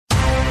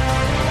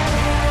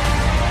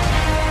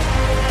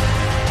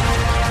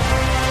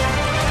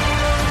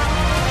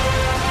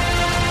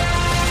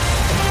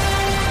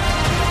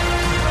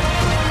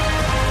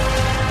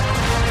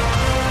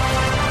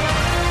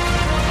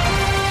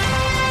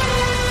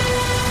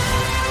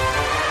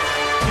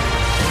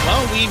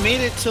We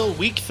made it till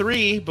week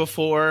 3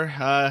 before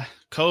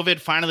COVID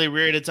finally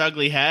reared its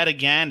ugly head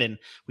again, and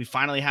we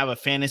finally have a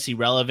fantasy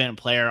relevant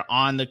player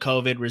on the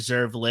COVID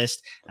reserve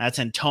list. That's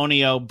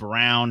Antonio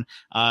Brown.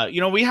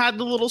 We had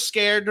a little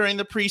scare during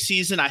the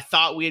preseason. I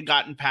thought we had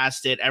gotten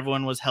past it.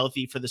 Everyone was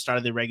healthy for the start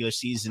of the regular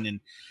season, and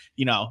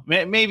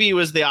maybe it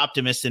was the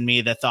optimist in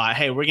me that thought,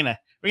 hey, we're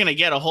gonna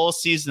get a whole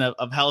season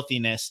of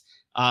healthiness.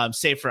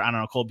 Save for, I don't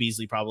know, Cole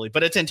Beasley probably.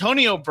 But it's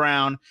Antonio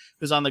Brown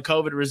who's on the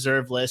COVID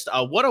reserve list.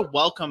 What a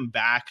welcome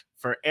back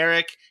for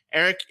Eric.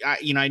 Eric,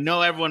 I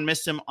know everyone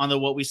missed him on the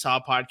What We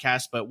Saw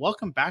podcast, but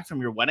welcome back from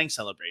your wedding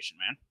celebration,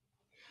 man.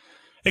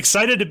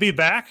 Excited to be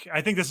back. I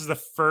think this is the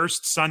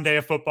first Sunday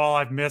of football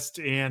I've missed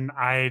in,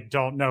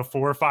 4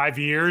 or 5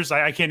 years.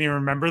 I can't even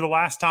remember the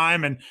last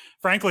time. And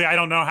frankly, I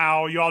don't know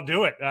how you all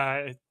do it.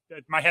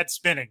 My head's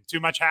spinning.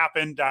 Too much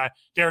happened.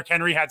 Derrick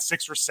Henry had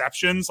 6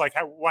 receptions.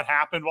 What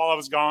happened while I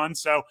was gone?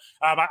 So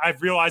I've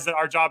realized that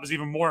our job is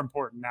even more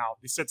important now.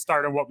 We sit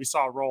start on What We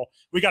Saw roll.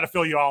 We got to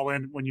fill you all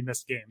in when you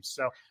miss games.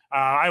 So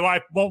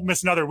I won't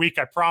miss another week,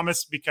 I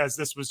promise, because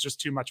this was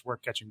just too much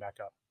work catching back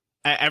up.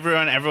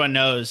 Everyone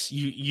knows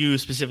you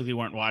specifically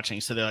weren't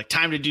watching, so they're like,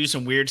 time to do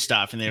some weird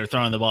stuff, and they were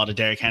throwing the ball to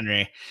Derrick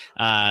Henry,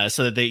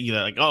 so that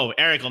they're like, oh,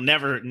 Eric will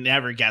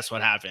never guess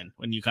what happened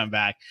when you come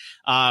back.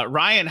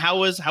 Ryan, how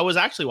was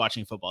actually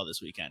watching football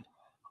this weekend?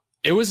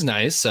 It was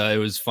nice. It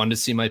was fun to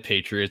see my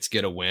Patriots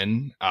get a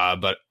win,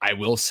 but I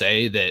will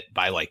say that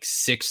by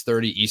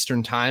 6:30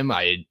 Eastern time,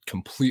 I had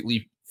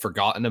completely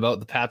forgotten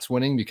about the Pats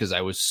winning because I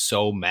was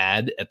so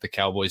mad at the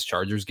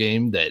Cowboys-Chargers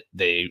game that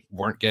they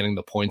weren't getting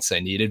the points I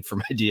needed for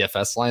my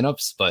DFS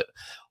lineups. But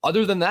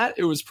other than that,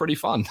 it was pretty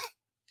fun.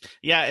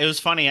 Yeah, it was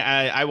funny.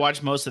 I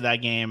watched most of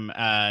that game,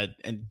 and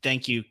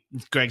thank you,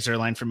 Greg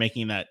Zuerlein, for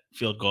making that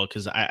field goal,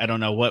 because I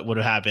don't know what would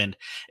have happened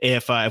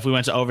if we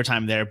went to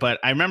overtime there. But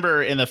I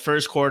remember in the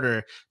first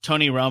quarter,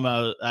 Tony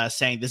Romo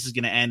saying this is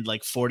going to end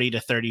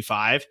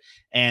 40-35,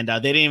 and they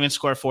didn't even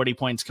score 40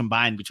 points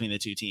combined between the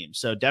two teams.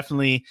 So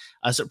definitely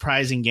a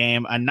surprising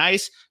game, a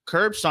nice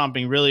curb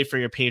stomping really for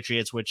your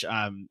Patriots, which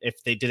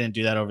if they didn't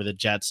do that over the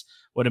Jets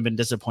would have been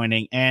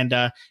disappointing.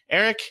 And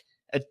Eric,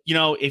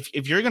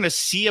 if you're going to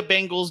see a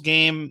Bengals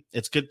game,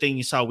 it's a good thing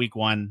you saw week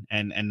 1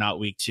 and not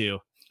week 2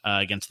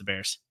 against the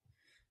Bears.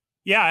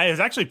 Yeah, it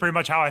was actually pretty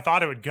much how I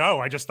thought it would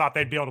go. I just thought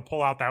they'd be able to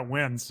pull out that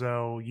win.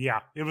 So,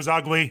 yeah, it was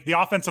ugly. The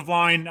offensive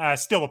line,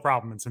 still a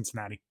problem in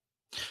Cincinnati.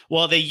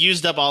 Well, they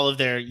used up all of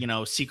their,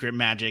 secret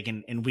magic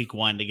in week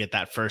 1 to get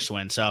that first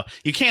win. So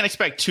you can't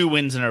expect 2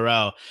 wins in a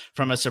row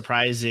from a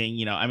surprising,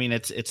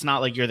 it's not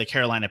like you're the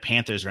Carolina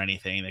Panthers or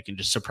anything that can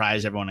just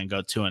surprise everyone and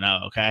go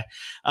 2-0. Okay.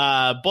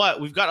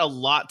 But we've got a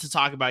lot to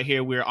talk about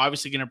here. We're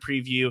obviously going to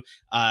preview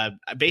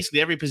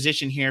basically every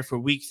position here for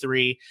week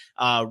 3.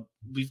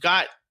 We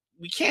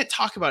can't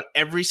talk about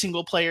every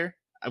single player.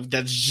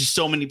 There's just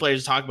so many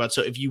players to talk about.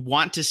 So if you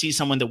want to see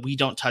someone that we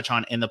don't touch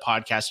on in the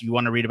podcast, if you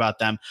want to read about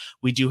them,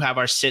 we do have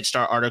our Sit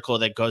Start article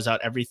that goes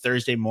out every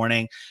Thursday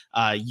morning.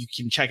 You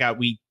can check out,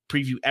 we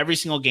preview every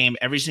single game,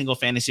 every single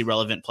fantasy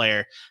relevant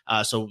player.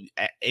 So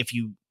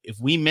if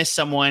we miss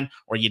someone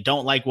or you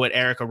don't like what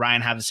Eric or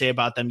Ryan have to say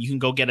about them, you can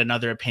go get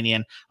another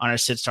opinion on our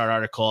Sit Start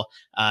article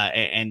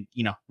and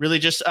really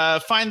just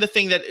find the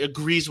thing that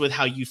agrees with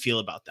how you feel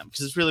about them,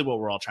 because it's really what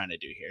we're all trying to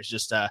do here. It's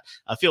just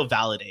feel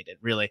validated,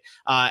 really.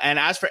 And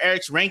as for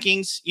Eric's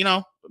rankings,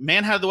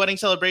 man had the wedding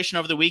celebration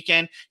over the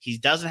weekend. He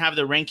doesn't have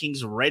the rankings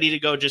ready to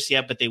go just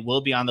yet, but they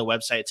will be on the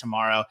website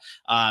tomorrow.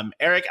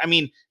 Eric,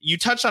 you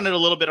touched on it a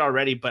little bit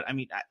already, but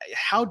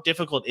how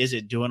difficult is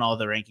it doing all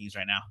the rankings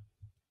right now?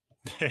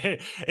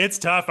 It's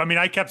tough.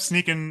 I kept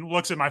sneaking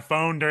looks at my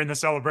phone during the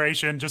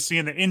celebration, just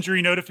seeing the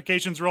injury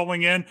notifications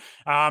rolling in.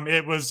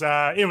 It was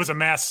a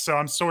mess. So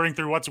I'm sorting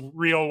through what's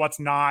real, what's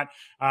not.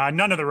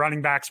 None of the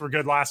running backs were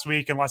good last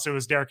week, unless it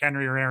was Derrick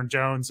Henry or Aaron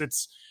Jones.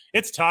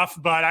 It's tough,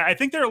 but I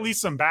think there are at least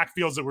some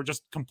backfields that we're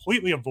just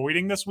completely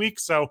avoiding this week.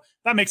 So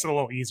that makes it a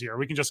little easier.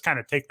 We can just kind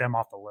of take them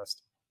off the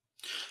list.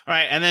 All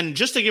right. And then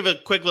just to give a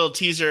quick little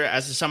teaser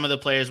as to some of the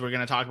players we're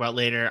going to talk about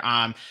later,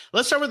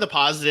 let's start with the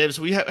positives.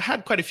 We have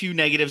had quite a few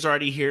negatives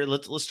already here.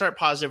 Let's start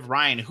positive.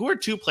 Ryan, who are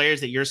 2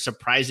 players that you're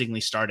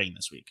surprisingly starting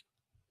this week?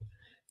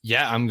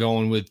 Yeah, I'm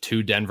going with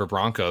 2 Denver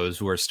Broncos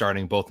who are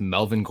starting both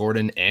Melvin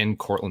Gordon and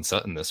Courtland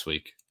Sutton this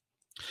week.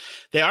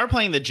 They are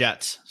playing the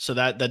Jets, so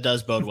that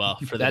does bode well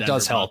for the that Denver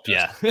does help.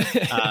 Broncos.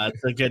 Yeah.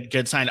 It's a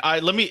good sign.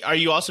 Are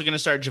you also going to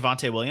start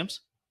Javonte Williams?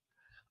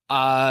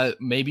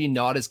 Maybe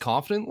not as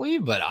confidently,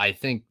 but I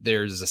think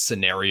there's a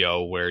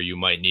scenario where you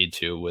might need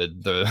to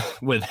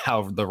with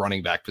how the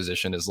running back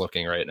position is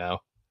looking right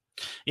now.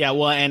 Yeah,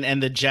 well,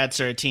 and the Jets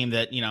are a team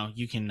that,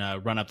 you can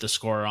run up the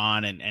score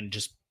on and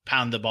just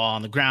pound the ball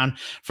on the ground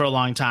for a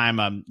long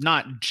time.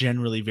 Not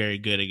generally very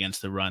good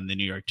against the run, the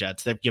New York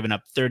Jets. They've given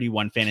up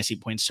 31 fantasy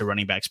points to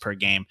running backs per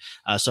game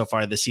so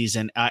far this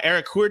season.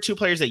 Eric, who are 2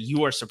 players that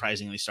you are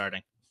surprisingly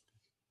starting?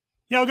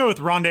 Yeah, I'll go with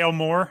Rondale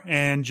Moore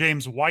and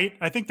James White.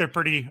 I think they're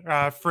pretty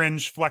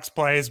fringe flex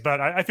plays, but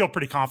I feel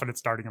pretty confident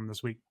starting them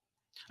this week.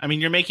 I mean,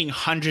 you're making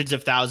hundreds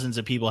of thousands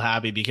of people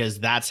happy because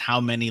that's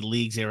how many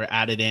leagues they were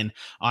added in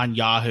on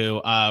Yahoo.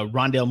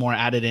 Rondale Moore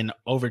added in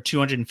over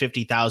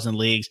 250,000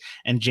 leagues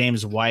and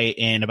James White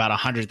in about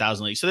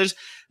 100,000 leagues. So there's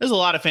a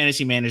lot of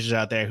fantasy managers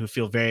out there who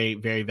feel very,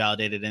 very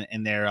validated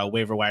in their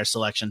waiver wire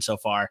selection so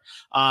far.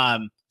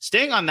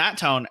 Staying on that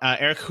tone,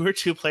 Eric, who are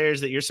two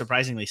players that you're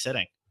surprisingly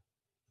sitting?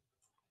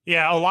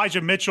 Yeah,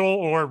 Elijah Mitchell,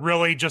 or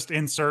really just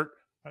insert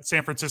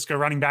San Francisco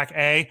running back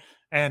A,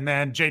 and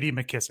then J.D.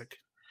 McKissic.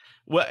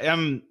 Well,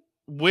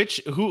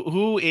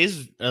 who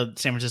is San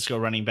Francisco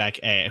running back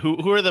A?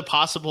 Who are the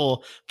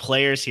possible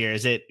players here?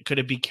 Could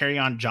it be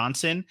Kerryon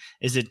Johnson?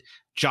 Is it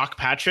Jock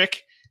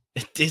Patrick?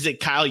 Is it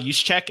Kyle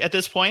Juszczyk at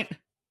this point?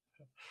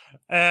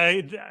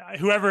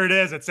 Whoever it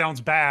is, it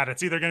sounds bad.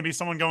 It's either going to be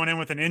someone going in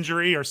with an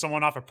injury or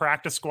someone off a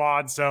practice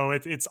squad. So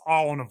it's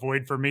all in a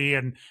void for me.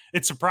 And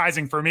it's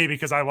surprising for me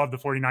because I love the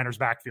 49ers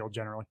backfield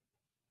generally.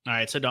 All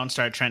right, so don't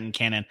start Trenton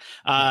Cannon.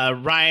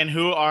 Ryan,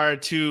 who are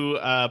two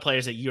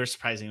players that you're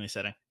surprisingly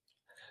sitting?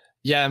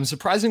 Yeah, I'm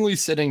surprisingly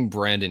sitting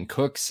Brandon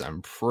Cooks.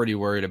 I'm pretty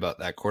worried about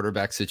that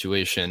quarterback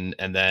situation.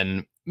 And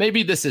then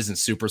maybe this isn't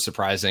super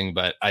surprising,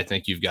 but I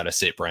think you've got to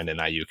sit Brandon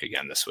Ayuk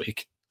again this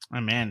week. Oh,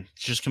 man,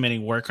 just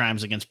committing war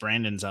crimes against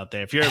Brandons out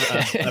there. If you're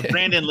a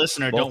Brandon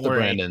listener, don't worry.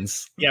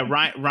 Brandons. Yeah,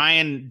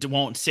 Ryan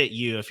won't sit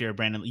you if you're a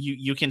Brandon.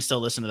 You can still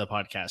listen to the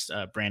podcast,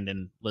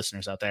 Brandon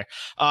listeners out there.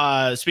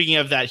 Speaking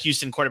of that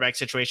Houston quarterback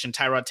situation,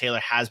 Tyrod Taylor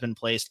has been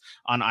placed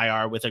on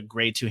IR with a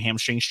grade 2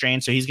 hamstring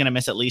strain, so he's going to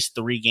miss at least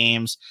 3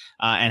 games.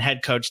 And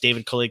head coach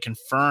David Culley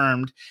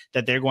confirmed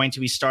that they're going to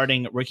be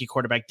starting rookie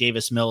quarterback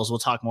Davis Mills. We'll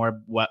talk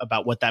more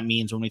about what that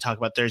means when we talk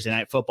about Thursday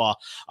Night Football.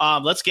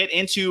 Let's get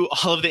into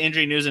all of the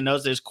injury news and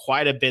notes. There's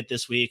quite a bit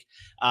this week.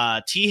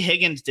 T.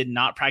 Higgins did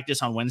not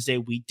practice on Wednesday.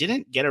 We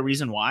didn't get a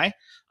reason why,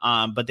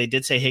 but they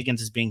did say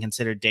Higgins is being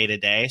considered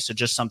day-to-day, so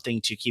just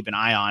something to keep an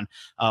eye on.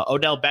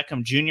 Odell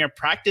Beckham Jr.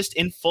 practiced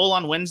in full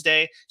on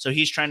Wednesday, so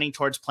he's trending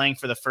towards playing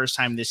for the first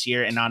time this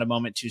year and not a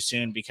moment too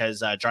soon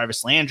because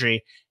Jarvis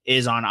Landry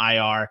is on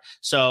IR.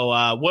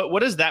 So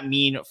what does that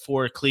mean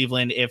for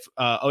Cleveland if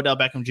Odell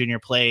Beckham Jr.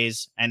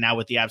 plays and now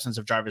with the absence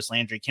of Jarvis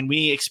Landry? Can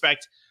we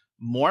expect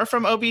more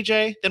from OBJ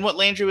than what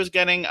Landry was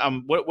getting?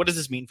 What does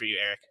this mean for you,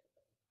 Eric?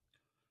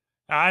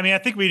 I mean, I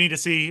think we need to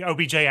see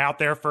OBJ out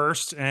there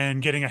first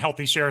and getting a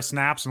healthy share of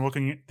snaps and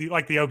looking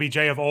like the OBJ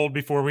of old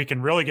before we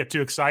can really get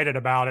too excited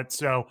about it.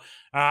 So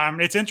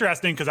it's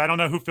interesting because I don't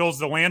know who fills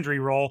the Landry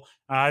role.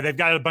 They've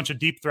got a bunch of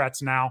deep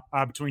threats now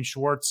between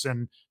Schwartz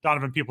and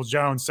Donovan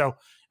Peoples-Jones. So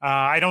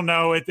I don't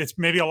know. It's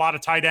maybe a lot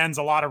of tight ends,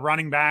 a lot of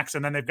running backs,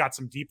 and then they've got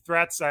some deep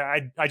threats.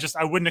 I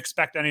wouldn't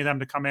expect any of them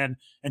to come in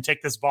and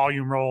take this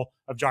volume role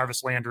of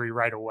Jarvis Landry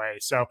right away.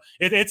 So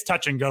it's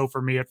touch and go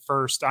for me at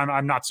first.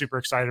 I'm not super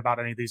excited about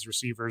any of these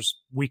receivers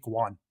week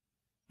 1.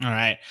 All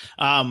right.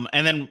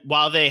 And then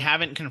while they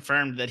haven't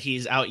confirmed that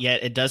he's out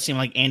yet, it does seem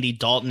like Andy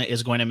Dalton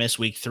is going to miss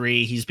week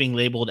 3. He's being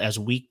labeled as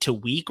week to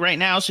week right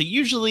now. So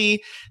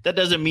usually that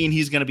doesn't mean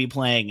he's going to be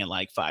playing in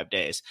like 5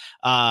 days.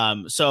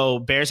 So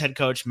Bears head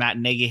coach Matt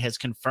Nagy has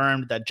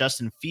confirmed that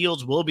Justin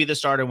Fields will be the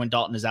starter when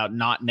Dalton is out,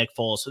 not Nick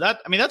Foles. So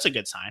that's a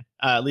good sign.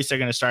 At least they're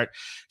going to start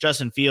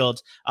Justin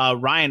Fields.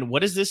 Ryan,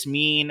 what does this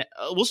mean?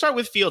 We'll start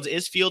with Fields.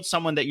 Is Fields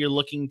someone that you're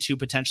looking to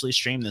potentially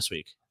stream this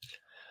week?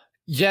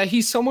 Yeah,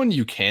 he's someone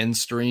you can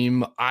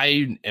stream.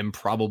 I am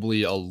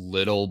probably a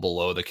little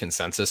below the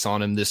consensus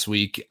on him this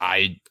week.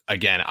 I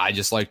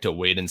just like to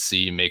wait and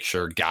see, make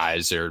sure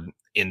guys are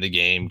in the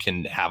game,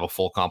 can have a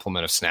full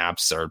complement of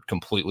snaps, are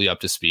completely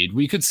up to speed.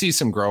 We could see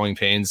some growing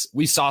pains.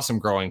 We saw some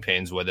growing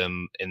pains with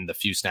him in the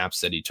few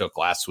snaps that he took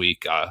last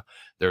week.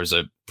 There's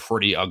a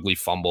pretty ugly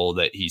fumble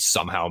that he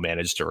somehow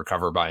managed to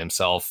recover by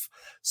himself.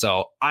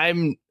 So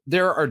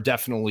there are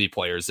definitely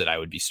players that I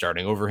would be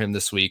starting over him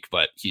this week,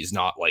 but he's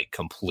not like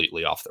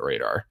completely off the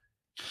radar.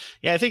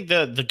 Yeah, I think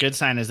the good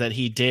sign is that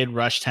he did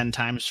rush 10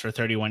 times for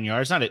 31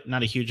 yards. Not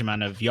a huge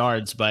amount of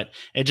yards, but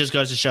it just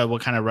goes to show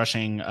what kind of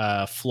rushing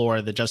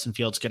floor that Justin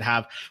Fields could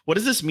have. What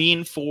does this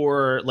mean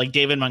for like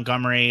David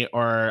Montgomery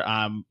or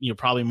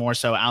probably more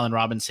so Allen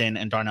Robinson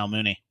and Darnell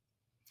Mooney?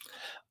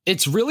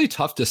 It's really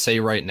tough to say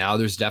right now.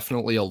 There's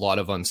definitely a lot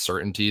of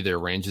uncertainty. Their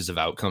ranges of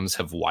outcomes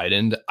have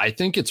widened. I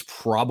think it's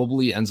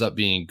probably ends up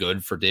being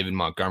good for David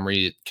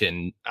Montgomery. It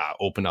can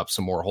open up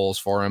some more holes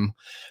for him.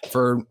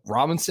 For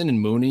Robinson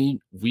and Mooney,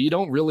 we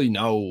don't really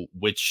know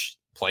which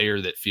player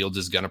that Fields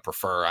is going to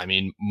prefer. I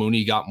mean,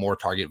 Mooney got more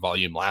target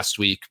volume last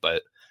week,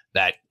 but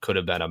that could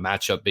have been a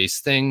matchup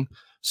based thing.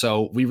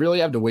 So we really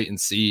have to wait and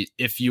see.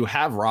 If you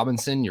have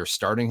Robinson, you're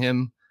starting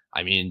him.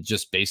 I mean,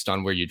 just based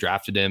on where you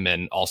drafted him,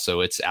 and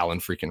also it's Allen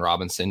freaking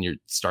Robinson.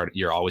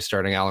 You're always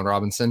starting Allen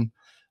Robinson.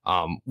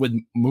 With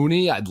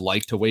Mooney, I'd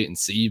like to wait and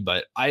see,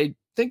 but I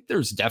think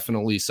there's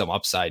definitely some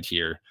upside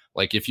here.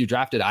 Like if you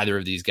drafted either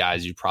of these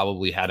guys, you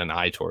probably had an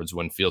eye towards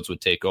when Fields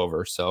would take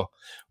over. So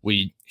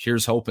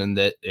here's hoping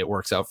that it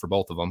works out for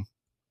both of them.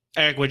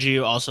 Eric, would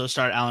you also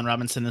start Allen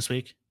Robinson this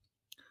week?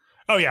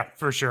 Oh, yeah,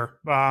 for sure.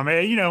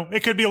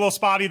 It could be a little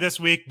spotty this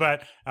week,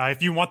 but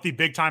if you want the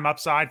big time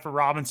upside for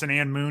Robinson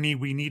and Mooney,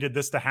 we needed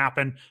this to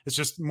happen. It's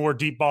just more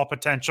deep ball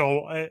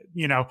potential.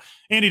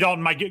 Andy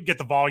Dalton might get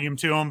the volume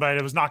to him, but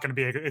it was not going to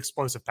be an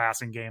explosive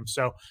passing game.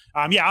 So,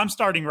 I'm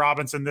starting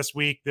Robinson this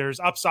week. There's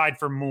upside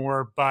for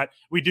more, but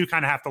we do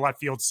kind of have to let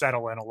Fields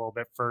settle in a little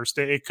bit first.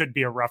 It could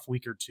be a rough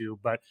week or two,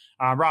 but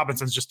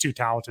Robinson's just too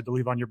talented to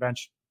leave on your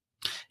bench.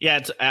 Yeah,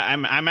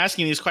 I'm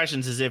asking these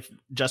questions as if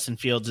Justin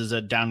Fields is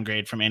a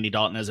downgrade from Andy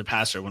Dalton as a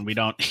passer when we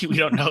don't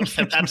know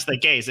that that's the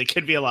case. It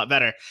could be a lot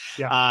better.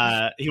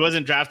 Yeah. He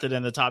wasn't drafted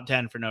in the top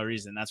 10 for no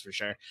reason, that's for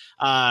sure.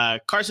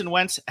 Carson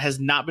Wentz has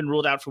not been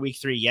ruled out for week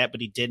 3 yet,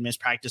 but he did miss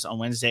practice on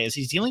Wednesday as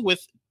he's dealing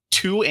with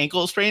 2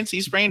 ankle sprains.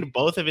 He sprained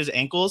both of his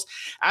ankles.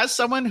 As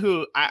someone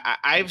who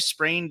I've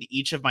sprained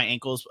each of my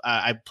ankles,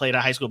 I played a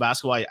high school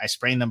basketball. I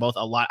sprained them both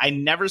a lot. I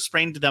never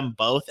sprained them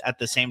both at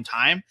the same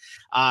time.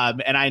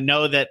 And I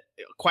know that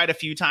quite a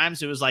few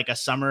times it was like a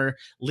summer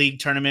league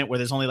tournament where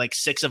there's only like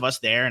 6 of us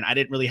there, and I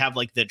didn't really have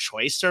like the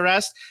choice to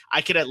rest.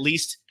 I could at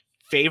least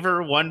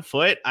favor one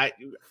foot.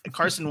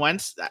 Carson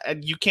Wentz,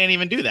 you can't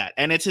even do that.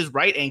 And it's his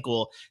right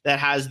ankle that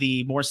has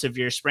the more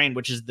severe sprain,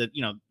 which is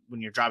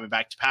when you're driving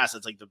back to pass,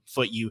 it's like the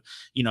foot you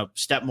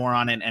step more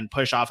on and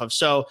push off of.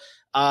 So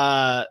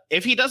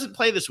if he doesn't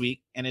play this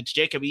week and it's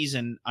Jacob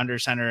Eason under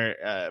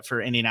center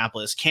for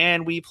Indianapolis,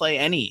 can we play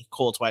any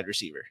Colts wide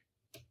receiver?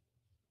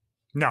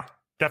 No,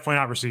 definitely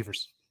not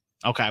receivers.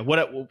 Okay.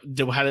 What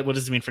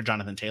does it mean for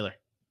Jonathan Taylor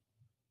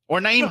or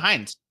Nyheim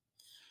Hines?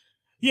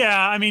 Yeah,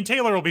 I mean,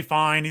 Taylor will be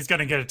fine. He's going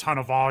to get a ton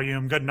of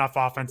volume, good enough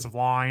offensive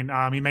line.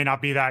 He may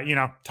not be that,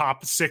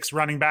 top 6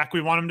 running back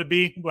we want him to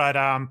be, but,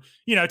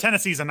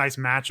 Tennessee's a nice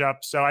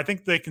matchup. So I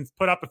think they can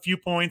put up a few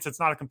points. It's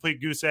not a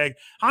complete goose egg.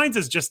 Hines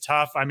is just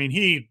tough. I mean,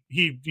 he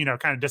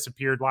kind of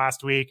disappeared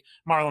last week.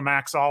 Marlon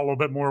Mack saw a little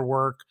bit more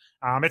work.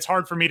 It's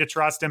hard for me to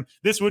trust him.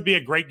 This would be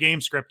a great game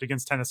script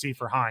against Tennessee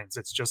for Hines.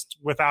 It's just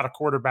without a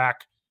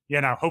quarterback.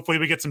 Hopefully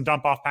we get some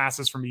dump off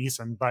passes from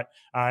Eason, but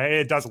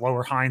it does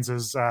lower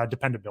Hines's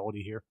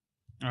dependability here.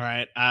 All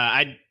right.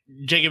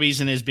 Jacob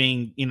Eason is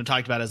being,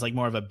 talked about as like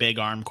more of a big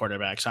arm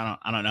quarterback. So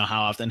I don't know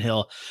how often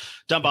he'll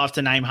dump off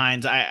to Nyheim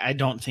Hines. I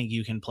don't think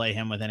you can play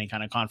him with any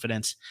kind of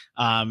confidence.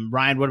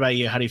 Ryan, what about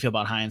you? How do you feel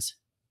about Hines?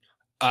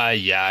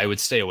 Yeah, I would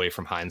stay away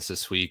from Hines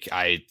this week.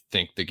 I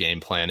think the game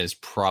plan is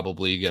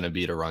probably going to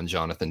be to run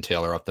Jonathan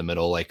Taylor up the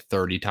middle like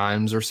 30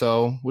 times or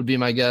so would be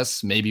my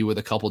guess, maybe with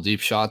a couple deep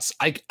shots.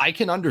 I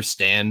can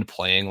understand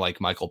playing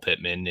like Michael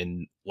Pittman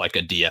in like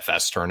a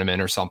DFS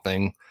tournament or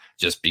something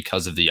just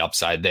because of the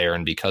upside there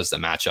and because the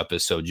matchup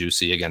is so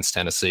juicy against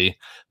Tennessee.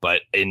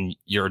 But in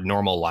your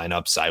normal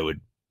lineups, I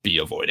would be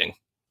avoiding.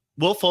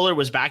 Will Fuller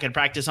was back in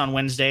practice on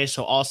Wednesday,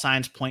 so all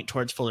signs point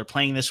towards Fuller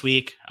playing this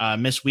week.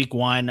 Missed week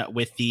 1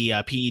 with the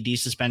PED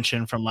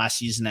suspension from last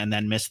season and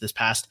then missed this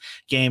past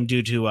game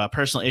due to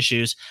personal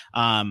issues.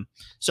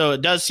 So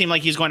it does seem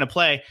like he's going to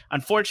play.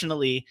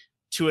 Unfortunately,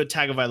 Tua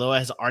Tagovailoa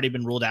has already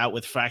been ruled out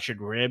with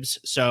fractured ribs,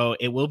 so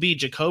it will be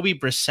Jacoby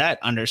Brissett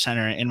under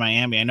center in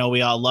Miami. I know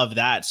we all love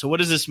that. So what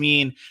does this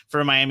mean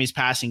for Miami's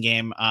passing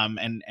game?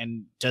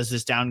 And does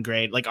this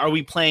downgrade? Like, are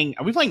we playing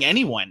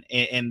anyone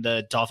in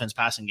the Dolphins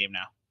passing game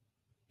now?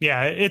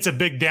 Yeah, it's a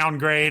big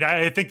downgrade.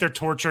 I think they're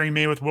torturing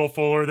me with Will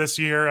Fuller this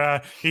year.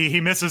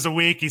 He misses a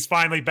week. He's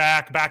finally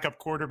backup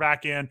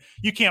quarterback in.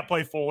 You can't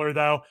play Fuller,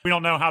 though. We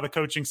don't know how the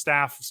coaching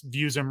staff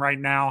views him right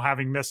now,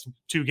 having missed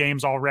 2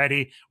 games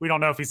already. We don't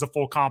know if he's a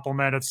full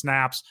complement of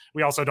snaps.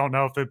 We also don't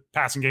know if the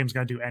passing game is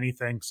going to do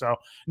anything. So,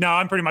 no,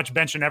 I'm pretty much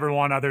benching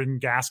everyone other than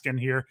Gaskin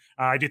here.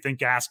 I do think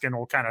Gaskin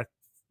will kind of,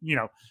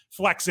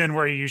 flex in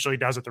where he usually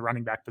does at the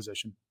running back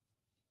position.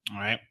 All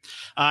right.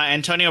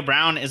 Antonio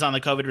Brown is on the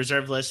COVID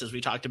reserve list, as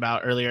we talked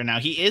about earlier. Now,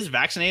 he is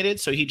vaccinated,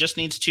 so he just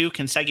needs 2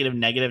 consecutive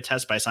negative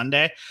tests by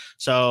Sunday.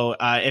 So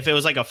if it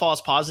was like a false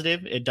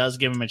positive, it does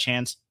give him a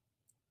chance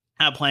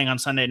at playing on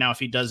Sunday. Now, if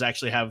he does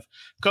actually have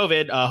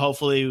COVID,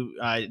 hopefully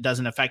it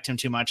doesn't affect him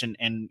too much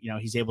and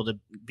he's able to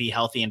be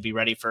healthy and be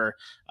ready for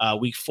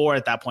week 4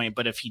 at that point.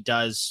 But if he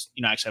does,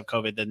 actually have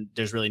COVID, then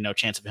there's really no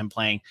chance of him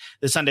playing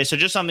this Sunday. So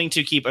just something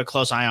to keep a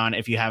close eye on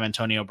if you have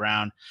Antonio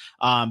Brown.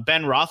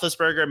 Ben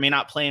Roethlisberger may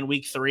not play in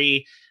week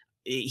 3.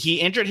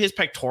 He injured his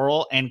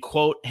pectoral and,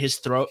 quote, his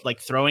throat, like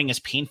throwing is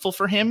painful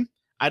for him.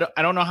 I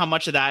don't know how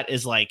much of that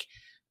is like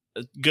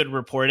good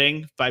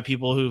reporting by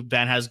people who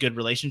Ben has good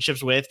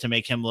relationships with to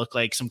make him look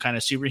like some kind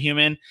of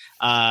superhuman,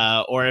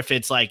 or if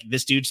it's like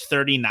this dude's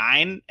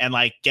 39 and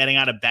like getting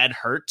out of bed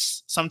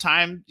hurts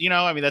sometime,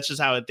 that's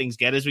just how things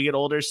get as we get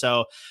older.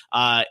 So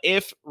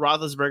if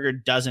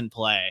Roethlisberger doesn't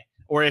play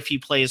or if he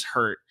plays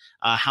hurt,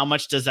 how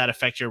much does that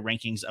affect your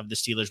rankings of the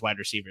Steelers wide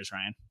receivers,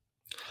 Ryan?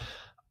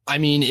 I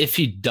mean, if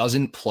he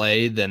doesn't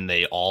play, then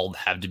they all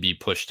have to be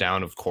pushed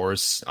down, of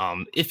course.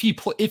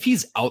 If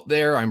he's out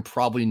there, I'm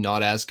probably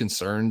not as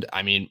concerned.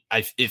 I mean,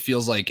 it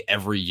feels like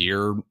every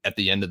year at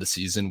the end of the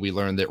season, we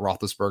learned that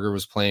Roethlisberger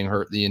was playing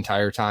hurt the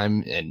entire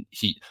time, and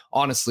he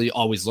honestly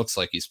always looks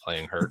like he's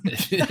playing hurt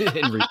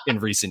in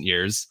recent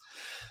years.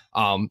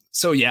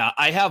 So yeah,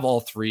 I have all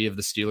 3 of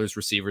the Steelers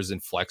receivers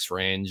in flex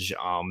range.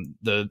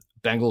 The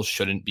Bengals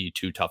shouldn't be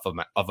too tough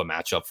of a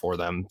matchup for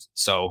them.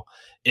 So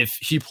if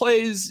he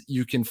plays,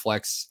 you can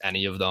flex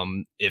any of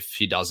them. If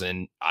he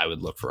doesn't, I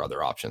would look for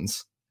other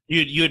options.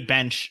 You would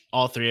bench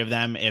all three of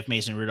them if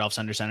Mason Rudolph's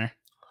under center?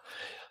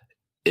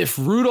 If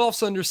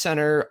Rudolph's under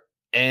center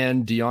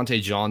and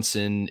Deontay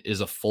Johnson is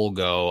a full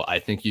go, I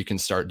think you can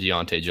start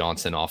Deontay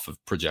Johnson off of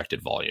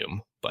projected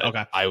volume. But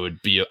okay. I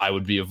would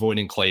be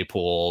avoiding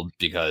Claypool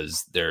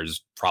because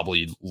there's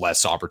probably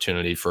less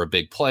opportunity for a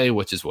big play,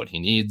 which is what he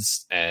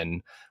needs.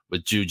 And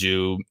with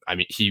Juju, I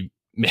mean, he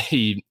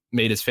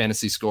made his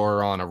fantasy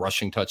score on a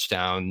rushing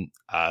touchdown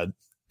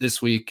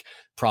this week.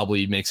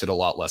 Probably makes it a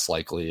lot less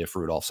likely if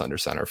Rudolph's under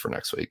center for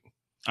next week.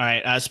 All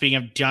right. Speaking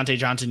of Deontay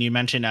Johnson, you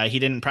mentioned he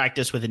didn't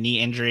practice with a knee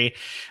injury.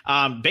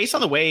 Based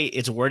on the way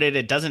it's worded,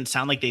 it doesn't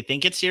sound like they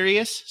think it's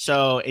serious.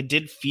 So it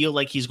did feel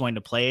like he's going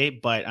to play,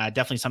 but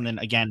definitely something,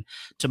 again,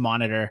 to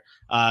monitor.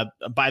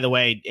 By the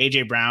way,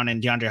 A.J. Brown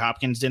and DeAndre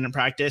Hopkins didn't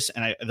practice,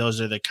 and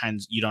those are the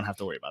kinds you don't have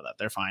to worry about that.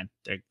 They're fine.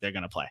 They're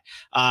going to play.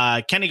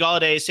 Kenny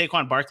Golladay,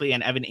 Saquon Barkley,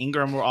 and Evan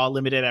Ingram were all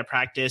limited at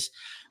practice.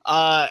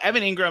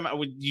 Evan Ingram,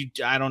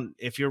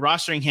 if you're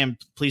rostering him,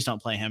 please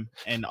don't play him.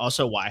 And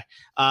also why?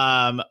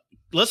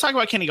 Let's talk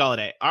about Kenny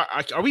Golladay.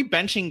 Are we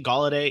benching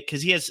Golladay?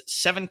 Because he has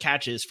 7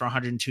 catches for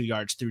 102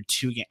 yards through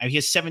 2 games. He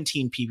has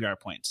 17 PPR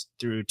points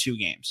through 2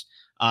 games.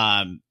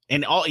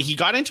 He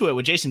got into it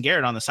with Jason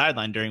Garrett on the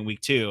sideline during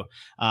week 2.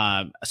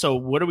 So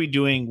what are we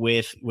doing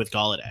with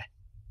Golladay?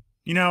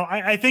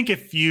 I think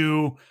if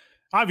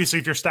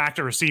you're stacked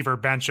a receiver,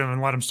 bench him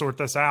and let him sort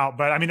this out.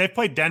 But I mean, they've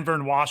played Denver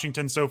and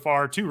Washington so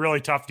far, 2 really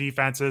tough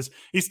defenses.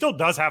 He still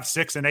does have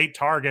 6 and 8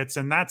 targets,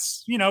 and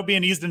that's,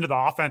 being eased into the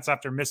offense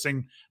after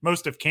missing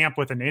most of camp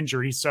with an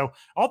injury. So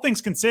all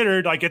things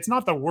considered, it's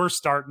not the worst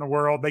start in the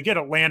world. They get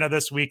Atlanta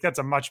this week. That's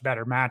a much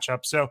better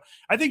matchup. So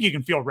I think you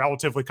can feel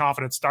relatively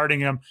confident starting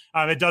him.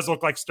 It does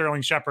look like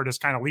Sterling Shepard has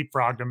kind of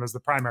leapfrogged him as the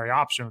primary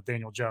option with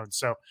Daniel Jones.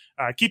 So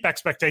keep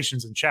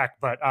expectations in check.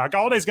 But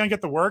Galladay's going to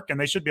get the work, and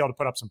they should be able to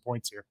put up some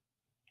points here.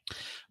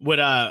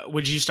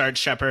 Would you start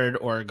Shepard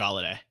or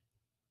Golladay?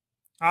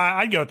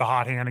 I'd go with the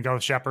hot hand and go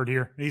with Shepard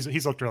here.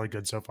 He's looked really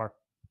good so far.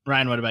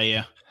 Ryan, what about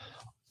you?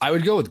 I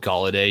would go with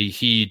Golladay.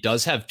 He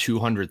does have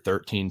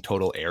 213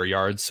 total air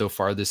yards so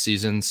far this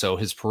season, so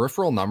his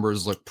peripheral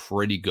numbers look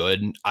pretty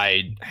good.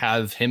 I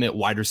have him at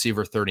wide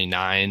receiver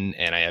 39,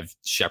 and I have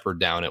Shepard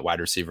down at wide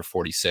receiver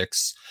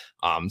 46.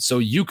 So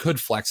you could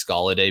flex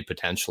Golladay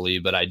potentially,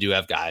 but I do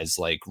have guys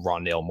like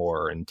Rondale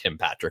Moore and Tim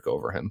Patrick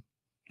over him.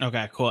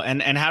 Okay, cool.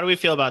 And how do we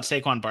feel about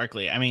Saquon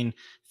Barkley? I mean,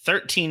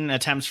 13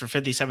 attempts for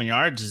 57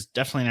 yards is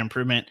definitely an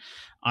improvement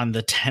on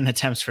the 10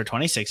 attempts for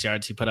 26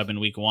 yards he put up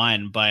in week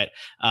 1, but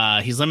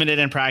he's limited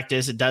in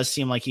practice. It does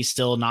seem like he's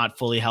still not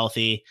fully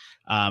healthy.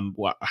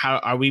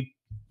 How are we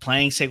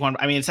playing Saquon?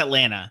 I mean, it's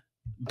Atlanta,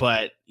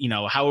 but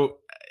how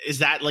is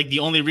that the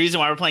only reason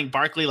why we're playing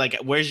Barkley?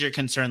 Where's your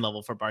concern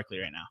level for Barkley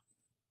right now?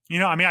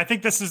 I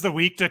think this is the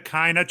week to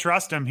kind of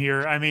trust him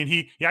here. I mean,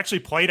 he actually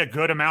played a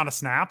good amount of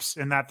snaps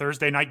in that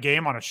Thursday night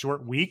game on a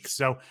short week.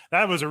 So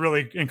that was a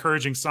really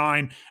encouraging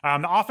sign.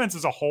 The offense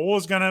as a whole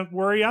is going to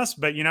worry us,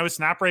 but, his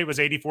snap rate was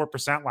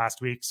 84%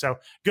 last week. So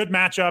good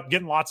matchup,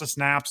 getting lots of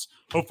snaps.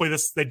 Hopefully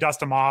they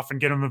dust him off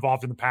and get him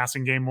involved in the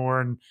passing game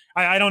more. And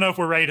I don't know if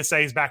we're ready to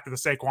say he's back to the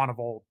Saquon of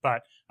old,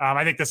 but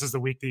I think this is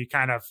the week that you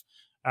kind of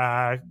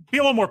be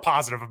a little more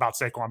positive about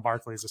Saquon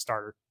Barkley as a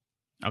starter.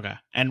 Okay.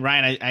 And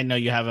Ryan, I know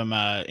you have him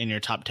in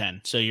your top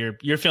 10. So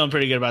you're feeling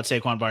pretty good about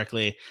Saquon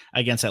Barkley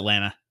against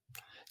Atlanta.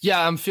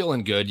 Yeah, I'm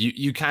feeling good.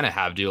 You kind of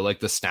have to.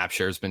 The snap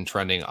share has been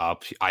trending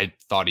up. I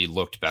thought he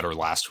looked better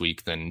last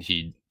week than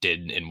he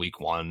did in week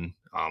 1.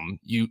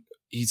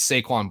 He's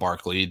Saquon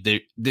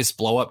Barkley. This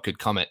blow up could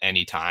come at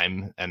any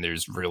time, and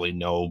there's really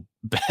no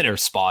better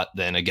spot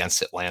than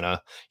against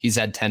Atlanta. He's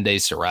had 10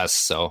 days to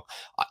rest. So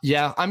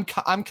yeah, I'm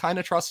kind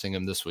of trusting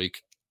him this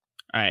week.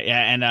 All right.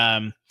 Yeah.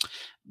 And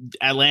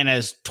Atlanta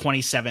is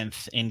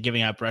 27th in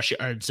giving up rush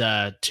yards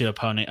to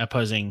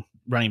opposing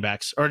running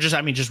backs, or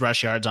just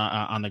rush yards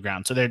on the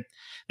ground. So they're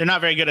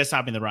not very good at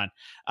stopping the run.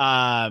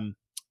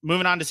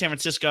 Moving on to San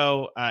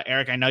Francisco,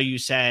 Eric, I know you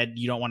said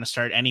you don't want to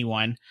start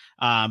anyone,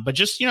 but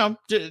just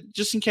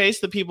in case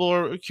the people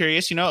are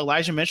curious,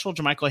 Elijah Mitchell,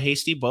 JaMycal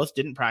Hasty both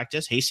didn't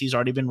practice. Hasty's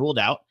already been ruled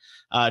out.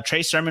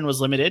 Trey Sermon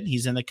was limited.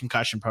 He's in the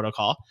concussion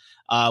protocol.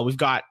 We've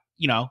got,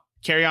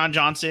 Kerryon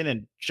Johnson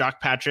and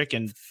Jacques Patrick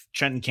and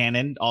Trenton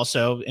Cannon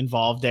also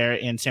involved there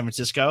in San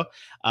Francisco.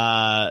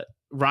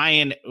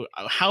 Ryan,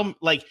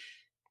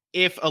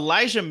 if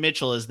Elijah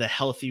Mitchell is the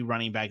healthy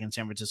running back in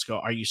San Francisco,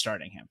 are you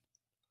starting him?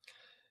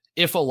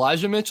 If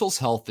Elijah Mitchell's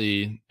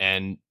healthy,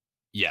 and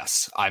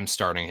yes, I'm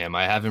starting him.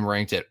 I have him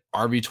ranked at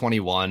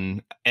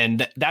RB21,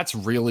 and that's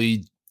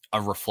really a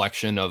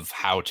reflection of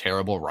how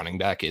terrible running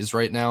back is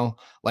right now.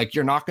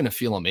 You're not going to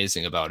feel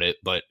amazing about it,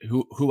 but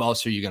who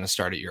else are you going to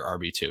start at your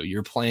RB2?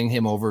 You're playing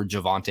him over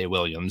Javonte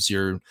Williams.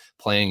 You're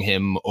playing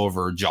him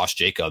over Josh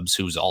Jacobs,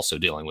 who's also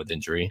dealing with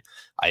injury.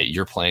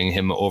 You're playing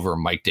him over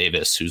Mike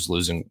Davis, who's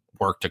losing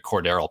work to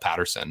Cordarrelle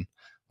Patterson.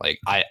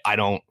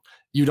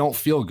 You don't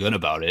feel good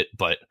about it,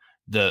 but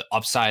the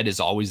upside is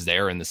always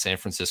there in the San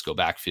Francisco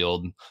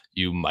backfield.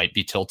 You might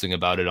be tilting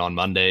about it on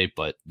Monday,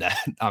 but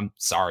I'm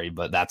sorry,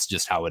 but that's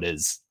just how it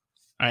is.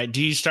 All right.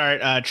 Do you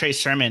start Trey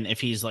Sermon if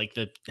he's like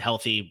the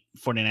healthy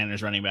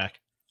 49ers running back?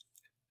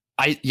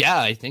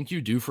 I think you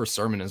do for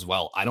Sermon as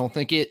well. I don't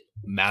think it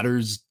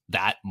matters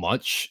that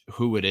much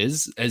who it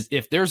is. As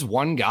if there's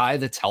one guy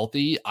that's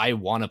healthy, I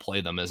want to play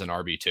them as an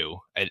RB2.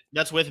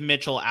 That's with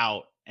Mitchell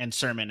out and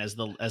Sermon as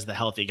the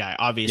healthy guy.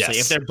 Obviously,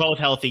 Yes. If they're both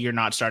healthy, you're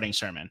not starting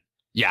Sermon.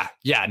 Yeah,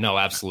 no,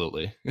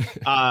 absolutely.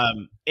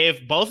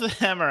 If both of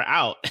them are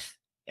out,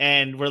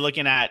 and we're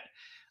looking at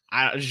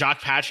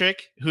Jacques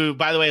Patrick, who,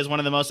 by the way, is one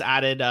of the most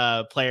added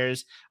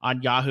players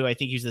on Yahoo. I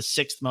think he's the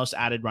sixth most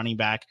added running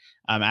back,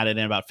 added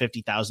in about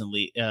 50,000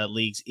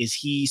 leagues. Is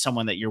he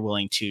someone that you're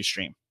willing to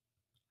stream?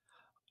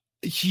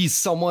 He's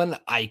someone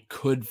I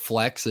could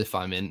flex if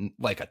I'm in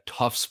like a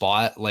tough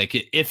spot.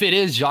 Like if it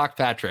is Jacques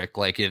Patrick,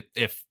 like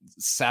if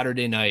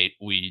Saturday night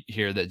we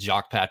hear that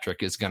Jacques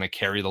Patrick is going to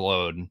carry the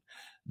load,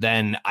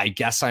 then I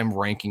guess I'm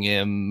ranking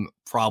him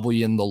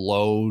probably in the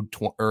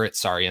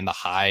in the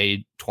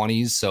high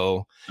 20s.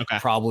 So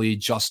probably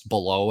just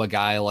below a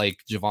guy like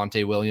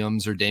Javonte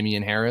Williams or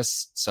Damian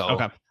Harris.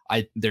 So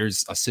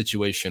there's a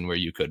situation where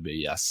you could be,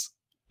 yes.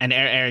 And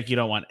Eric, you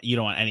don't want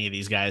any of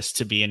these guys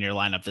to be in your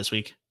lineup this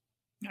week.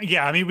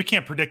 Yeah, I mean, we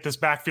can't predict this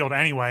backfield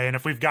anyway. And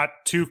if we've got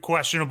two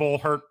questionable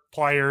hurt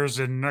players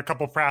and a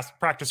couple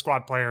practice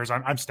squad players,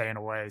 I'm staying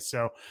away.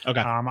 So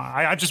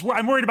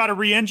I'm worried about a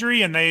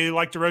re-injury, and they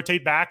like to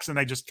rotate backs, and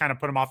they just kind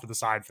of put them off to the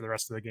side for the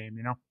rest of the game,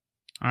 you know?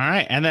 All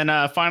right. And then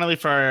finally,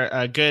 for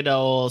a good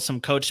old some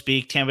coach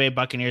speak, Tampa Bay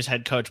Buccaneers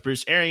head coach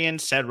Bruce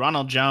Arians said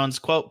Ronald Jones,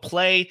 quote,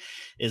 play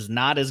is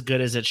not as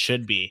good as it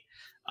should be.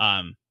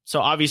 So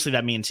obviously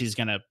that means he's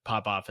going to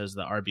pop off as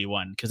the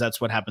RB1, because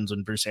that's what happens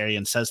when Bruce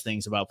Arians says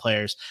things about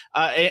players.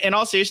 In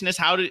all seriousness,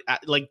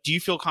 do you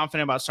feel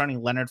confident about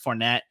starting Leonard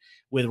Fournette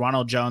with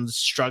Ronald Jones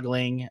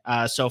struggling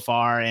so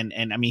far?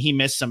 And I mean, he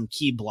missed some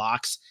key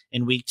blocks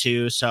in week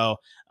 2. So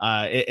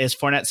is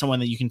Fournette someone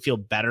that you can feel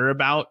better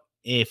about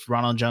if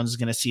Ronald Jones is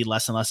going to see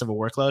less and less of a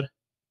workload?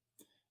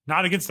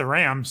 Not against the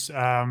Rams.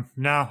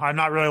 No, I'm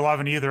not really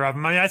loving either of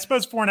them. I mean, I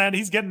suppose Fournette,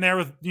 he's getting there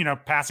with,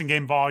 passing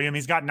game volume.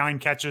 He's got 9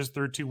 catches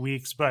through 2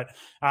 weeks, but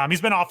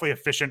he's been awfully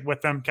efficient with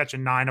them,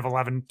 catching 9 of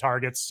 11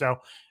 targets. So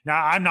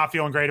now I'm not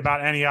feeling great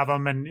about any of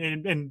them.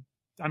 And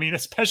I mean,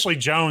 especially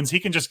Jones, he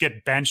can just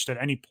get benched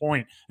at any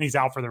point and he's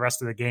out for the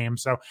rest of the game.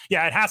 So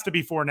yeah, it has to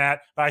be Fournette,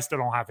 but I still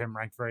don't have him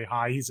ranked very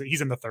high. He's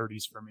in the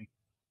 30s for me.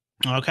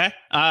 Okay.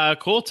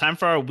 Cool. Time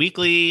for our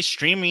weekly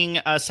streaming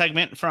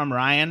segment from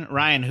Ryan.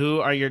 Ryan, who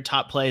are your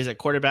top plays at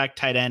quarterback,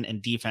 tight end,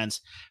 and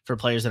defense for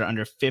players that are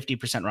under 50%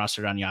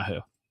 rostered on Yahoo?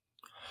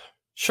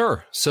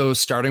 Sure. So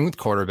starting with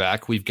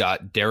quarterback, we've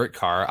got Derek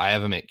Carr. I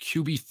have him at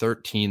QB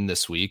 13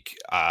 this week.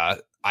 I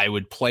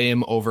would play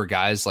him over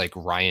guys like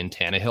Ryan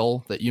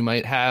Tannehill that you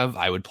might have.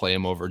 I would play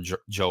him over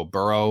Joe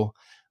Burrow,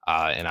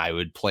 and I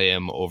would play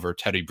him over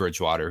Teddy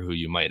Bridgewater, who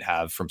you might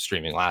have from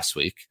streaming last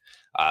week.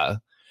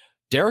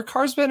 Derek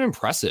Carr's been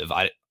impressive.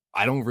 I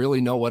don't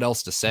really know what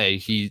else to say.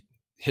 He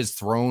has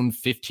thrown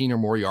 15 or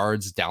more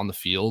yards down the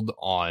field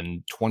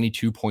on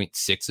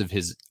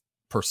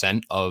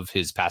 22.6% of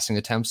his passing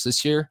attempts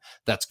this year.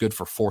 That's good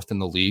for 4th in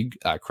the league.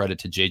 Credit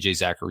to JJ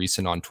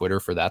Zacharyson on Twitter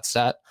for that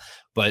stat.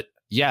 But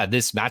yeah,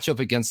 this matchup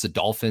against the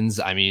Dolphins,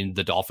 I mean,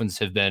 the Dolphins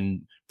have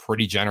been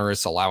pretty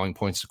generous allowing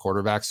points to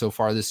quarterbacks so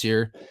far this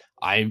year.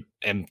 I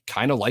am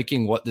kind of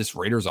liking what this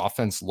Raiders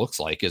offense looks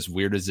like, as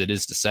weird as it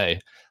is to say.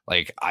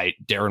 Like,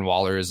 Darren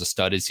Waller is a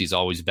stud as he's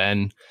always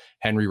been.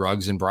 Henry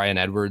Ruggs and Bryan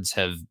Edwards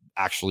have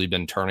actually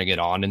been turning it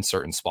on in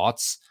certain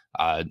spots.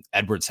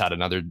 Edwards had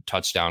another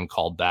touchdown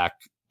called back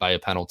by a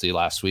penalty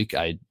last week.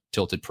 I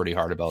tilted pretty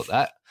hard about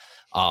that.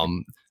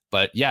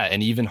 But yeah,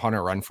 and even Hunter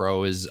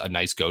Renfrow is a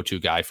nice go-to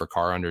guy for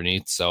Carr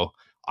underneath. So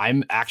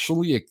I'm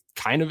actually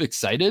kind of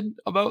excited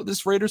about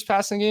this Raiders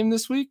passing game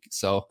this week.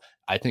 So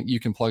I think you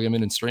can plug him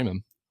in and stream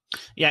him.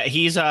 Yeah,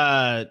 he's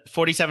 47%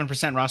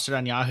 rostered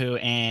on Yahoo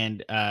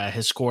and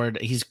has scored.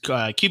 He's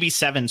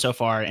QB7 so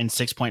far in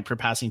 6-point per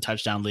passing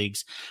touchdown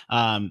leagues.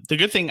 The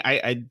good thing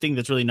I think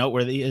that's really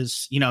noteworthy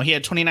is, he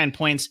had 29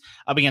 points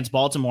up against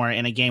Baltimore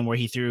in a game where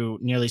he threw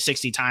nearly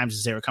 60 times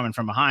as they were coming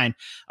from behind.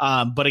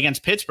 But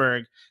against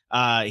Pittsburgh,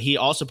 he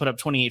also put up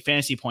 28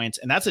 fantasy points,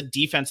 and that's a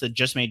defense that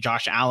just made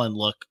Josh Allen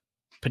look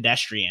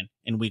pedestrian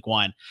in week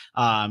 1.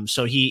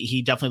 So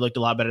he definitely looked a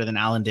lot better than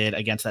Allen did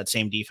against that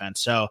same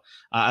defense. So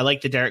I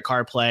like the Derek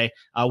Carr play.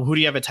 Who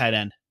do you have at tight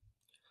end?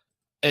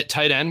 At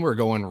tight end, we're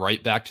going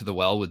right back to the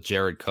well with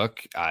Jared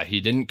Cook.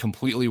 He didn't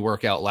completely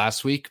work out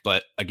last week,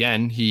 but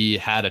again, he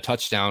had a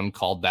touchdown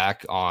called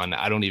back on,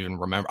 I don't even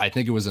remember. I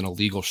think it was an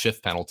illegal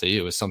shift penalty.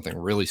 It was something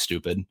really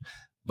stupid.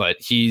 But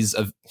he's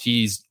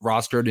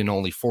rostered in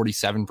only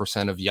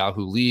 47% of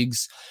Yahoo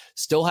leagues,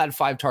 still had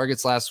 5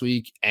 targets last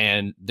week.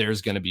 And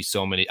there's going to be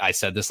so many, I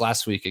said this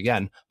last week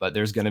again, but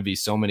there's going to be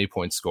so many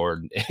points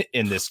scored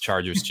in this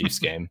Chargers Chiefs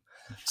game.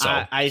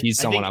 So he's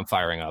someone I'm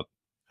firing up.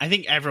 I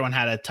think everyone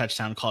had a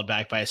touchdown called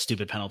back by a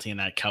stupid penalty in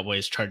that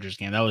Cowboys Chargers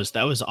game. That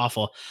was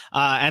awful.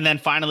 And then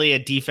finally a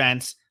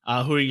defense,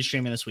 Who are you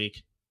streaming this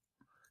week?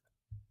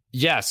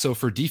 Yeah, so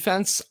for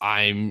defense,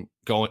 I'm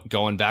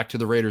going back to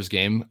the Raiders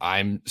game.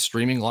 I'm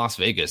streaming Las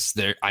Vegas.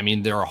 They're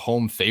a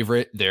home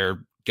favorite.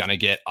 They're gonna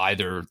get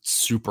either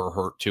super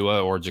hurt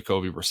Tua or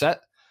Jacoby Brissett.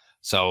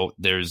 So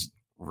there's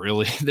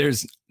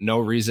no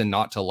reason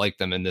not to like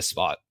them in this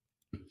spot.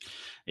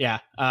 Yeah,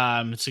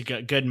 it's a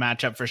good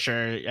matchup for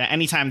sure.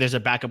 Anytime there's a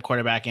backup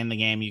quarterback in the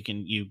game,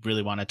 you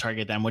really want to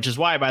target them, which is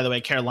why, by the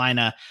way,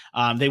 Carolina,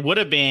 they would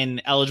have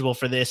been eligible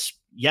for this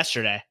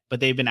yesterday, but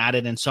they've been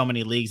added in so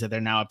many leagues that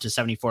they're now up to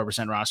 74%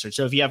 rostered.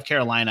 So if you have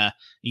Carolina,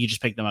 you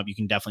just pick them up. You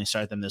can definitely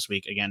start them this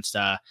week against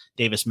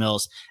Davis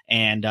Mills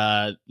and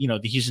the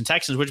Houston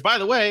Texans, which, by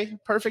the way,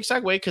 perfect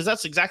segue, because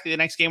that's exactly the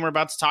next game we're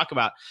about to talk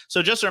about.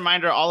 So just a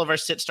reminder, all of our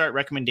sit start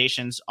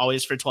recommendations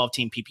always for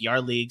 12-team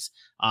PPR leagues.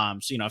 So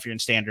if you're in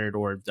standard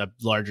or a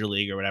larger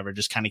league or whatever,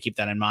 just kind of keep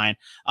that in mind.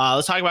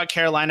 Let's talk about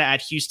Carolina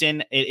at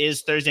Houston. It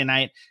is Thursday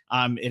night.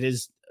 It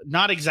is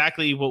not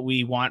exactly what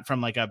we want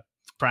from like a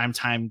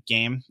primetime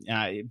game.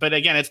 But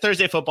again, it's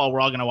Thursday football.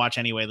 We're all going to watch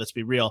anyway. Let's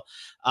be real.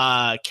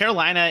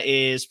 Carolina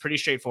is pretty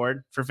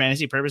straightforward for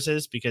fantasy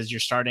purposes because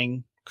you're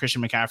starting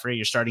Christian McCaffrey,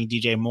 you're starting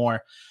DJ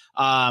Moore.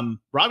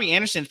 Robbie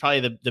Anderson is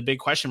probably the big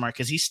question mark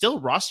because he's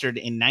still rostered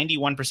in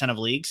 91% of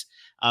leagues,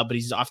 but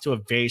he's off to a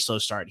very slow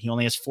start. He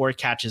only has 4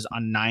 catches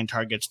on 9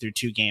 targets through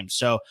 2 games.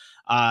 So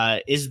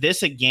is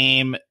this a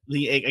game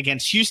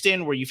against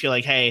Houston where you feel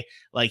like, hey,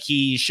 like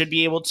he should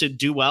be able to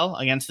do well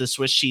against the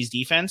Swiss cheese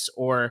defense,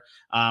 or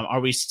are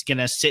we going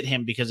to sit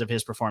him because of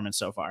his performance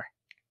so far?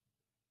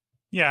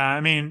 Yeah,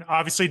 I mean,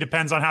 obviously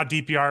depends on how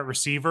deep you are at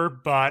receiver,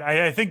 but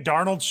I think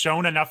Darnold's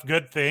shown enough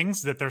good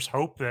things that there's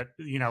hope that,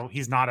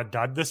 he's not a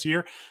dud this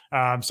year.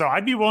 So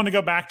I'd be willing to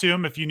go back to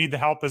him if you need the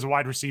help as a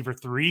wide receiver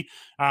 3.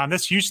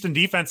 This Houston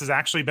defense has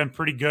actually been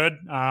pretty good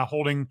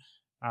holding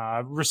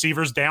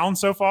receivers down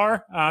so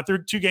far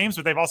through 2 games,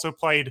 but they've also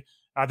played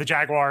the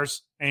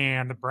Jaguars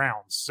and the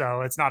Browns.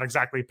 So it's not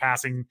exactly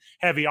passing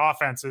heavy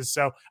offenses.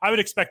 So I would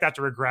expect that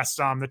to regress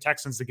some, the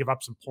Texans to give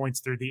up some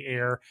points through the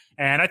air.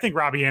 And I think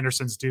Robbie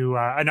Anderson's due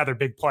another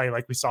big play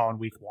like we saw in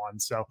week 1.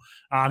 So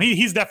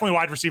he's definitely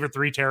wide receiver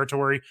 3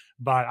 territory,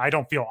 but I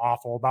don't feel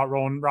awful about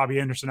rolling Robbie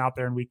Anderson out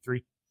there in week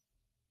 3.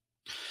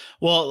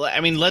 Well, I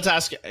mean, let's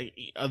ask,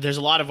 there's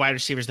a lot of wide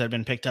receivers that have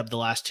been picked up the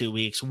last 2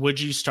 weeks. Would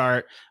you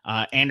start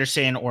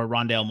Anderson or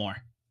Rondale Moore?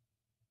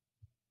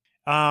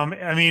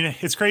 I mean,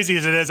 as crazy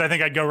as it is, I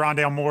think I'd go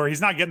Rondale Moore. He's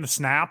not getting the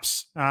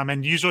snaps.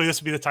 And usually this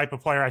would be the type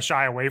of player I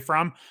shy away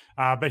from.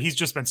 But he's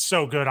just been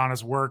so good on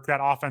his work. That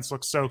offense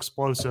looks so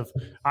explosive.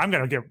 I'm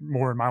going to get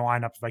Moore in my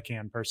lineup if I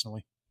can,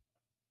 personally.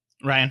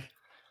 Ryan?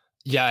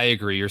 Yeah, I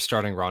agree. You're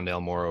starting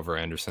Rondale Moore over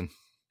Anderson.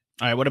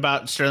 All right. What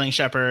about Sterling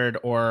Shepard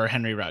or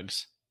Henry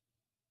Ruggs?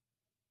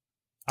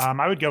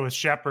 I would go with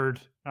Shepard.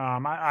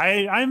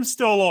 I'm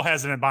still a little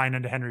hesitant buying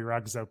into Henry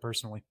Ruggs, though,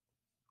 personally.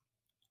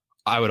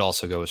 I would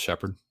also go with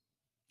Shepard.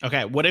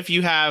 Okay, what if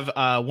you have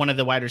one of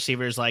the wide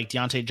receivers like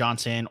Deontay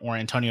Johnson or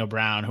Antonio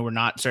Brown, who are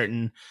not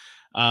certain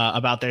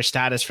about their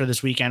status for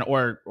this weekend,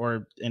 or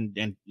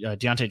in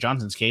Deontay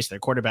Johnson's case, their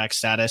quarterback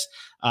status?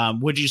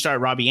 Would you start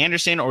Robbie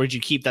Anderson, or would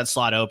you keep that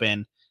slot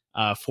open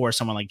for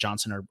someone like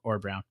Johnson or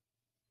Brown?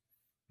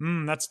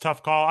 That's a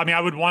tough call. I mean,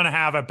 I would want to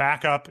have a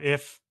backup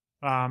if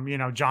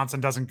Johnson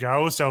doesn't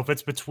go. So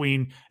if it's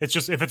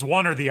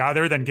one or the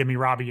other, then give me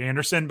Robbie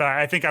Anderson. But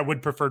I think I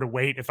would prefer to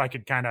wait if I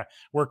could kind of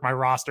work my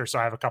roster so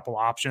I have a couple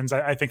options.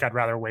 I think I'd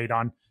rather wait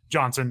on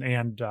Johnson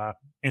and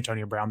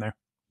Antonio Brown there.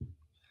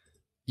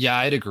 Yeah,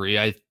 I'd agree.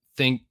 I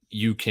think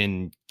you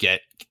can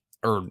get,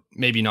 or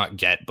maybe not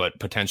get, but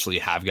potentially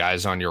have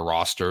guys on your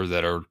roster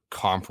that are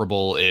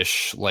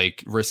comparable-ish,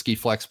 like risky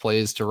flex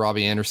plays to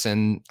Robbie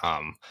Anderson.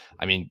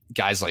 I mean,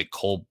 guys like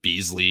Cole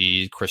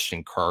Beasley,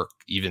 Christian Kirk,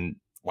 even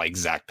like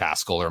Zach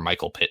Pascal or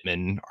Michael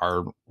Pittman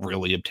are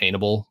really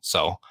obtainable.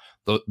 So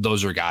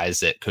those are guys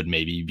that could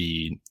maybe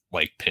be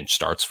like pinch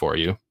starts for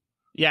you.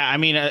 Yeah, I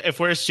mean, if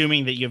we're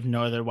assuming that you have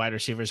no other wide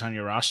receivers on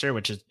your roster,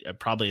 which is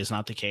probably is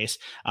not the case,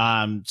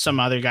 some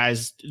other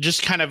guys,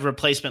 just kind of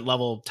replacement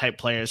level type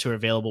players who are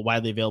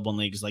widely available in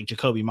leagues like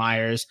Jacoby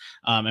Myers,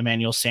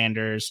 Emmanuel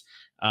Sanders,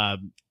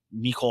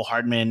 Mecole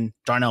Hardman,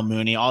 Darnell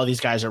Mooney, all of these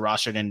guys are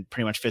rostered in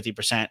pretty much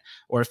 50%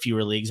 or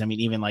fewer leagues. I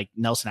mean, even like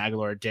Nelson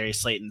Aguilar,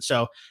 Darius Slayton.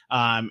 So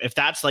if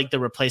that's like the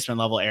replacement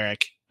level,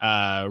 Eric,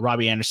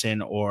 Robbie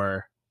Anderson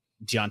or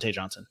Deontay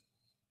Johnson.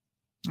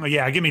 Oh,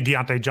 yeah, give me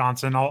Deontay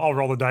Johnson. I'll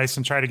roll the dice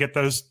and try to get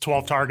those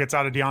 12 targets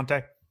out of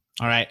Deontay.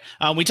 All right.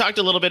 We talked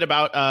a little bit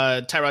about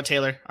Tyrod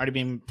Taylor already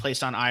being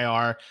placed on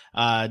IR.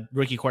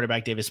 Rookie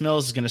quarterback Davis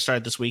Mills is going to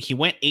start this week. He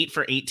went 8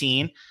 for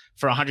 18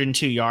 for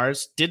 102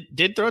 yards.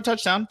 Did throw a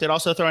touchdown. Did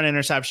also throw an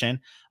interception.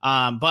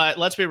 But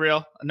let's be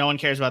real. No one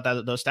cares about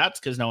those stats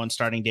because no one's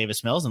starting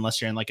Davis Mills unless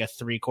you're in like a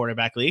 3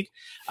 quarterback league.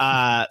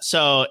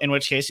 So in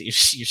which case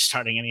you're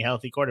starting any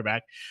healthy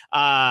quarterback.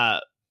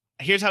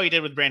 Here's how he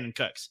did with Brandon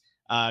Cooks.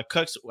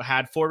 Cooks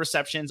had 4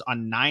 receptions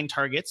on 9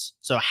 targets.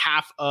 So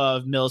half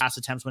of Mills' pass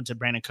attempts went to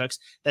Brandon Cooks.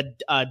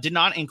 That did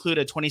not include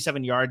a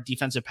 27-yard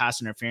defensive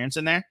pass interference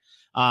in there.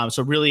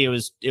 So really it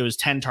was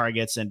 10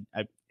 targets and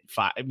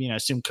 5,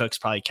 assume Cooks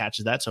probably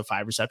catches that. So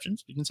 5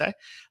 receptions, we can say.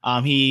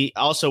 He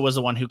also was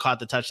the one who caught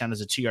the touchdown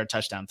as a 2-yard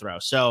touchdown throw.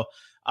 So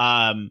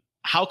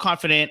how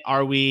confident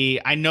are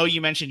we? I know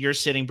you mentioned you're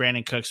sitting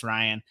Brandon Cooks,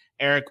 Ryan.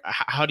 Eric,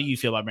 how do you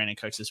feel about Brandon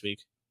Cooks this week?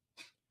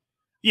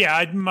 Yeah,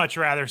 I'd much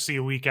rather see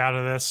a week out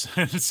of this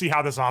and see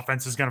how this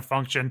offense is going to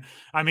function.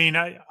 I mean,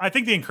 I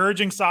think the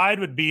encouraging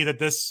side would be that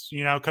this,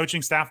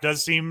 coaching staff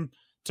does seem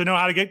to know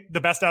how to get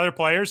the best out of their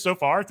players so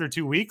far through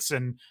 2 weeks.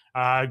 And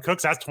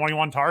Cooks has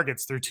 21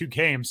 targets through 2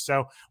 games.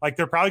 So,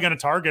 they're probably going to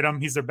target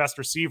him. He's their best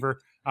receiver.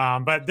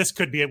 But this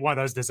could be one of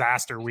those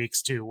disaster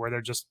weeks, too, where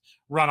they're just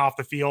run off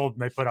the field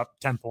and they put up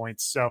 10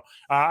 points. So,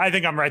 I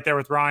think I'm right there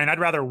with Ryan. I'd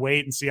rather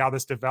wait and see how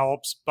this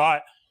develops.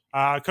 But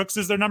Cooks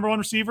is their number 1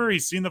 receiver.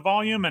 He's seen the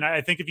volume, and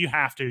I think if you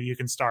have to, you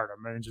can start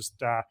him. And just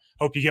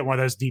hope you get one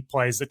of those deep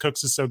plays that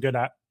Cooks is so good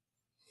at.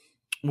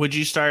 Would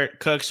you start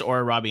Cooks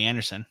or Robbie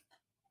Anderson?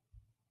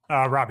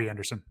 Robbie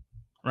Anderson.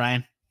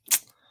 Ryan?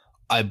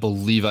 I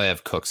believe I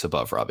have Cooks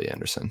above Robbie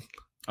Anderson.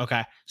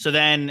 Okay. So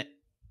then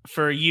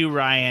for you,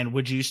 Ryan,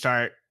 would you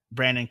start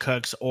Brandon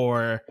Cooks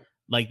or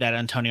like that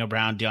Antonio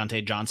Brown,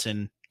 Deontay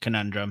Johnson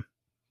conundrum?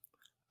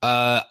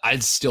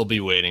 I'd still be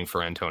waiting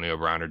for Antonio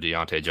Brown or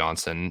Deontay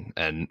Johnson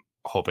and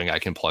hoping I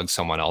can plug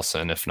someone else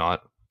in if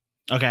not.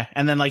 Okay.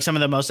 And then like some of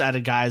the most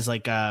added guys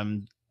like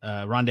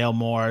Rondale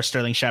Moore,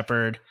 Sterling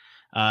Shepard,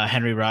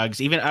 Henry Ruggs,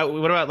 even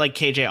what about like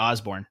KJ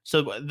Osborne?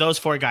 So those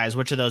 4 guys,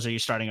 which of those are you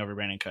starting over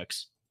Brandon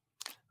Cooks?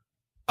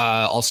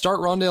 I'll start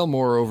Rondale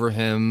Moore over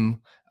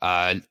him.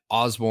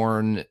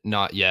 Osborne,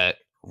 not yet.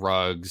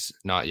 Ruggs,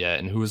 not yet.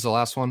 And who was the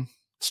last one?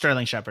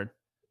 Sterling Shepard.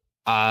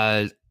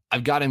 I've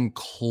got him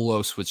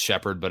close with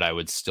Shepard, but I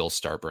would still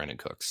start Brandon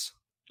Cooks.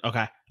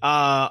 Okay.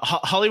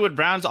 Hollywood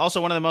Brown's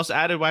also one of the most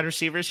added wide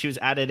receivers. He was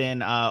added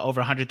in over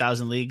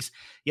 100,000 leagues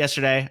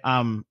yesterday.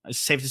 It's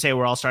safe to say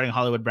we're all starting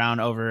Hollywood Brown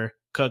over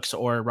Cooks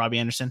or Robbie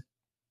Anderson.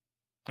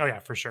 Oh yeah,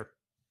 for sure.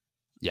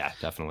 Yeah,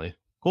 definitely.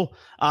 Cool.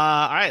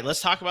 All right,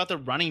 let's talk about the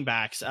running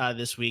backs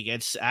this week.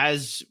 It's,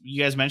 as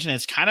you guys mentioned,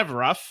 it's kind of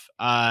rough.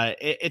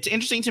 It's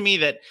interesting to me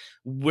that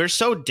we're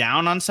so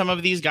down on some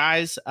of these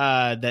guys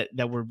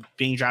that were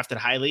being drafted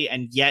highly,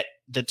 and yet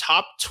the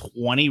top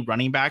 20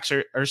 running backs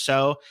or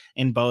so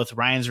in both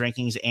Ryan's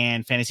rankings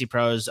and Fantasy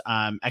Pros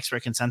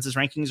expert consensus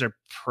rankings are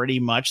pretty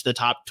much the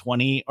top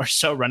 20 or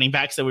so running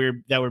backs that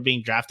were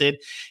being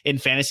drafted in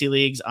fantasy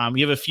leagues.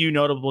 You have a few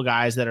notable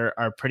guys that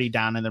are pretty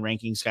down in the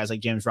rankings, guys like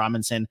James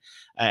Robinson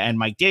and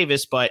Mike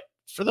Davis, but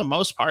for the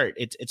most part,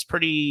 it's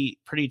pretty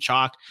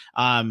chalk.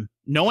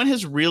 No one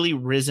has really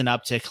risen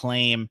up to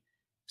claim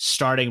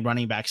starting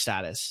running back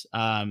status.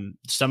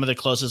 Some of the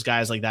closest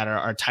guys like that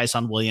are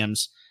Tyson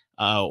Williams,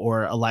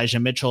 or Elijah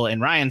Mitchell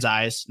in Ryan's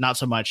eyes, not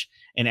so much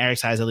in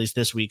Eric's eyes, at least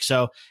this week.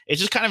 So it's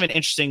just kind of an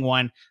interesting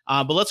one.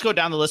 But let's go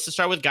down the list to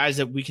start with guys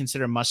that we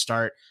consider must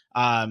start.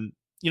 Some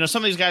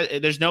of these guys,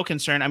 there's no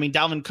concern. I mean,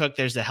 Dalvin Cook,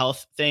 there's the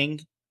health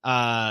thing.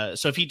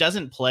 So if he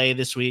doesn't play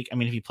this week, I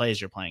mean, if he plays,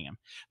 you're playing him.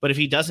 But if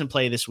he doesn't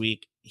play this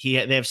week,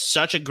 they have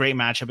such a great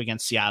matchup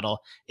against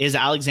Seattle. Is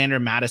Alexander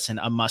Mattison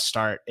a must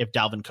start if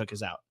Dalvin Cook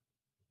is out?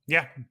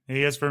 Yeah,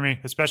 he is for me,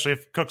 especially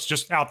if Cook's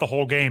just out the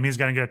whole game. He's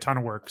going to get a ton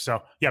of work.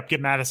 So, yep, get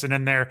Madison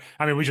in there.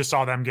 I mean, we just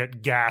saw them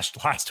get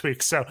gashed last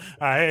week. So,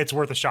 it's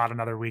worth a shot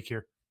another week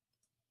here.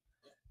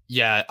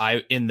 Yeah,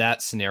 in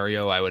that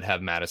scenario, I would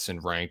have Madison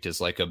ranked as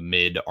like a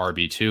mid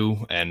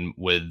RB2. And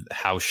with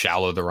how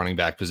shallow the running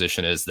back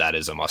position is, that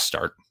is a must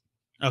start.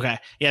 Okay.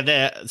 Yeah,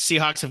 the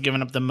Seahawks have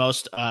given up the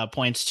most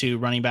points to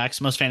running backs,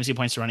 most fantasy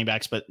points to running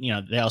backs, but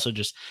they also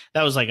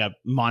that was like a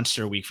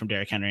monster week from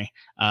Derrick Henry.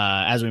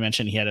 As we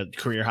mentioned, he had a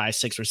career high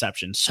 6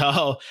 receptions.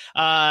 So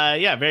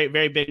very,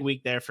 very big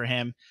week there for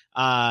him.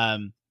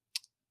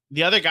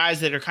 The other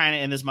guys that are kind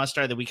of in this must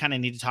start that we kind of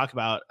need to talk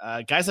about,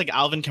 guys like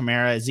Alvin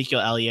Kamara,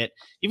 Ezekiel Elliott,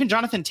 even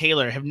Jonathan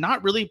Taylor have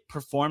not really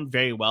performed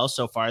very well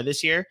so far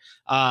this year.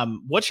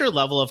 What's your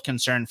level of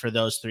concern for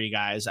those 3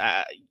 guys?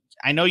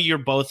 I know you're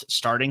both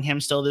starting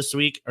him still this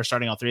week, or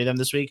starting all 3 of them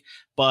this week,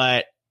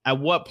 but at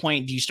what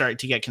point do you start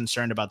to get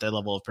concerned about their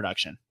level of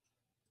production?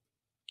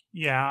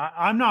 Yeah,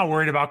 I'm not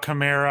worried about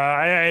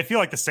Kamara. I feel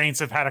like the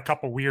Saints have had a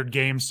couple weird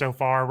games so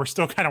far. We're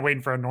still kind of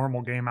waiting for a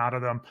normal game out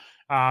of them.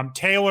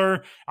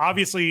 Taylor,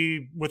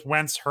 obviously with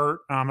Wentz hurt,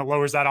 it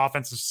lowers that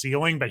offensive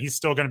ceiling, but he's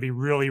still going to be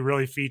really,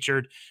 really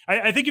featured.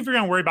 I think if you're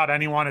going to worry about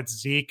anyone, it's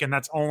Zeke, and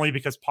that's only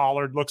because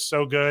Pollard looks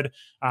so good.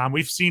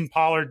 We've seen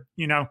Pollard,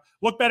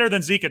 look better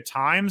than Zeke at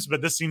times,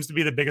 but this seems to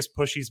be the biggest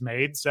push he's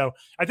made. So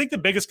I think the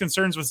biggest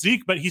concerns with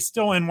Zeke, but he's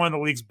still in one of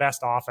the league's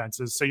best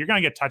offenses. So you're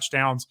going to get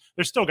touchdowns.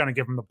 They're still going to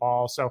give him the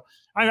ball. So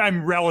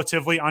I'm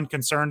relatively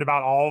unconcerned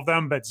about all of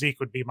them, but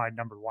Zeke would be my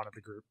number 1 of the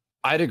group.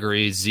 I'd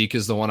agree. Zeke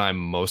is the one I'm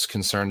most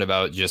concerned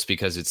about, just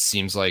because it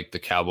seems like the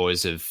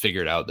Cowboys have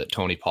figured out that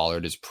Tony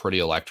Pollard is pretty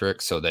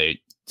electric. So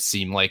they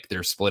seem like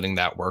they're splitting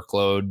that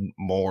workload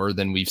more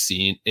than we've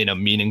seen in a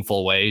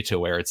meaningful way to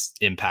where it's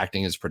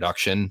impacting his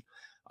production.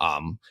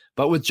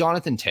 But with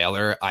Jonathan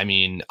Taylor, I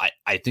mean,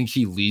 I think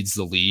he leads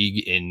the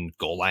league in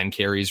goal line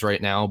carries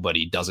right now, but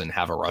he doesn't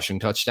have a rushing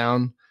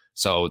touchdown.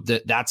 So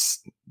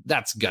that's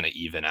going to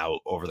even out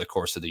over the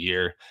course of the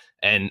year.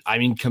 And I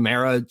mean,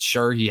 Kamara,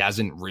 sure, he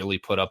hasn't really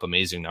put up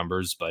amazing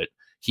numbers, but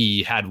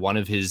he had one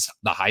of the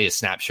highest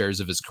snap shares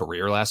of his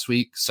career last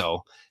week.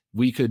 So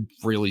we could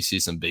really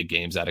see some big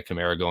games out of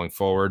Kamara going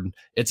forward.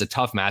 It's a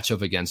tough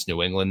matchup against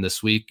New England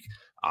this week,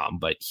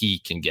 but he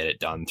can get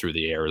it done through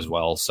the air as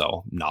well.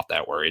 So not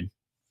that worried.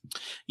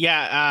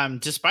 Yeah.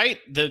 Despite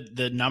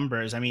the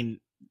numbers, I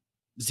mean,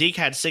 Zeke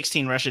had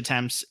 16 rush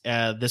attempts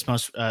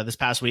this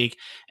past week,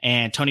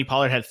 and Tony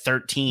Pollard had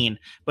 13.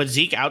 But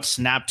Zeke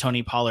outsnapped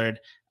Tony Pollard,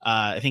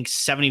 I think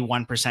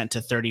 71% to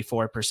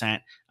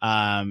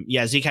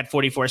 34%. Zeke had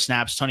 44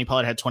 snaps. Tony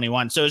Pollard had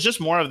 21. So it's just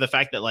more of the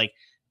fact that like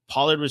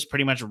Pollard was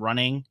pretty much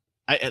running.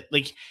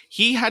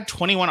 He had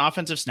 21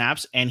 offensive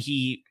snaps, and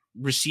he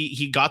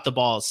got the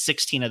ball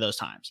 16 of those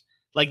times.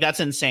 Like, that's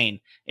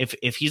insane.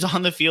 If he's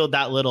on the field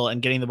that little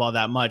and getting the ball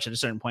that much, at a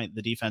certain point,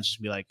 the defense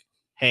just be like,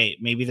 hey,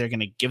 maybe they're going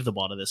to give the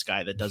ball to this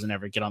guy that doesn't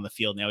ever get on the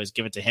field, and they always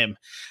give it to him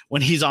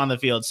when he's on the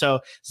field. So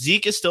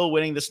Zeke is still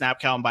winning the snap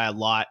count by a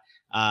lot.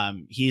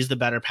 He's the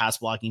better pass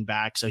blocking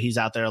back, so he's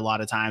out there a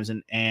lot of times.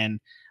 And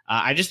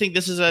I just think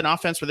this is an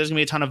offense where there's going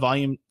to be a ton of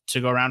volume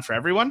to go around for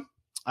everyone.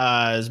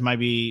 This might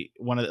be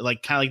one of kind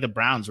of like the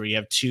Browns, where you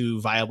have two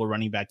viable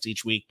running backs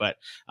each week. But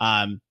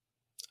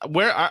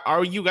where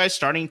are you guys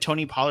starting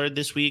Tony Pollard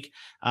this week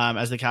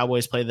as the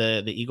Cowboys play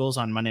the Eagles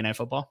on Monday Night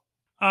Football?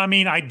 I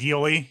mean,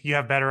 ideally, you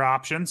have better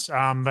options,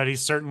 but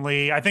he's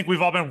certainly, I think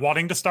we've all been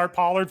wanting to start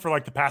Pollard for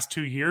like the past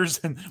 2 years,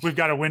 and we've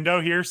got a window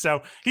here.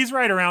 So he's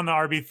right around the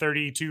RB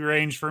 32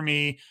 range for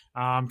me,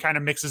 kind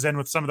of mixes in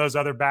with some of those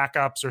other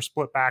backups or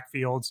split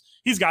backfields.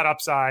 He's got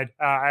upside.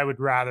 I would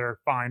rather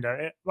find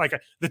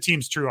the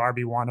team's true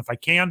RB1 if I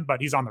can, but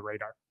he's on the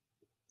radar.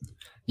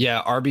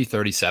 Yeah, RB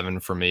 37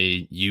 for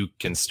me. You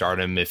can start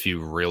him if you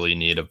really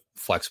need a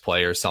flex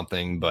play or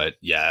something. But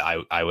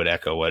yeah, I would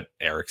echo what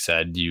Eric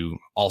said. You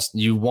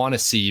want to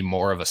see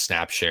more of a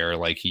snap share.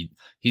 Like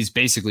he's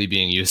basically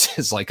being used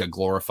as like a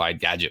glorified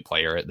gadget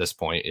player at this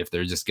point, if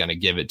they're just going to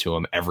give it to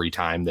him every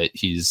time that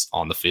he's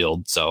on the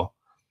field. So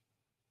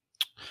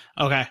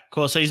okay,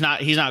 cool. So he's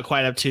not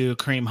quite up to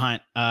Kareem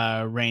Hunt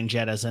range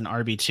yet as an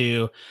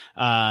RB2.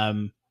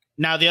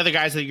 Now, the other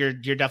guys that you're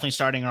definitely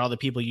starting are all the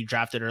people you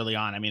drafted early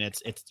on. I mean,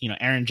 it's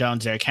Aaron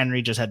Jones, Derrick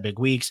Henry just had big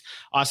weeks.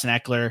 Austin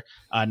Eckler,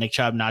 Nick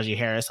Chubb, Najee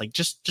Harris, like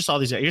just all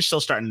these. You're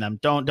still starting them.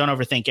 Don't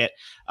overthink it.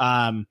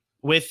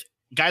 With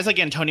guys like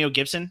Antonio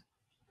Gibson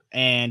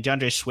and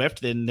DeAndre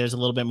Swift, then there's a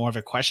little bit more of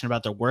a question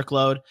about their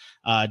workload.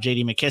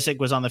 J.D. McKissic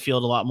was on the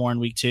field a lot more in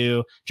week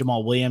 2.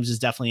 Jamal Williams is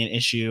definitely an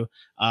issue.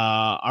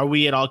 Are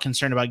we at all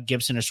concerned about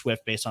Gibson or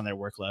Swift based on their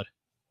workload?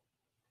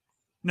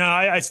 No,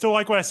 I still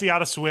like what I see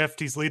out of Swift.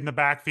 He's leading the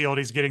backfield.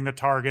 He's getting the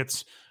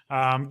targets.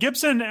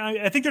 Gibson,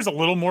 I think there's a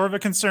little more of a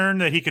concern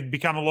that he could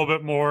become a little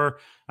bit more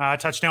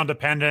touchdown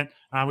dependent.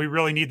 We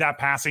really need that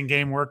passing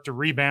game work to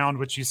rebound,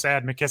 which you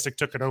said McKissic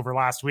took it over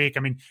last week.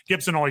 I mean,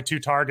 Gibson only 2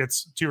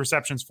 targets, 2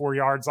 receptions, 4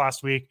 yards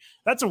last week.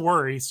 That's a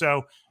worry.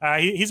 So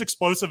he's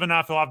explosive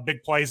enough. He'll have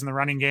big plays in the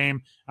running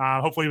game.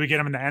 Hopefully we get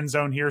him in the end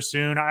zone here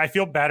soon. I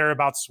feel better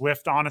about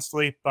Swift,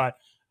 honestly, but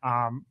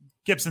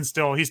Gibson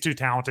still, he's too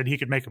talented. He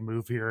could make a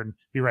move here and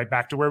be right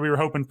back to where we were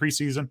hoping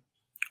preseason.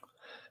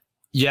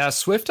 Yeah,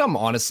 Swift, I'm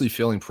honestly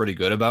feeling pretty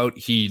good about.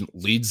 He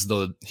leads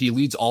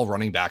all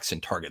running backs in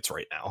targets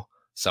right now.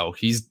 So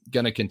he's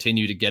going to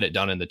continue to get it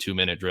done in the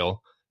 2-minute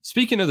drill.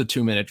 Speaking of the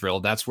 2-minute drill,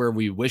 that's where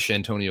we wish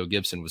Antonio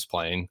Gibson was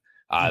playing.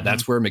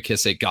 That's where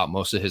McKissic got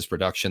most of his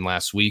production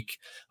last week.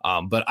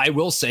 But I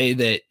will say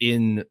that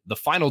in the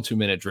final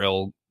 2-minute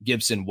drill,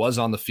 Gibson was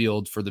on the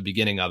field for the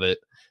beginning of it,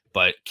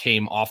 but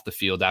came off the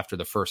field after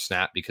the first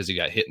snap because he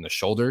got hit in the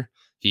shoulder.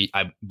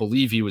 I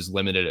believe he was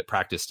limited at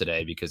practice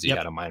today because he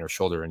had a minor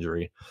shoulder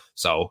injury.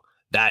 So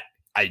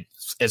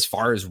as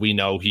far as we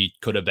know, he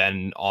could have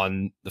been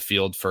on the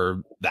field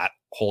for that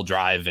whole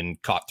drive and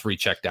caught 3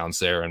 checkdowns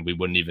there, and we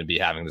wouldn't even be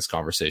having this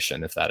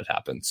conversation if that had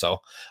happened. So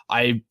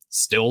I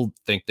still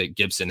think that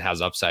Gibson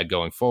has upside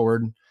going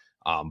forward,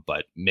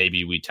 but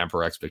maybe we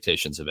temper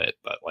expectations a bit.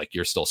 But like,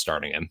 you're still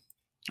starting him.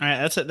 All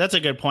right, that's a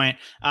good point.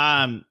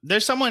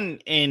 There's someone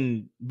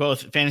in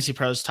both Fantasy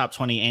Pros top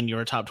 20 and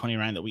your top 20,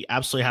 Ryan, that we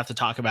absolutely have to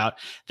talk about,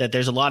 that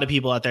there's a lot of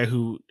people out there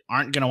who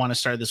aren't going to want to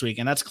start this week,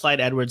 and that's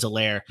Clyde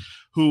Edwards-Helaire,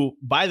 who,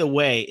 by the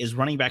way, is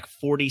running back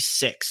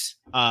 46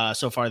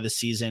 so far this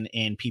season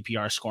in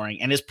PPR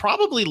scoring, and is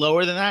probably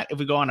lower than that if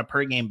we go on a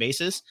per game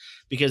basis,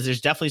 because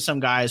there's definitely some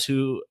guys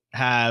who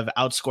have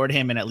outscored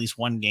him in at least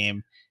one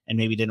game and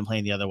maybe didn't play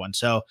in the other one.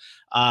 So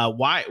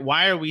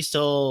why are we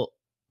still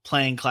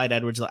playing Clyde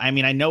Edwards? I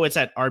mean, I know it's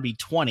at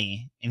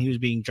RB20 and he was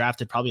being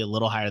drafted probably a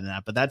little higher than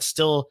that, but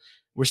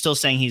we're still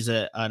saying he's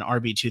an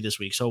RB2 this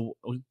week. So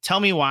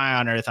tell me why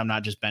on earth I'm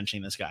not just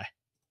benching this guy.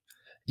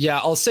 Yeah,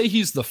 I'll say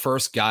he's the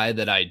first guy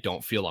that I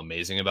don't feel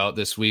amazing about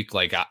this week.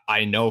 Like,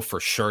 I know for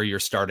sure you're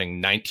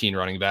starting 19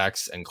 running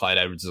backs and Clyde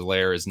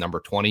Edwards-Helaire is number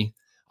 20.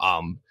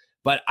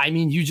 But I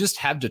mean, you just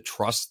have to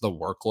trust the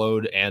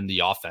workload and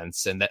the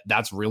offense. And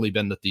that's really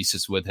been the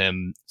thesis with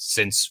him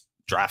since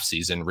draft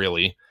season,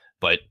 really.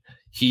 But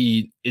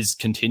he is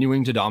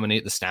continuing to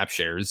dominate the snap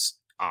shares.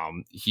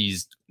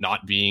 He's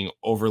not being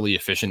overly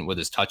efficient with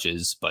his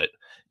touches, but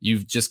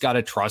you've just got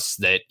to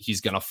trust that he's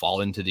going to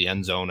fall into the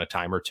end zone a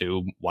time or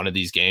two. One of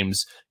these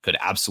games could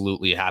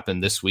absolutely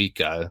happen this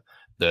week.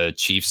 The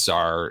Chiefs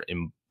are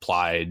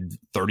implied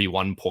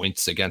 31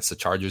 points against the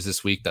Chargers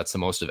this week. That's the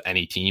most of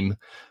any team.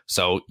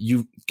 So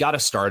you've got to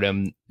start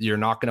him. You're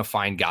not going to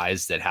find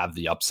guys that have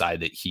the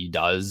upside that he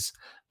does,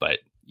 but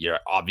you're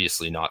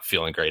obviously not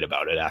feeling great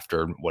about it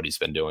after what he's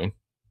been doing.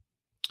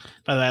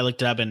 By the way, I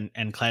looked it up,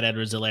 and Clyde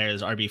Edwards-Helaire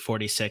is RB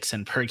 46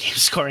 and per game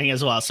scoring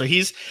as well. So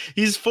he's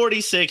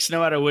 46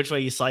 no matter which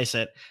way you slice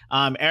it.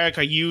 Eric,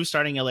 are you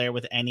starting Helaire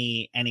with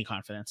any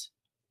confidence?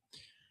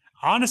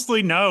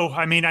 Honestly, no.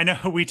 I mean, I know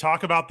we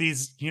talk about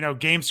these,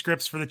 game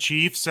scripts for the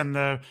Chiefs and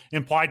the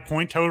implied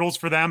point totals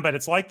for them, but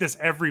it's like this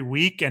every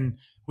week. And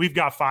we've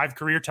got 5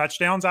 career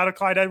touchdowns out of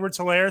Clyde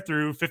Edwards-Helaire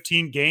through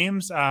 15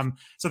 games.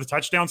 So the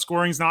touchdown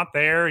scoring's not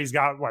there. He's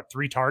got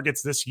 3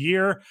 targets this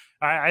year.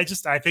 I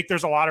think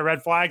there's a lot of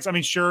red flags. I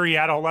mean, sure, he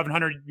had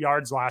 1,100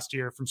 yards last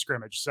year from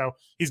scrimmage, so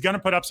he's going to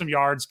put up some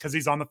yards because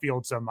he's on the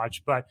field so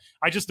much. But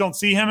I just don't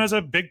see him as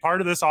a big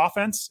part of this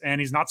offense, and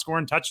he's not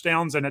scoring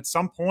touchdowns. And at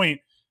some point,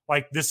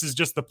 this is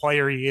just the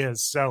player he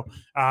is. So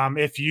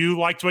if you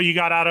liked what you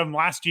got out of him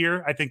last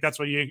year, I think that's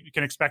what you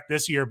can expect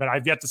this year. But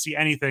I've yet to see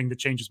anything that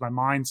changes my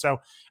mind.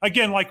 So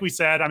again, like we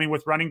said, I mean,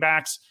 with running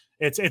backs,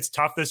 it's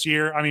tough this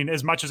year. I mean,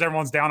 as much as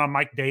everyone's down on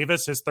Mike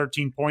Davis, his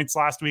 13 points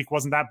last week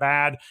wasn't that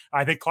bad.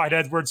 I think Clyde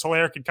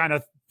Edwards-Helaire could kind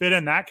of fit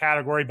in that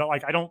category, but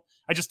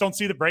I just don't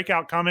see the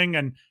breakout coming,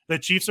 and the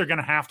Chiefs are going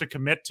to have to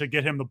commit to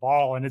get him the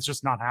ball, and it's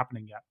just not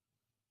happening yet.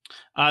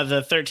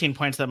 The 13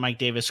 points that Mike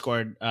Davis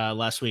scored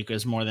last week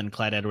was more than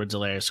Clyde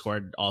Edwards-Helaire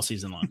scored all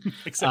season long.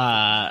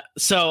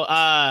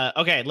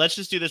 Okay, let's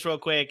just do this real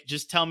quick.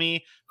 Just tell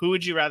me, who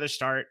would you rather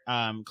start,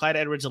 Clyde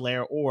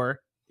Edwards-Helaire,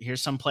 or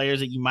here's some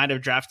players that you might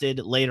have drafted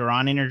later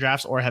on in your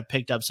drafts or have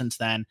picked up since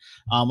then.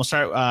 We'll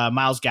start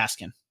Myles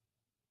Gaskin.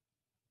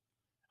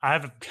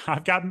 I've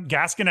got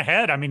Gaskin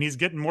ahead. I mean, he's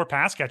getting more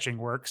pass catching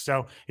work,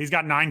 so he's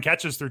got 9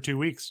 catches through 2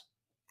 weeks.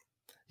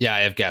 Yeah,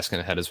 I have Gaskin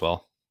ahead as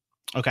well.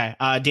 Okay.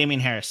 Damien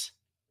Harris.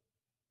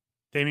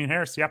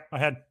 Yep,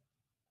 ahead.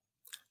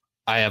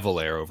 I have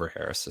Helaire over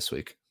Harris this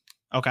week.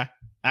 Okay.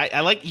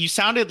 I like, you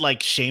sounded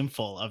like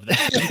shameful of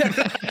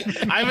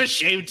that. I'm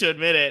ashamed to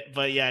admit it,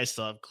 but yeah, I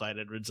still have Clyde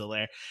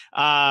Edwards-Helaire.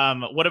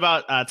 What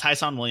about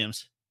Tyson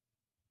Williams?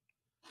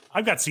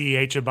 I've got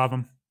CEH above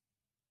him.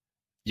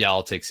 Yeah,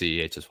 I'll take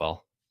CEH as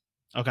well.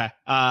 Okay.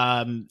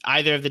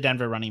 Either of the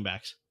Denver running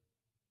backs?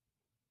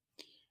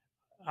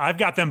 I've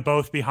got them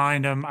both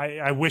behind him.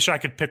 I wish I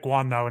could pick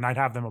one, though, and I'd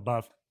have them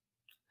above.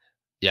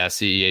 Yeah,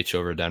 CEH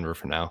over Denver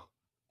for now.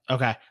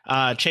 Okay.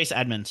 Chase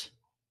Edmonds.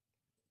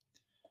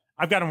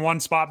 I've got him one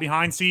spot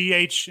behind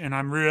CEH, and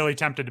I'm really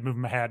tempted to move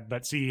him ahead,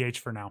 but CEH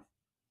for now.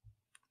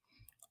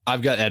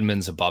 I've got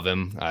Edmonds above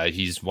him.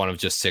 He's one of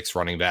just 6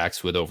 running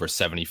backs with over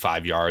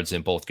 75 yards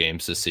in both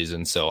games this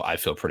season, so I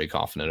feel pretty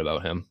confident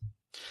about him.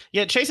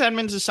 Yeah, Chase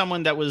Edmonds is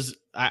someone that was,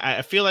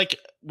 I feel like,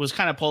 was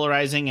kind of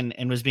polarizing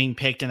and was being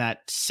picked in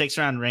that 6th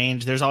round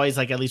range. There's always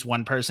at least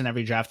one person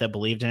every draft that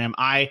believed in him.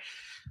 I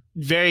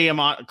very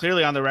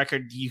clearly on the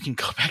record, you can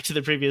go back to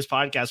the previous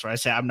podcast where I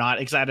say I'm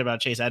not excited about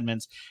Chase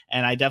Edmonds,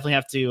 and I definitely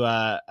have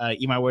to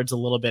eat my words a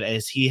little bit,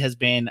 as he has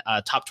been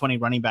a top 20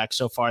 running back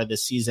so far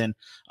this season.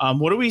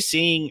 What are we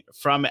seeing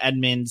from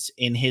Edmonds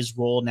in his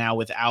role now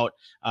without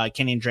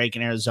Kenyon Drake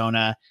in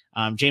Arizona?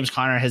 James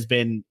Conner has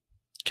been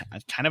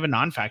kind of a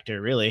non-factor,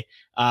 really.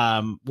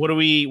 What are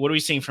we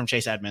seeing from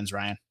Chase Edmonds,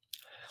 Ryan?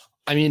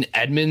 I mean,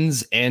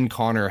 Edmonds and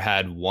Conner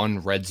had 1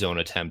 red zone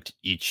attempt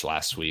each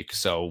last week,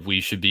 so we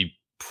should be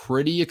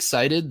pretty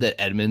excited that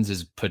Edmonds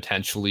is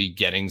potentially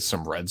getting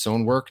some red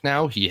zone work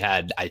now. He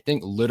had, I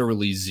think,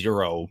 literally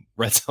 0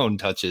 red zone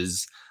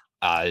touches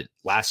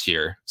last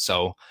year,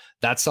 so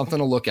that's something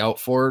to look out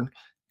for.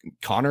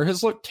 Conner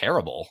has looked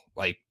terrible,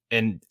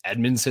 and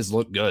Edmonds has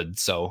looked good,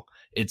 so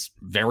it's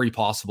very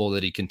possible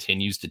that he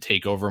continues to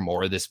take over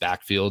more of this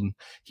backfield.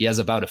 He has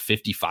about a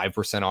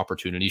 55%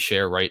 opportunity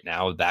share right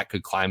now. That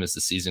could climb as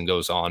the season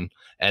goes on.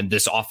 And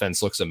this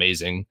offense looks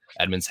amazing.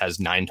 Edmonds has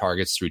 9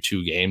 targets through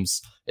 2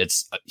 games.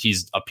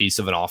 He's a piece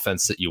of an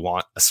offense that you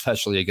want,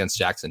 especially against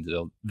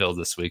Jacksonville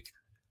this week.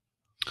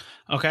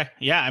 Okay.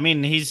 Yeah. I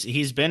mean,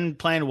 he's been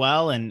playing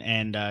well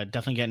and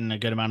definitely getting a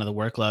good amount of the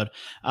workload.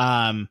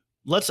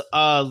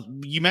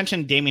 You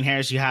mentioned Damien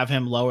Harris. You have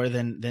him lower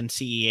than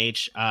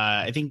CEH.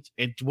 I think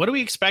what do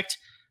we expect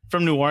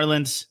from New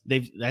Orleans?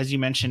 They've, as you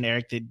mentioned,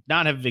 Eric, they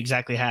not have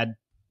exactly had,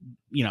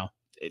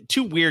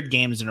 2 weird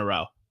games in a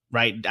row,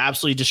 right?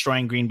 Absolutely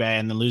destroying Green Bay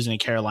and then losing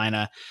to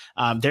Carolina.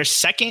 They're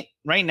second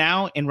right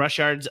now in rush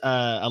yards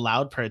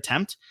allowed per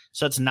attempt.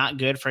 So it's not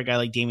good for a guy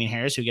like Damien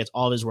Harris, who gets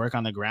all of his work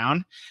on the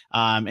ground.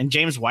 And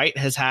James White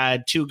has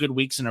had 2 good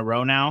weeks in a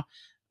row now.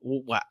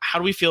 How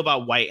do we feel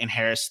about White and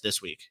Harris this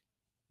week?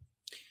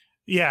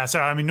 Yeah, so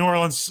I mean, New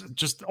Orleans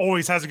just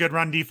always has a good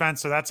run defense,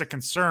 so that's a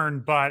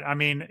concern. But I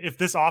mean, if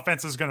this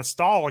offense is going to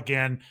stall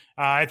again,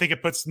 I think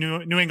it puts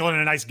New England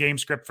in a nice game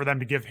script for them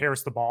to give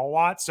Harris the ball a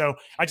lot. So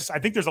I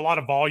think there's a lot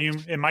of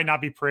volume. It might not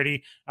be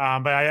pretty,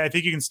 but I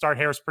think you can start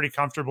Harris pretty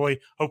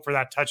comfortably. Hope for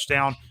that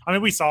touchdown. I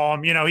mean, we saw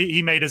him.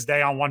 He made his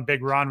day on one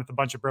big run with a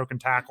bunch of broken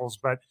tackles,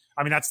 but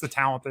I mean, that's the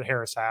talent that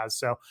Harris has.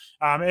 So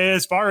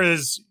as far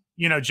as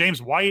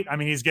James White, I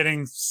mean, he's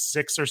getting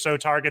 6 or so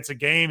targets a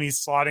game.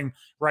 He's slotting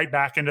right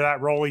back into that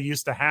role he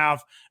used to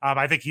have.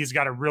 I think he's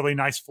got a really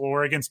nice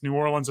floor against New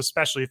Orleans,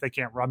 especially if they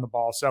can't run the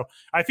ball. So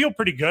I feel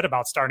pretty good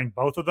about starting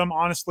both of them,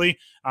 honestly.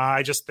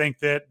 I just think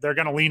that they're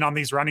going to lean on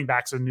these running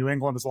backs in New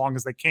England as long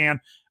as they can.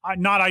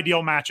 Not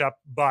ideal matchup,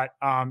 but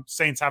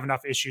Saints have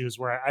enough issues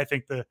where I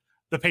think the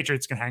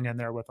Patriots can hang in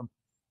there with them.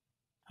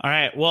 All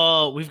right.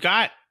 Well, we've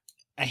got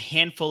a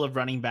handful of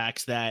running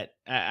backs that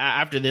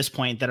after this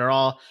point that are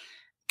all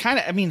kind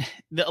of, I mean,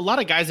 a lot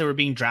of guys that were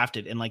being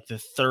drafted in like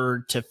the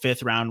 3rd to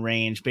 5th round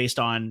range based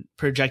on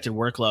projected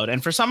workload.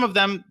 And for some of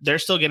them, they're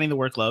still getting the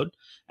workload.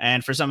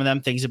 And for some of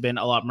them, things have been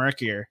a lot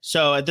murkier.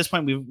 So at this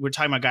point, we're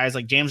talking about guys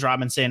like James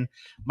Robinson,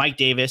 Mike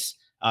Davis,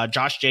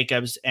 Josh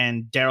Jacobs,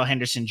 and Darrell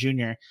Henderson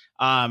Jr.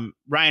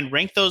 Ryan,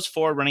 rank those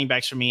 4 running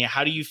backs for me.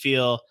 How do you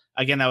feel?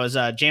 Again, that was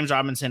James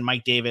Robinson,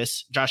 Mike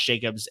Davis, Josh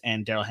Jacobs,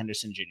 and Darrell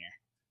Henderson Jr.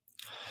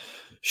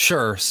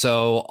 Sure.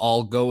 So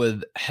I'll go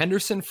with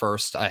Henderson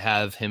first. I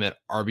have him at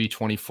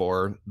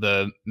RB24.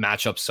 The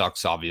matchup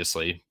sucks,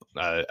 obviously,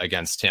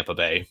 against Tampa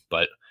Bay,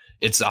 but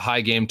it's a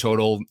high game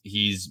total.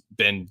 He's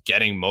been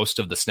getting most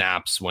of the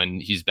snaps when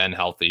he's been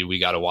healthy. We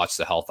got to watch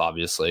the health,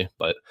 obviously,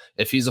 but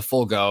if he's a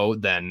full go,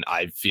 then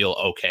I feel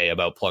okay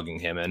about plugging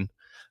him in.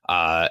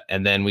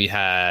 And then we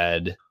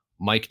had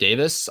Mike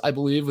Davis, I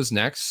believe, was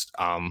next.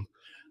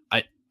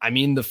 I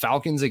mean, the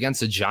Falcons against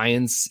the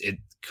Giants, it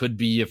could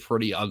be a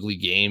pretty ugly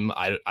game.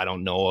 I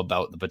don't know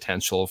about the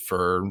potential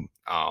for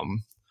a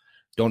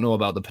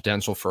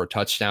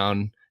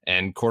touchdown.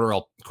 And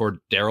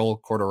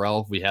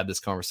Cordarrelle, we had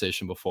this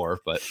conversation before,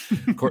 but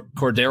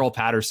Cordarrelle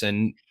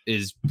Patterson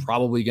is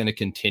probably going to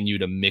continue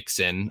to mix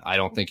in. I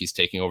don't think he's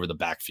taking over the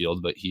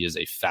backfield, but he is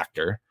a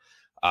factor.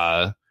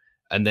 And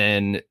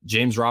then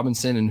James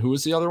Robinson, and who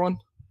was the other one?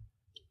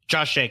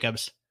 Josh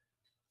Jacobs.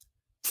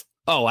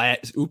 Oh, I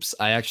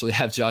actually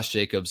have Josh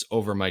Jacobs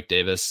over Mike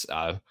Davis.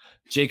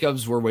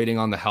 Jacobs, we're waiting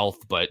on the health,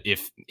 but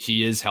if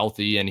he is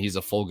healthy and he's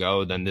a full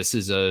go, then this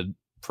is a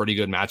pretty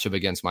good matchup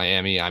against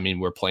Miami. I mean,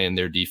 we're playing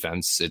their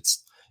defense.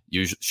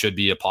 Should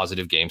be a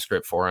positive game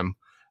script for him.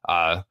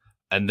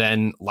 And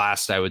then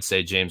last, I would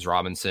say James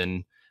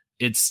Robinson.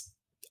 It's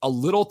a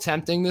little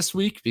tempting this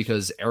week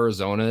because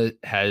Arizona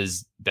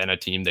has been a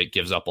team that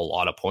gives up a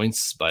lot of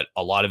points, but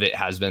a lot of it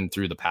has been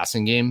through the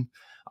passing game.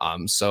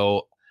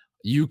 So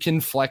you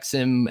can flex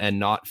him and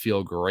not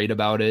feel great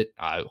about it.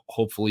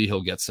 Hopefully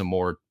he'll get some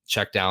more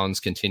checkdowns,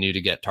 continue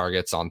to get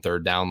targets on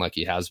 3rd down like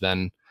he has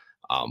been.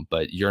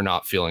 But you're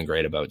not feeling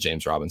great about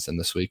James Robinson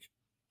this week.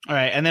 All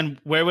right. And then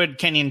where would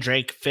Kenyon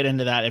Drake fit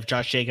into that if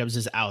Josh Jacobs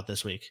is out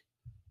this week?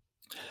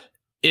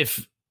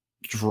 If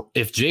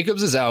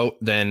Jacobs is out,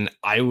 then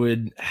I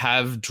would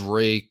have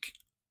Drake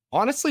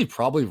honestly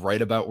probably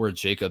right about where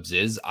Jacobs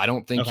is. I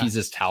don't think he's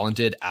as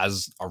talented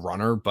as a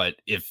runner, but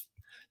if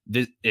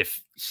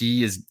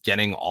he is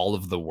getting all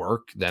of the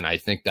work, then I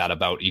think that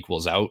about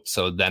equals out.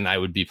 So then I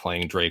would be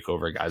playing Drake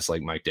over guys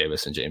like Mike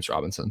Davis and James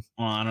Robinson.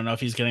 Well, I don't know if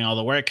he's getting all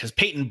the work because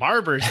Peyton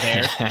Barber's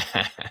there.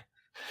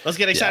 Let's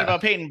get excited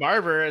about Peyton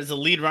Barber as the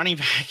lead running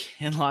back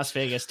in Las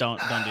Vegas. Don't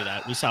do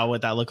that. We saw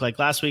what that looked like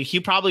last week. He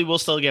probably will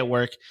still get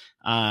work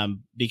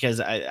because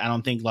I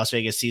don't think Las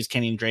Vegas sees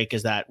Kenyon Drake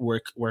as that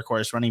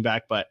workhorse running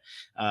back, but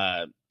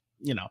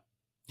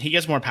he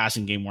gets more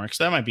passing game work,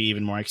 so that might be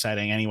even more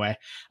exciting anyway.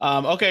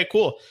 Okay,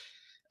 cool.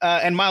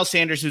 And Miles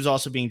Sanders, who's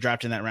also being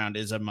drafted in that round,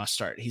 is a must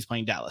start. He's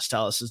playing Dallas.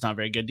 Dallas is not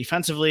very good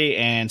defensively,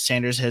 and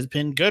Sanders has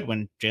been good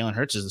when Jalen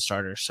Hurts is the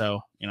starter.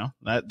 So,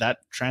 that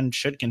trend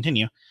should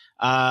continue.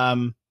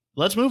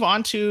 Let's move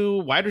on to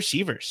wide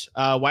receivers.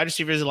 Wide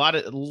receivers, a lot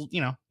of,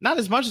 not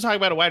as much to talk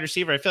about a wide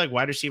receiver. I feel like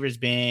wide receivers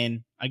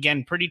been,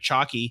 again, pretty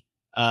chalky.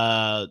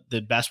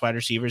 The best wide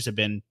receivers have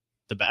been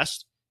the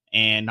best,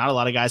 and not a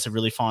lot of guys have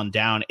really fallen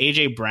down.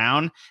 AJ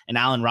Brown and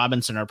Allen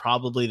Robinson are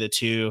probably the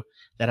two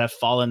that have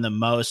fallen the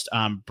most.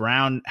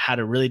 Brown had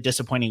a really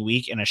disappointing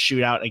week in a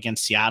shootout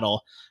against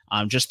Seattle.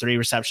 Just 3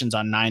 receptions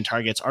on 9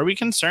 targets. Are we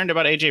concerned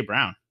about AJ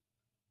Brown?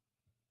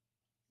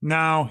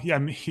 No, yeah,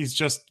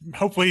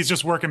 hopefully he's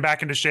just working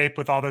back into shape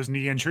with all those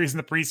knee injuries in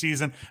the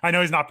preseason. I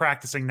know he's not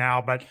practicing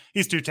now, but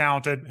he's too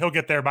talented. He'll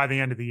get there by the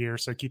end of the year,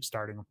 so keep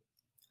starting him.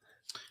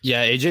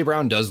 Yeah, AJ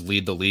Brown does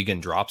lead the league in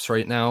drops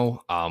right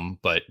now,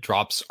 but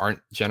drops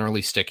aren't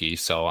generally sticky,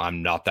 so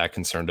I'm not that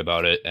concerned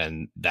about it,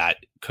 and that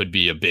could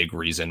be a big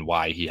reason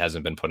why he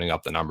hasn't been putting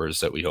up the numbers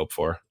that we hope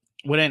for.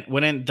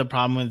 Wouldn't the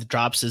problem with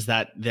drops is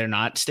that they're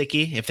not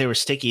sticky? If they were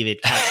sticky,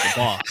 they'd catch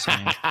the ball. So,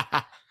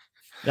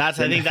 I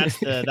think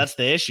that's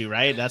the issue,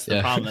 right? That's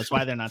the problem. That's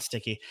why they're not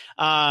sticky.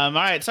 All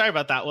right, sorry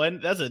about that one.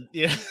 That's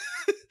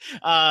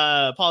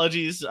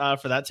Apologies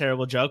for that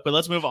terrible joke, but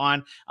let's move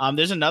on.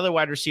 There's another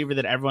wide receiver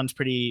that everyone's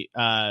pretty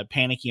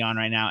panicky on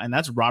right now, and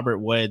that's Robert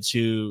Woods,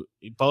 who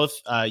both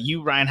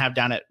you, Ryan, have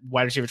down at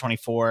wide receiver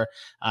 24.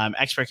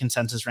 Expert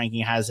consensus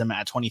ranking has him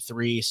at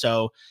 23.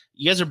 So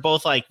you guys are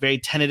both like very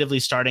tentatively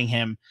starting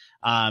him.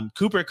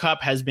 Cooper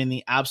Kupp has been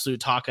the absolute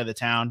talk of the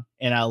town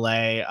in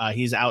LA.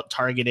 He's out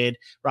targeted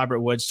Robert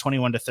Woods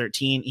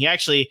 21-13. He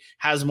actually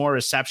has more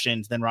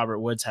receptions than Robert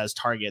Woods has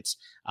targets.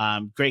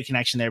 Great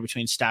connection there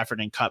between Stafford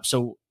and Kupp.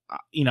 So,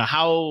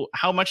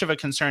 how much of a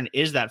concern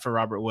is that for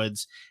Robert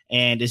Woods?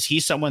 And is he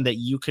someone that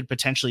you could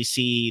potentially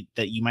see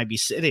that you might be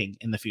sitting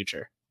in the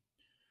future?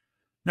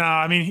 No,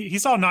 I mean, he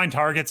saw 9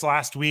 targets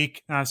last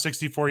week,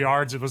 64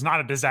 yards. It was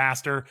not a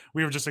disaster.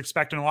 We were just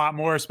expecting a lot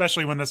more,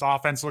 especially when this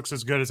offense looks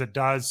as good as it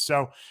does.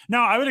 So, no,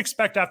 I would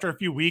expect after a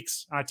few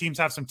weeks, teams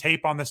have some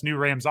tape on this new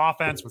Rams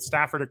offense with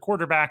Stafford at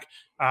quarterback.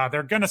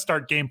 They're going to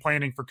start game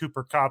planning for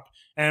Cooper Kupp,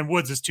 and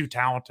Woods is too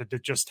talented to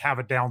just have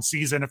a down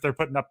season if they're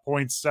putting up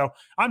points. So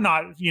I'm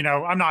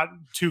not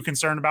too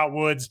concerned about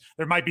Woods.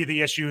 There might be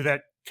the issue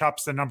that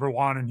Kupp's the number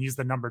 1 and he's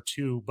the number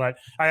 2, but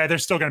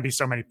there's still going to be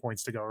so many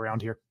points to go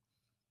around here.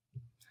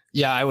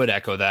 Yeah, I would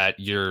echo that.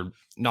 You're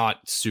not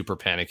super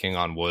panicking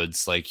on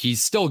Woods. Like,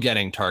 he's still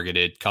getting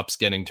targeted. Kupp's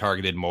getting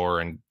targeted more,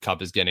 and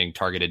Kupp is getting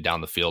targeted down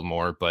the field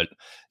more. But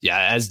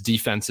yeah, as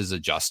defenses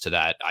adjust to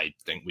that, I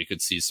think we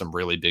could see some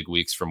really big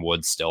weeks from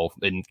Woods still,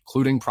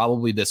 including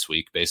probably this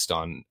week based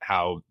on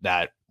how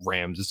that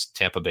Rams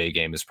Tampa Bay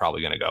game is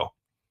probably going to go.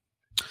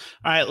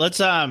 All right, let's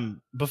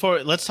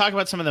talk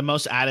about some of the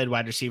most added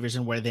wide receivers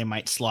and where they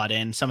might slot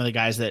in. Some of the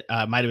guys that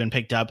might have been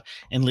picked up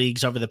in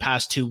leagues over the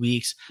past 2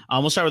 weeks.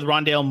 We'll start with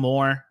Rondale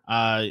Moore.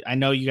 I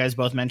know you guys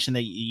both mentioned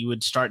that you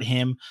would start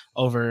him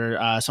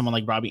over someone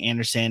like Robbie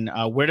Anderson.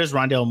 Where does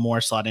Rondale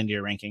Moore slot into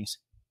your rankings?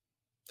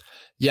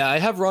 Yeah, I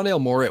have Rondale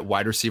Moore at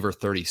wide receiver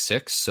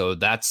 36, so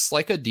that's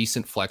like a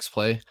decent flex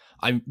play.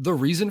 The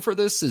reason for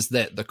this is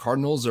that the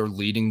Cardinals are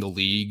leading the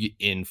league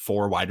in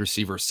 4 wide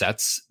receiver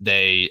sets.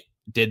 They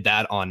did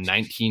that on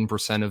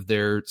 19% of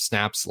their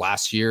snaps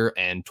last year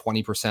and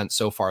 20%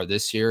 so far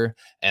this year.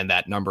 And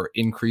that number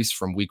increased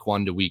from week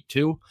 1 to week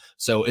 2.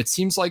 So it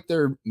seems like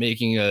they're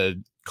making a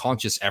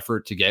conscious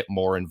effort to get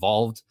more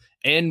involved,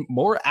 and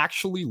Moore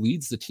actually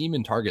leads the team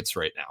in targets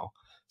right now.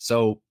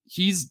 So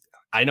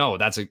I know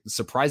that's a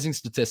surprising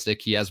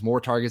statistic. He has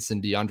more targets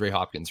than DeAndre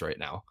Hopkins right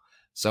now.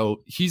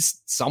 So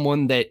he's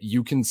someone that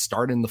you can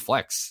start in the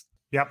flex.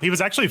 Yep, he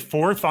was actually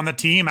 4th on the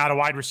team out of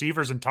wide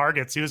receivers and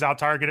targets. He was out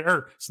targeted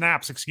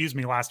snaps,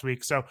 last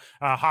week. So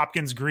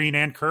Hopkins, Green,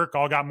 and Kirk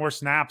all got more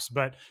snaps,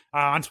 but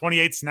on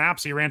 28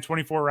 snaps, he ran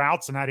 24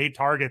 routes and had 8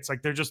 targets.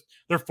 Like,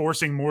 they're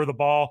forcing more of the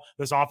ball.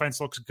 This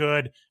offense looks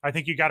good. I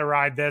think you got to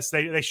ride this.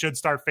 They should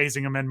start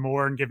phasing him in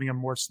more and giving him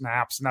more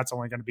snaps, and that's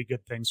only going to be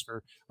good things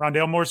for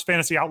Rondale Moore's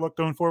fantasy outlook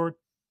going forward.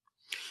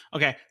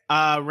 Okay.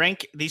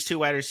 Rank these 2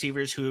 wide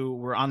receivers who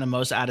were on the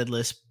most added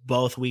list,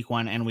 both week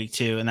 1 and week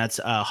 2. And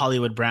that's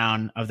Hollywood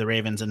Brown of the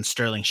Ravens and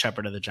Sterling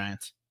Shepard of the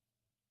Giants.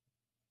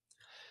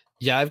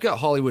 Yeah, I've got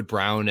Hollywood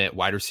Brown at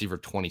wide receiver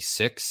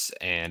 26,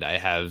 and I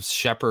have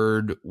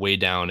Shepard way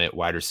down at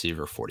wide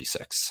receiver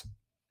 46.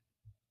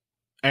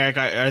 Eric,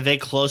 are they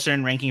closer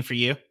in ranking for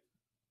you?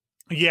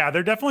 Yeah,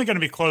 they're definitely going to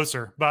be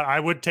closer, but I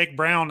would take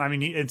Brown. I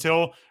mean,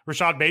 until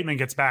Rashad Bateman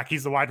gets back,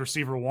 he's the wide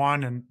receiver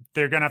 1, and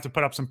they're going to have to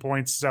put up some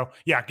points. So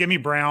yeah, give me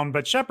Brown,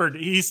 but Shepard,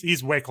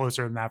 he's way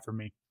closer than that for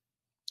me.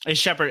 Is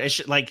Shepard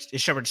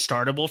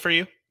startable for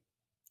you?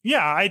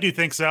 Yeah, I do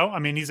think so. I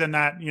mean, he's in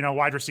that,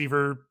 wide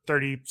receiver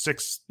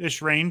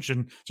 36-ish range,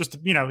 and just,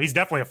 he's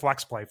definitely a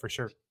flex play for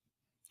sure.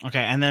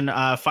 Okay. And then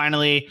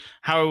finally,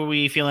 how are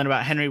we feeling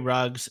about Henry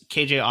Ruggs,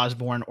 KJ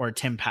Osborne, or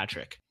Tim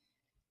Patrick?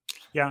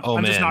 Yeah,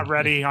 I'm just not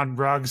ready on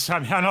Ruggs. I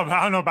mean, I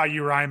don't know about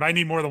you, Ryan, but I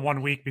need more than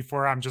 1 week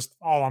before I'm just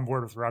all on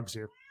board with Ruggs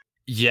here.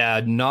 Yeah,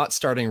 not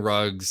starting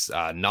Ruggs,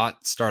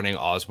 not starting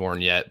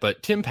Osborne yet,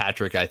 but Tim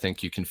Patrick, I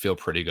think you can feel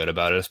pretty good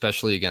about it,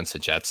 especially against the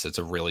Jets. It's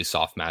a really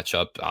soft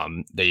matchup.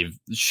 They've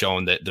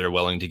shown that they're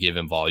willing to give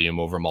him volume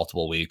over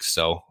multiple weeks,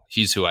 so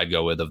he's who I'd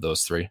go with of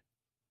those 3.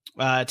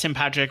 Tim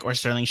Patrick or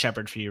Sterling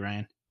Shepard for you,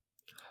 Ryan?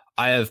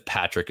 I have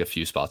Patrick a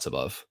few spots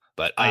above.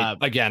 But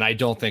I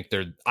don't think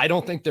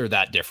they're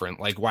that different.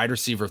 Like, wide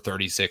receiver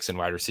 36 and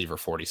wide receiver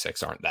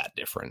 46 aren't that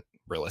different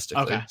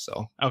realistically. Okay.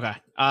 So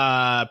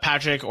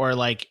Patrick, or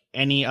like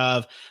any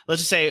of,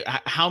 let's just say,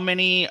 how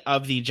many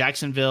of the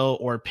Jacksonville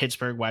or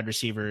Pittsburgh wide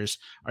receivers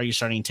are you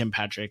starting Tim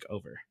Patrick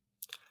over?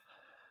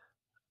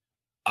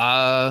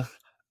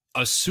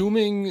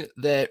 Assuming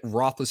that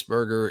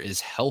Roethlisberger is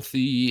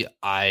healthy,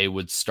 I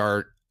would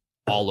start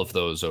all of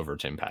those over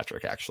Tim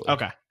Patrick, actually.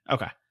 Okay.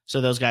 So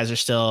those guys are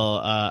still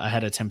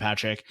ahead of Tim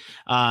Patrick.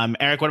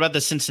 Eric, what about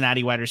the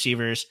Cincinnati wide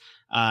receivers?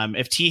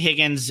 If T.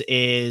 Higgins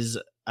is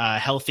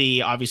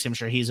healthy, obviously I'm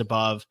sure he's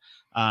above.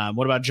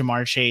 What about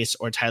Jamar Chase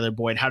or Tyler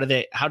Boyd? How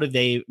do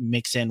they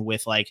mix in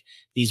with like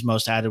these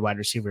most added wide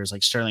receivers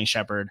like Sterling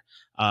Shepard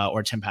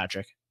or Tim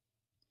Patrick?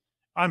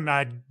 I'm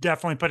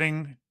definitely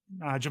putting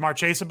Ja'Marr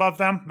Chase above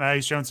them.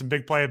 He's shown some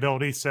big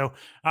playability. So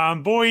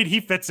Boyd, he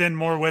fits in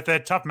more with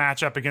it. Tough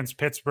matchup against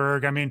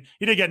Pittsburgh. I mean,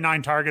 he did get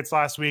 9 targets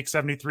last week,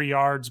 73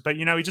 yards, but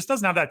he just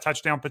doesn't have that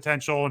touchdown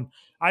potential. And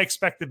I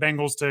expect the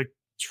Bengals to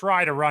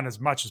try to run as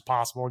much as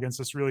possible against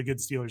this really good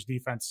Steelers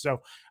defense.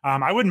 So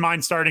I wouldn't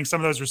mind starting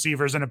some of those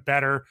receivers in a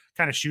better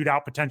kind of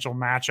shootout potential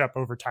matchup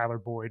over Tyler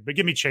Boyd, but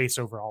give me Chase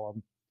over all of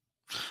them.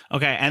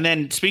 Okay, and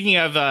then speaking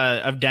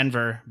of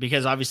Denver,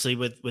 because obviously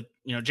with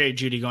Jerry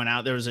Jeudy going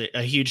out, there was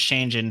a huge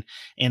change in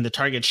the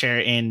target share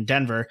in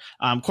Denver.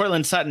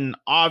 Courtland Sutton,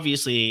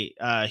 obviously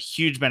a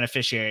huge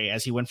beneficiary,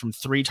 as he went from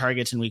 3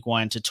 targets in week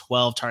 1 to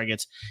 12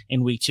 targets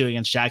in week 2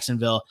 against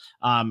Jacksonville.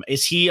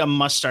 Is he a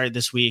must start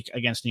this week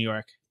against New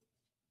York?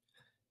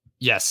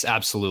 Yes,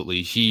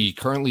 absolutely. He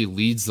currently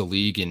leads the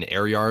league in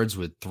air yards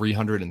with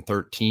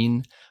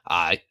 313.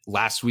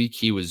 Last week,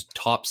 he was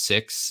top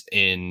 6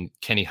 in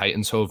Kenny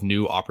Heitenshove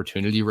new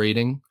opportunity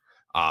rating.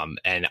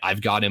 And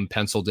I've got him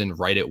penciled in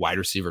right at wide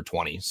receiver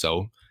 20.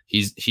 So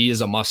he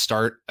is a must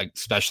start,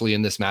 especially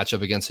in this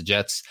matchup against the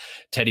Jets.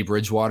 Teddy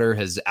Bridgewater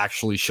has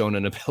actually shown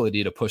an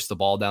ability to push the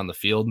ball down the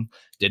field.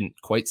 Didn't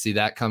quite see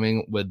that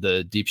coming with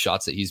the deep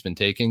shots that he's been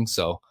taking.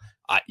 So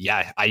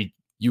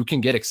you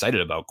can get excited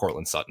about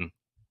Courtland Sutton.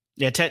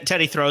 Yeah,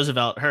 Teddy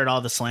Roosevelt heard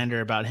all the slander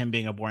about him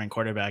being a boring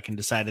quarterback and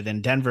decided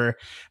in Denver,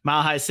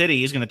 Mile High City,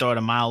 he's going to throw it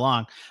a mile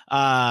long.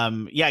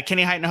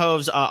 Kenny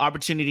Heitenhove's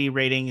opportunity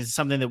rating is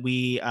something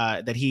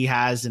that that he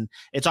has, and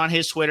it's on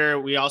his Twitter.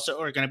 We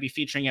also are going to be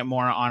featuring it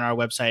more on our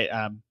website,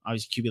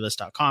 obviously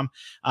QBList.com.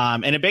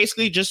 And it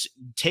basically just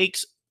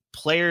takes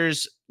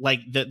players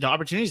like the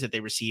opportunities that they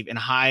receive in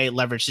high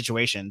leverage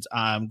situations.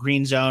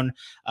 Green zone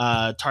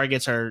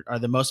targets are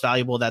the most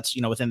valuable. That's,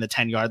 within the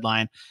 10-yard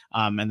line.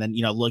 And then,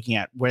 looking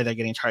at where they're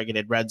getting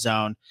targeted, red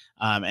zone,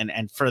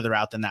 and further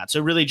out than that.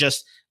 So really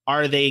just,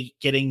 are they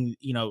getting,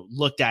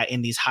 looked at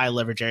in these high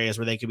leverage areas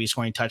where they could be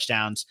scoring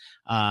touchdowns,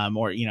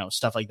 or,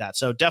 stuff like that.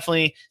 So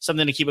definitely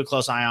something to keep a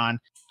close eye on.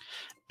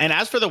 And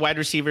as for the wide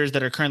receivers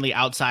that are currently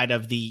outside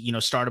of the,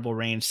 startable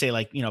range, say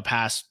like,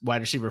 past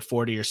wide receiver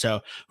 40 or so,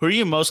 who are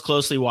you most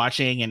closely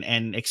watching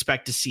and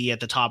expect to see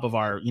at the top of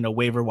our,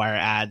 waiver wire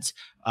ads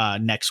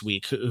next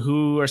week?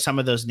 Who are some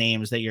of those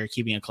names that you're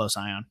keeping a close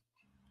eye on?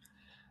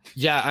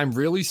 Yeah, I'm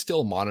really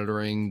still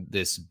monitoring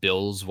this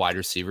Bills wide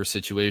receiver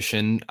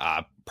situation.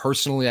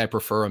 Personally, I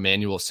prefer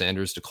Emmanuel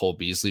Sanders to Cole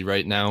Beasley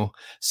right now.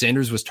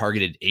 Sanders was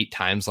targeted 8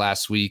 times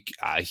last week.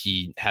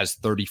 He has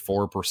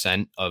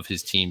 34% of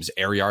his team's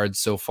air yards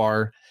so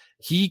far.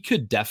 He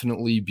could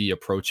definitely be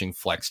approaching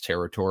flex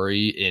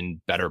territory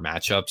in better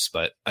matchups,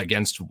 but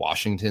against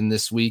Washington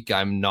this week,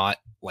 I'm not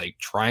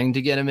trying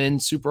to get him in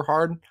super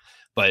hard,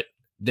 but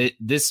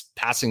this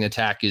passing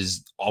attack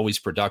is always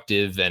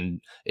productive, and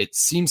it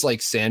seems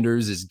like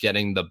Sanders is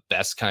getting the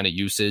best kind of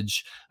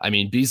usage. I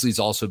mean, Beasley's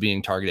also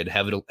being targeted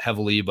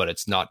heavily, but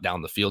it's not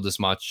down the field as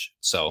much.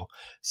 So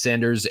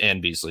Sanders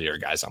and Beasley are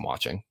guys I'm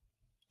watching.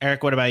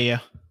 Eric, what about you?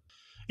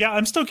 Yeah,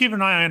 I'm still keeping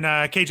an eye on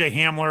KJ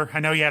Hamler.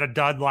 I know he had a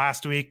dud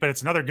last week, but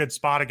it's another good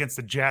spot against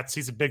the Jets.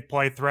 He's a big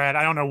play threat.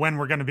 I don't know when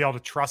we're going to be able to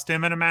trust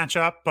him in a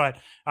matchup, but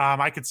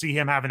I could see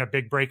him having a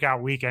big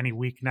breakout week any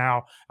week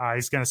now.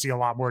 He's going to see a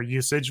lot more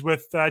usage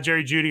with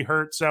Jerry Jeudy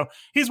hurt. So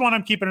he's one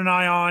I'm keeping an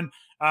eye on.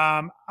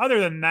 Other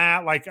than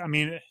that, a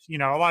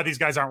lot of these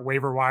guys aren't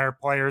waiver wire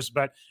players,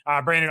 but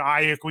Brandon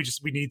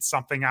Ayuk, we need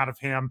something out of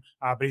him,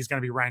 but he's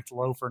going to be ranked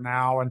low for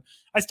now. And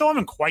I still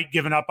haven't quite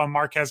given up on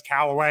Marquez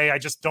Callaway. I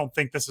just don't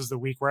think this is the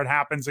week where it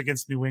happens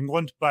against New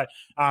England. But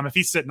if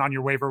he's sitting on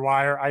your waiver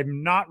wire,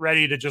 I'm not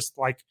ready to just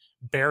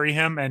bury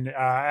him. And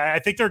I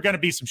think there are going to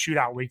be some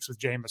shootout weeks with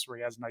Jameis where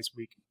he has a nice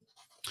week.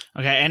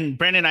 Okay, and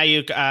Brandon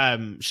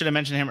Ayuk, should have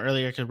mentioned him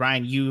earlier because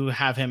Ryan, you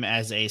have him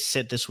as a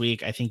sit this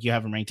week. I think you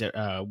have him ranked at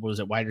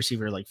wide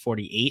receiver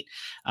 48.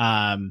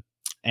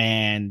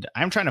 And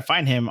I'm trying to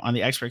find him on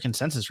the expert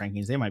consensus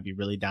rankings. They might be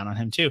really down on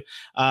him too.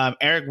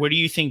 Eric, where do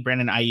you think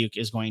Brandon Ayuk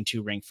is going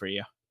to rank for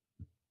you?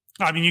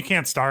 I mean, you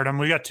can't start him.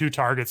 We got 2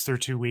 targets through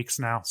 2 weeks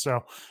now.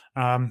 So,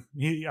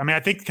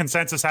 I think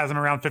consensus has him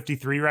around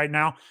 53 right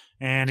now,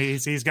 and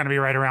he's going to be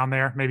right around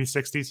there, maybe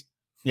 60s.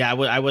 Yeah,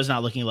 I was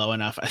not looking low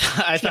enough.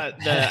 I thought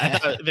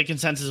the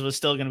consensus was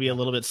still going to be a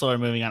little bit slower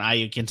moving on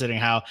Ayuk, considering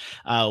how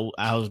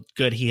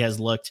good he has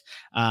looked.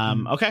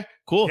 Okay,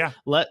 cool. Yeah.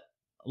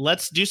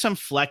 Let's do some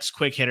flex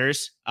quick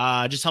hitters.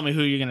 Just tell me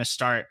who you're going to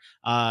start.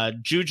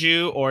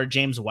 Juju or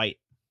James White?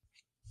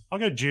 I'll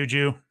go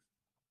Juju.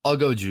 I'll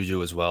go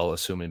Juju as well,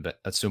 assuming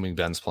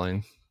Ben's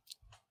playing.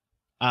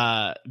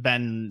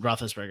 Ben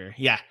Roethlisberger.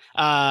 Yeah.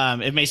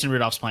 If Mason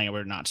Rudolph's playing,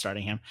 we're not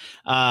starting him.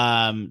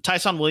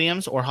 Tyson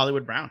Williams or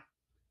Hollywood Brown?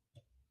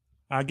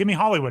 Give me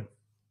Hollywood.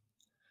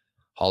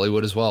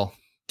 Hollywood as well.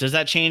 Does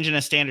that change in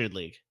a standard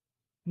league?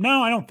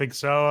 No, I don't think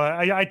so.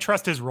 I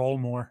trust his role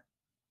more.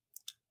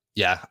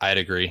 Yeah, I'd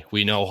agree.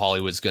 We know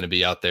Hollywood's going to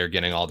be out there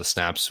getting all the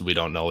snaps. We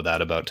don't know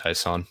that about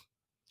Tyson.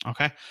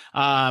 Okay.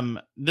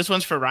 This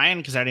one's for Ryan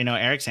because I already know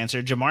Eric's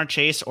answer. Ja'Marr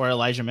Chase or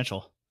Elijah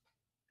Mitchell?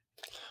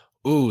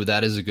 Ooh,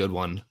 that is a good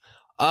one.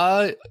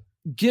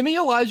 Give me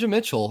Elijah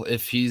Mitchell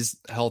if he's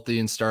healthy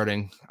and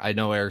starting. I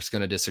know Eric's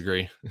going to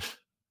disagree.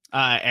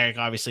 Eric,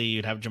 obviously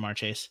you'd have Jamar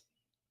Chase.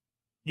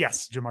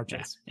 Yes, Jamar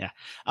Chase. Yeah.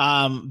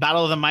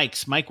 Battle of the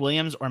Mikes, Mike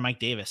Williams or Mike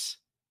Davis?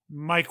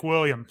 Mike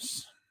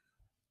Williams.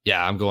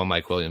 Yeah, I'm going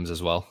Mike Williams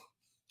as well.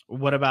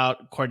 What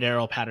about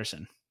Cordero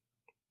Patterson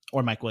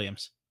or Mike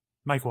Williams?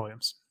 Mike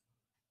Williams.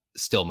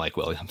 Still Mike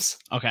Williams.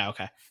 Okay.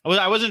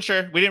 I wasn't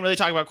sure. We didn't really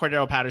talk about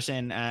Cordero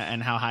Patterson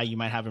and how high you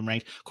might have him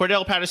ranked.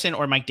 Cordero Patterson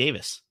or Mike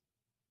Davis?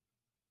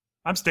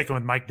 I'm sticking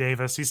with Mike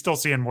Davis. He's still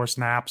seeing more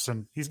snaps,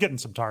 and he's getting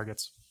some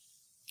targets.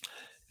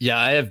 Yeah,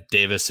 I have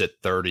Davis at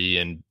 30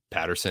 and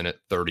Patterson at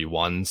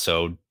 31.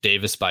 So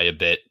Davis by a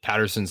bit.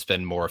 Patterson's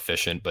been more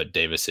efficient, but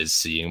Davis is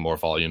seeing more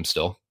volume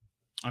still.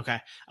 Okay.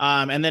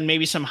 And then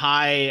maybe some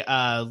high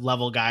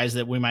level guys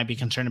that we might be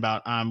concerned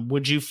about.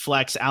 Would you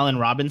flex Allen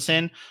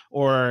Robinson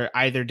or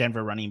either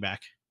Denver running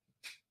back?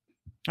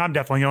 I'm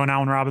definitely going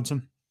Allen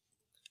Robinson.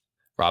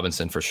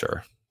 Robinson for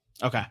sure.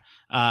 Okay.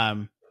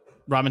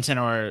 Robinson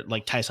or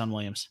like Tyson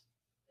Williams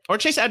or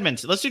Chase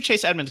Edmonds. Let's do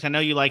Chase Edmonds. I know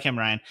you like him,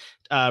 Ryan.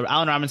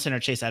 Allen Robinson or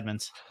Chase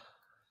Edmonds?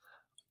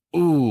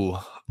 Ooh,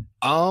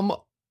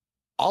 I'll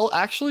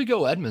actually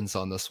go Edmonds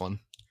on this one.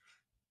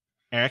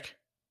 Eric?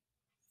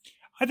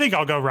 I think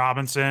I'll go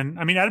Robinson.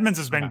 I mean, Edmonds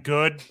has been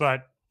good,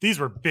 but these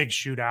were big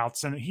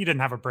shootouts, and he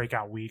didn't have a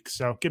breakout week.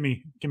 So give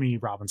me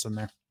Robinson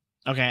there.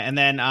 Okay, and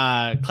then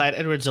Clyde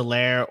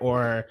Edwards-Helaire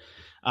or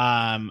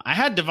I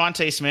had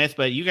Devontae Smith,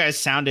 but you guys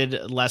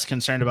sounded less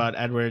concerned about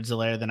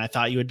Edwards-Helaire than I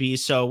thought you would be.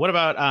 So what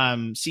about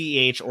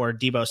CEH or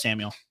Deebo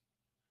Samuel?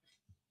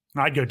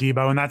 I'd go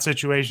Deebo in that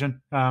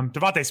situation.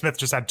 Devontae Smith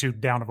just had 2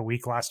 down of a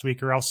week last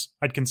week, or else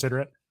I'd consider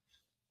it.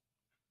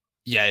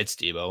 Yeah, it's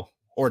Deebo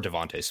or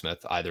Devontae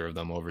Smith, either of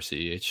them over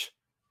CEH.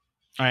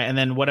 All right, and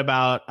then what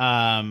about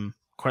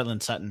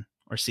Cortland Sutton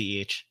or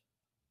CEH?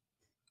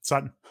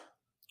 Sutton.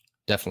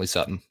 Definitely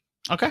Sutton.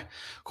 Okay,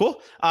 cool.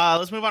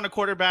 Let's move on to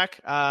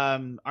quarterback.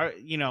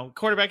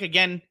 Quarterback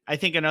again. I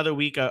think another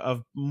week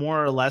of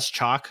more or less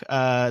chalk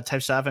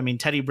type stuff. I mean,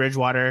 Teddy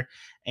Bridgewater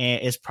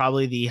is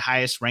probably the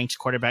highest ranked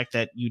quarterback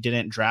that you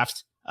didn't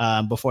draft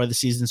before the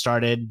season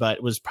started,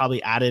 but was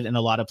probably added in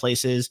a lot of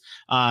places.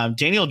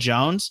 Daniel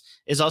Jones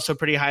is also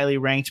pretty highly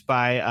ranked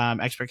by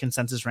expert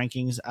consensus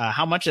rankings.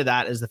 How much of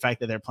that is the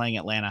fact that they're playing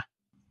Atlanta?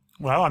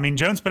 Well, I mean,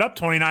 Jones put up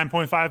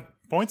 29.5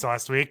 points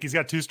last week. He's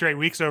got 2 straight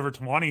weeks over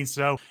 20,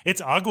 so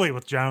it's ugly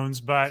with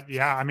Jones. But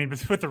yeah, I mean,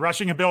 with the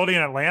rushing ability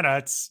in Atlanta,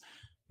 it's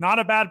not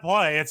a bad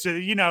play. It's,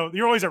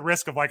 you're always at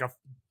risk of like a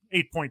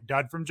 8-point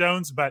dud from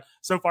Jones, but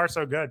so far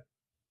so good.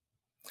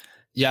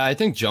 Yeah, I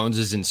think Jones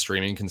is in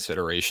streaming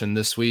consideration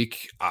this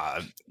week.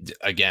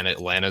 Again,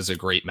 Atlanta's a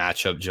great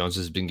matchup. Jones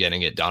has been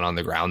getting it done on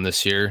the ground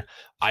this year.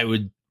 I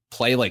would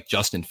play like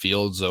Justin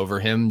Fields over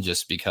him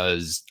just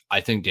because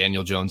I think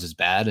Daniel Jones is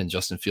bad and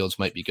Justin Fields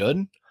might be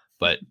good,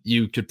 but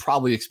you could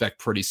probably expect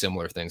pretty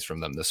similar things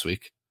from them this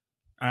week.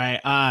 All right.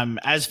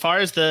 As far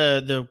as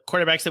the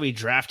quarterbacks that we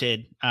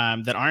drafted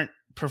that aren't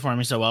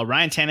performing so well,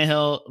 Ryan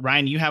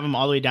Tannehill, you have him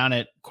all the way down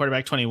at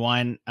quarterback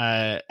 21.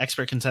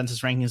 Expert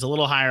consensus ranking is a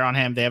little higher on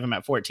him. They have him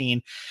at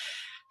 14.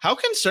 How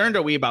concerned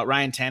are we about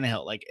Ryan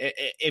Tannehill? Like,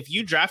 if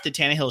you drafted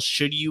Tannehill,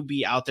 should you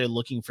be out there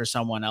looking for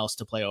someone else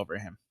to play over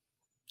him?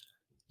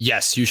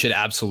 Yes, you should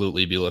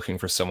absolutely be looking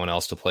for someone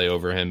else to play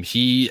over him.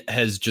 He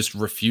has just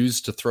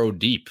refused to throw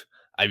deep.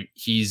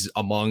 He's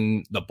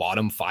among the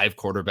bottom 5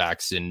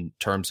 quarterbacks in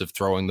terms of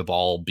throwing the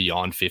ball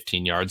beyond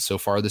 15 yards so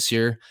far this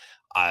year.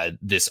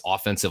 This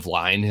offensive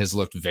line has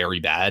looked very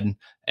bad,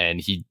 and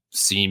he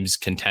seems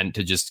content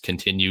to just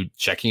continue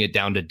checking it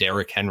down to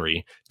Derrick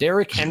Henry.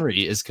 Derrick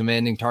Henry is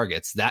commanding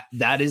targets.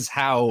 That is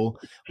how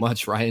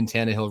much Ryan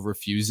Tannehill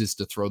refuses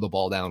to throw the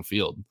ball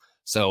downfield.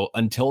 So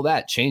until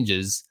that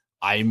changes,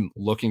 I'm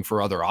looking for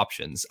other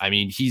options. I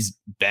mean, he's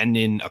been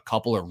in a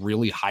couple of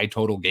really high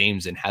total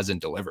games and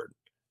hasn't delivered.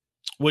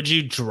 Would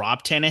you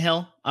drop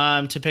Tannehill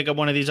to pick up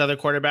one of these other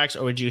quarterbacks,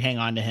 or would you hang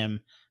on to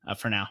him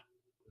for now?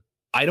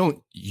 I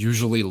don't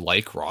usually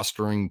like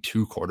rostering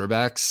 2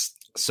 quarterbacks.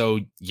 So,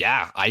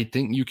 yeah, I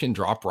think you can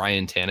drop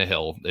Ryan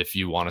Tannehill if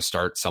you want to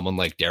start someone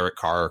like Derek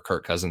Carr or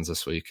Kirk Cousins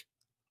this week.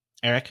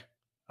 Eric?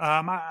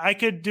 I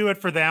could do it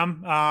for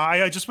them.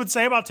 I just would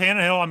say about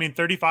Tannehill, I mean,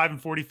 35 and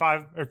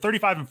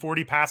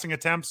 40 passing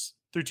attempts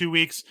through 2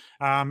 weeks.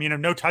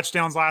 No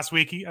touchdowns last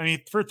week.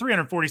 For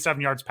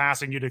 347 yards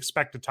passing, you'd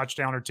expect a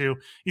touchdown or 2.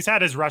 He's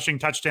had his rushing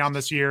touchdown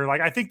this year.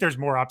 Like, I think there's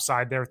more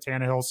upside there with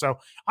Tannehill. So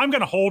I'm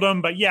going to hold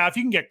him. But yeah, if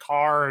you can get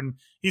Carr and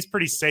he's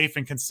pretty safe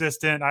and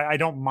consistent, I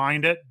don't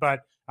mind it.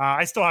 But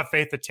I still have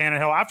faith that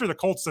Tannehill, after the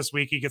Colts this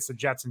week, he gets the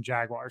Jets and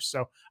Jaguars.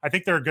 So I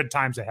think there are good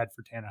times ahead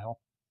for Tannehill.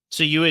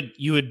 So you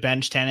would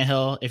bench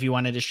Tannehill if you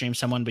wanted to stream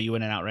someone, but you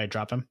wouldn't outright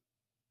drop him?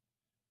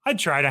 I'd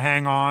try to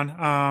hang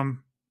on.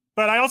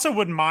 But I also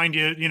wouldn't mind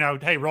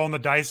hey, rolling the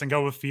dice and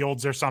go with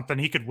Fields or something.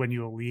 He could win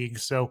you a league.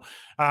 So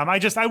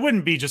I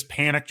wouldn't be just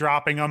panic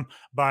dropping him.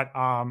 But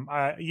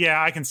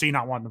I can see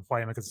not wanting to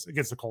play him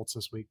against the Colts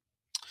this week.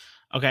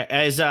 Okay.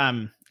 Is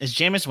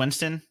Jameis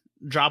Winston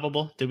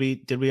droppable?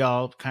 Did we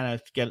all kind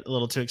of get a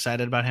little too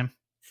excited about him?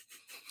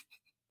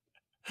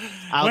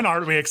 When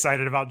aren't we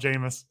excited about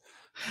Jameis?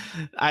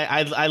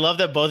 I love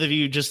that both of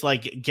you just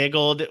like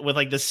giggled with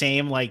like the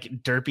same like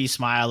derpy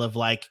smile of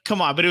like,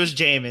 come on, but it was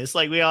Jameis.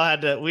 Like we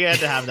had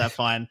to have that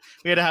fun.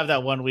 We had to have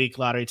that 1 week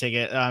lottery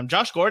ticket.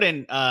 Josh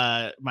Gordon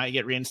might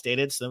get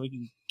reinstated, so then we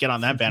can get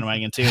on that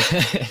bandwagon too.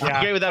 How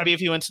great would that be if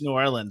he went to New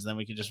Orleans? Then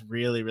we could just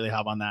really, really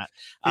hop on that.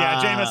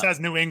 Yeah, Jameis has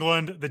New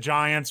England, the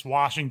Giants,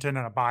 Washington,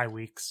 and a bye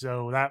week,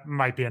 so that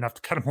might be enough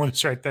to cut him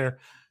loose right there.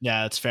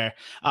 Yeah, that's fair.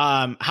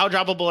 How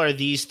droppable are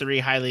these three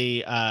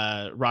highly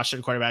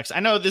rostered quarterbacks? I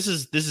know this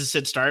is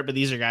sit start, but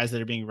these are guys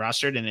that are being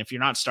rostered, and if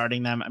you're not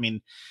starting them, I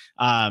mean,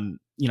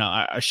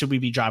 should we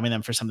be dropping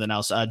them for something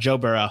else? Joe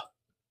Burrow.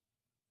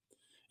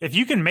 If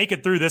you can make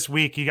it through this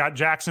week, you got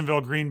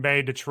Jacksonville, Green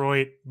Bay,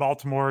 Detroit,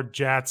 Baltimore,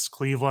 Jets,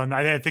 Cleveland.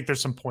 I think there's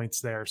some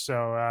points there. So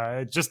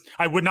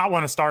I would not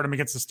want to start him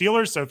against the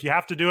Steelers. So if you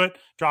have to do it,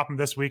 drop him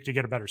this week to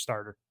get a better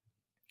starter.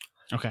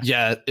 Okay.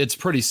 Yeah, it's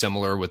pretty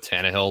similar with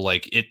Tannehill.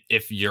 Like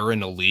if you're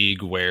in a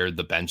league where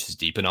the bench is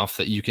deep enough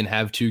that you can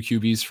have 2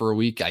 QBs for a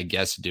week, I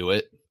guess do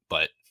it.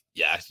 But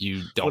yeah,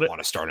 you don't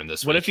want to start him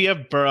this week. What if you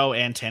have Burrow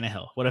and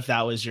Tannehill? What if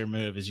that was your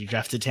move? Is you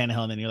drafted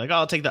Tannehill and then you're like, oh,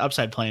 I'll take the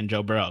upside play in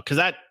Joe Burrow?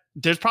 Because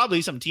there's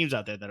probably some teams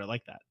out there that are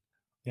like that.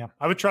 Yeah,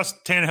 I would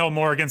trust Tannehill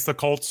more against the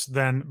Colts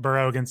than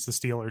Burrow against the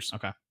Steelers.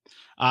 Okay.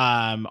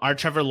 Are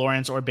Trevor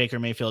Lawrence or Baker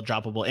Mayfield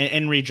droppable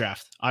in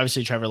redraft?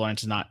 Obviously, Trevor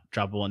Lawrence is not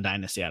droppable in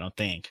Dynasty, I don't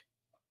think.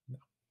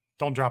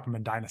 Don't drop him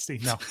in Dynasty.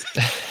 No.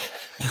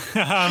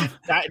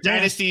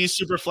 Dynasty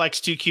Superflex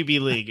 2 QB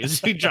league.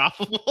 Is he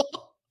droppable?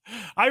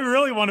 I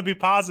really want to be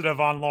positive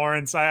on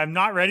Lawrence. I'm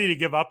not ready to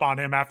give up on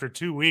him after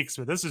 2 weeks,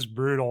 but this is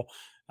brutal.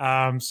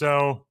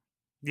 So,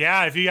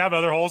 yeah, if you have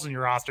other holes in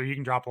your roster, you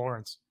can drop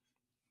Lawrence.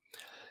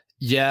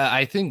 Yeah,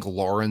 I think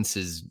Lawrence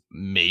is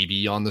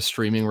maybe on the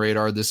streaming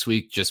radar this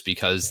week just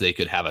because they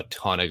could have a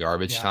ton of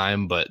garbage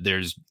time, but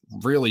there's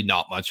really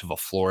not much of a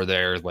floor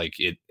there. Like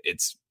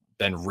it's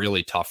been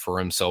really tough for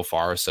him so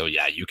far. So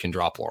yeah, you can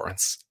drop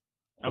Lawrence.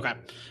 Okay.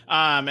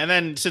 And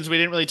then since we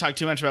didn't really talk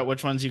too much about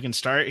which ones you can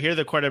start, here are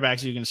the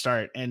quarterbacks you can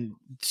start. And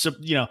so,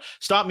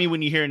 stop me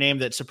when you hear a name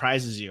that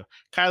surprises you.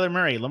 Kyler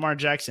Murray, Lamar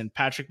Jackson,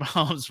 Patrick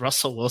Mahomes,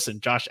 Russell Wilson,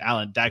 Josh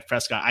Allen, Dak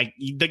Prescott.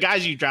 The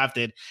guys you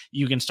drafted,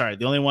 you can start.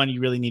 The only one you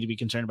really need to be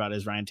concerned about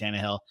is Ryan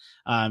Tannehill.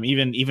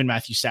 Even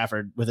Matthew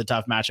Stafford with a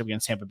tough matchup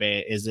against Tampa Bay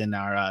is in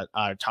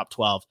our top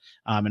 12.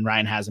 And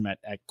Ryan has him at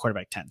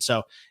quarterback 10.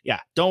 So yeah,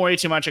 don't worry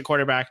too much at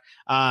quarterback.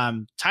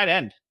 Tight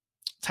end.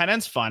 Tight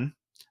end's fun.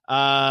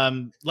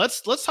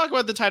 Let's talk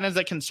about the tight ends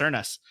that concern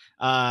us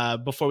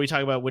before we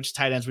talk about which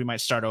tight ends we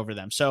might start over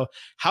them. So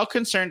how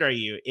concerned are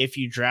you if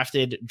you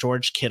drafted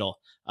George Kittle,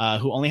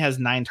 who only has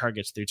 9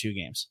 targets through 2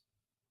 games?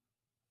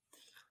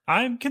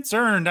 I'm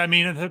concerned. I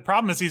mean, the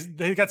problem is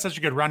they got such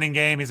a good running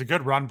game. He's a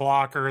good run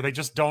blocker. They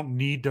just don't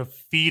need to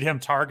feed him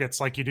targets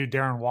like you do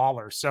Darren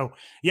Waller. So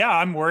yeah,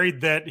 I'm worried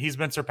that he's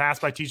been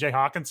surpassed by TJ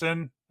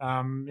Hawkinson.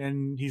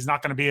 And he's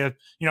not going to be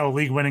a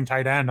league winning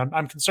tight end.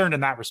 I'm concerned in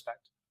that respect.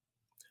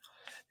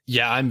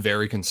 Yeah, I'm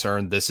very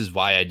concerned. This is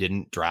why I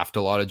didn't draft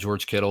a lot of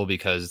George Kittle,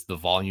 because the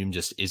volume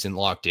just isn't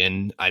locked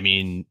in. I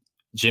mean,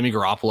 Jimmy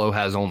Garoppolo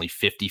has only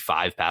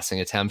 55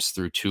 passing attempts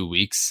through 2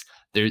 weeks.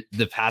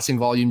 The passing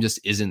volume just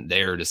isn't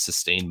there to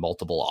sustain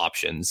multiple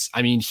options.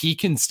 I mean, he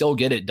can still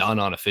get it done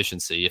on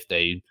efficiency if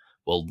they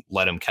will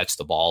let him catch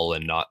the ball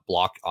and not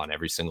block on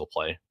every single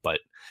play. But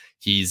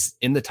he's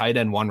in the tight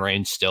end 1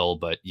 range still.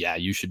 But yeah,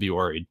 you should be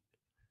worried.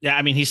 Yeah,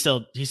 I mean, he's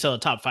still a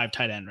top 5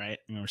 tight end, right?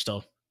 I mean, we're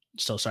still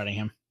starting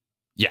him.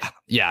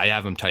 Yeah, I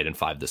have him tight end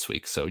 5 this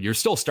week. So you're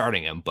still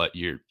starting him, but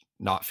you're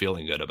not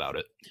feeling good about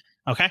it.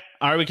 Okay.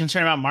 Are we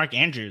concerned about Mark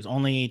Andrews?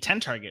 Only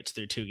 10 targets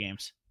through 2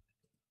 games.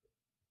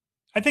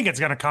 I think it's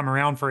going to come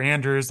around for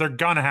Andrews. They're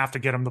going to have to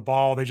get him the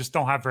ball. They just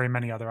don't have very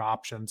many other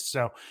options.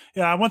 So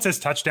yeah, once his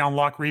touchdown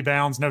luck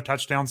rebounds, no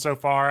touchdowns so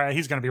far,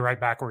 he's going to be right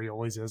back where he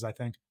always is, I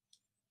think.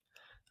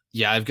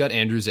 Yeah, I've got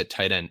Andrews at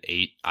tight end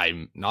 8.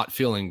 I'm not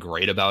feeling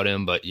great about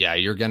him, but yeah,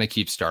 you're going to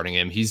keep starting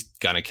him. He's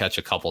going to catch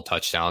a couple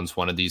touchdowns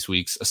one of these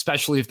weeks,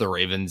 especially if the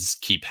Ravens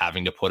keep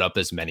having to put up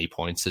as many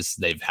points as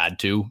they've had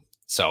to.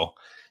 So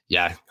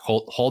yeah,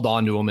 hold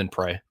on to him and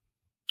pray.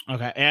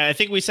 Okay. And I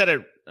think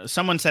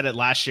someone said it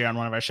last year on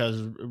one of our shows,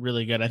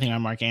 really good, I think,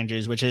 on Mark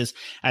Andrews, which is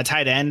at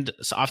tight end.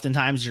 So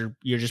oftentimes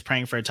you're just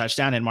praying for a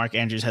touchdown, and Mark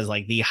Andrews has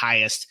like the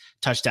highest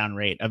touchdown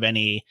rate of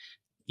any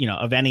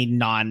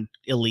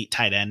non-elite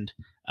tight end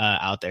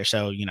out there.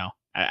 So,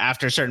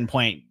 after a certain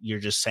point, you're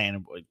just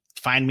saying,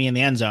 find me in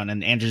the end zone,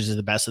 and Andrews is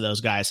the best of those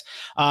guys.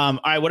 All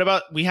right. What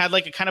about, we had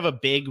like a kind of a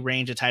big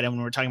range of tight end when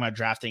we were talking about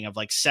drafting of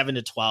like 7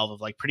 to 12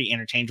 of like pretty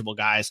interchangeable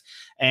guys.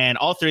 And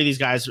all 3 of these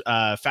guys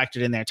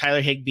factored in there: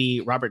 Tyler Higbee,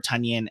 Robert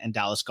Tonyan, and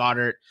Dallas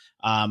Goedert.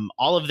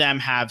 All of them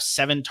have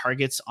 7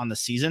 targets on the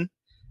season.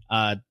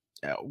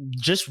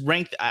 Just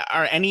ranked.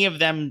 Are any of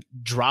them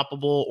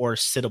droppable or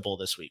sittable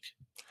this week?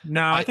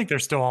 No, I think they're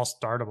still all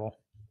startable.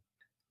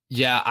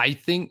 Yeah, I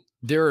think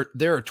there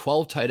are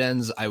 12 tight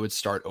ends I would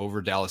start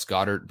over Dallas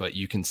Goedert, but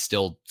you can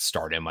still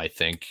start him, I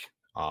think.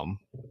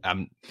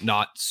 I'm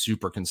not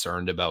super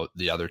concerned about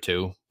the other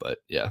 2, but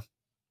yeah.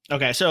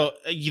 Okay, so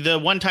the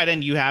one tight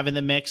end you have in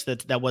the mix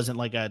that wasn't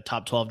like a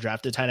top 12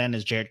 drafted tight end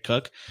is Jared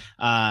Cook.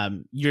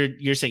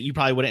 You're saying you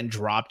probably wouldn't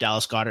drop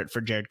Dallas Goedert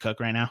for Jared Cook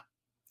right now?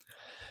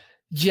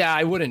 Yeah,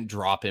 I wouldn't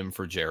drop him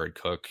for Jared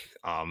Cook.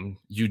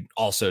 You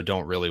also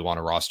don't really want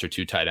to roster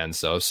 2 tight ends,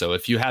 though. So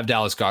if you have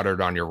Dallas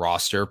Goedert on your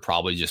roster,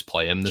 probably just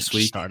play him this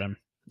week. Start him.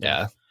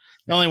 Yeah.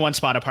 Only one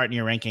spot apart in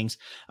your rankings.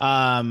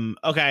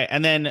 Okay,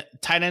 and then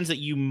tight ends that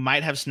you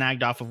might have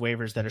snagged off of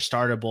waivers that are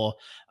startable.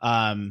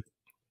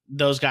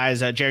 Those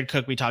guys, Jared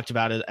Cook, we talked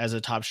about as a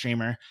top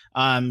streamer.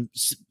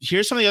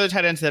 Here's some of the other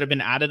tight ends that have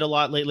been added a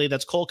lot lately.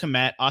 That's Cole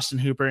Kmet, Austin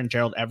Hooper, and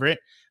Gerald Everett.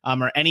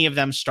 Are any of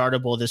them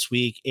startable this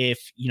week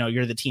if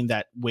you're the team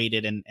that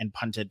waited and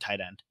punted tight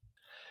end?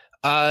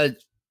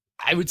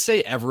 I would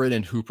say Everett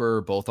and Hooper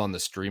are both on the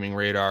streaming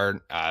radar.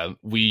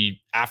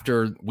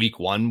 After week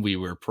 1, we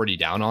were pretty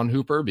down on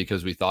Hooper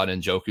because we thought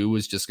Njoku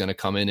was just going to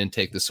come in and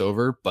take this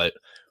over, but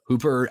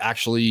Hooper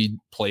actually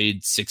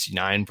played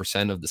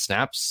 69% of the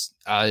snaps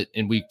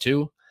in week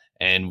 2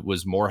 and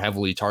was more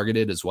heavily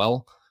targeted as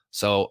well.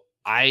 So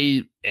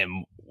I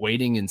am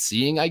waiting and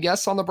seeing, I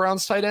guess, on the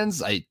Browns tight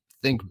ends. I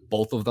think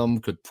both of them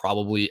could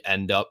probably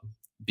end up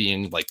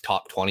being like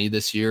top 20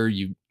 this year.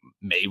 You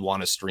may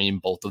want to stream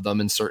both of them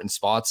in certain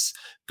spots.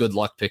 Good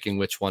luck picking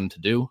which one to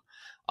do.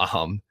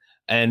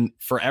 And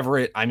for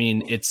Everett, I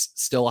mean, it's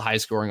still a high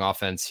scoring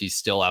offense. He's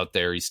still out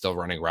there. He's still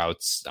running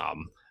routes.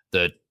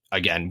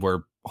 Again,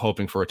 we're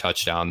hoping for a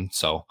touchdown.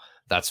 So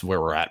that's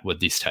where we're at with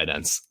these tight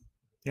ends.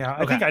 Yeah,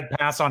 I think I'd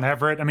pass on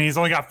Everett. I mean, he's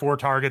only got 4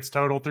 targets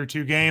total through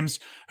 2 games.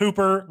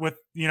 Hooper with,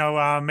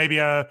 maybe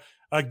a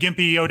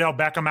gimpy Odell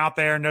Beckham out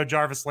there, no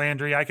Jarvis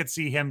Landry. I could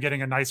see him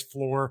getting a nice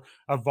floor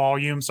of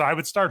volume. So I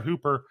would start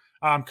Hooper.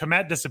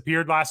 Kmet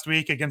disappeared last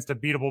week against a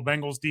beatable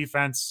Bengals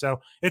defense.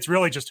 So it's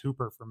really just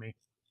Hooper for me.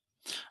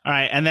 All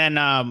right. And then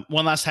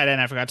one last tight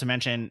end I forgot to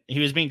mention. He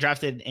was being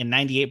drafted in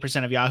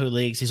 98% of Yahoo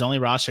leagues. He's only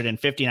rostered in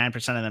 59%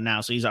 of them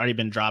now. So he's already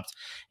been dropped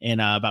in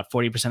about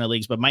 40% of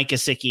leagues. But Mike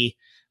Gesicki,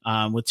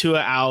 with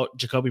Tua out,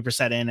 Jacoby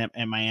Brissett in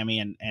at Miami,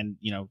 and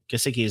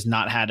Gesicki has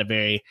not had a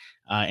very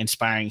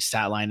inspiring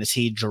stat line. Is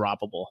he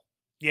droppable?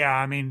 Yeah,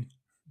 I mean,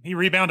 he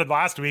rebounded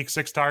last week,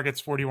 6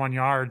 targets, 41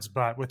 yards,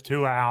 but with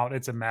Tua out,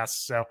 it's a mess.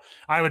 So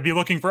I would be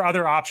looking for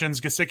other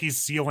options. Gesicki's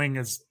ceiling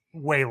is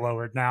way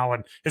lowered now,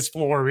 and his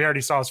floor, we already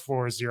saw his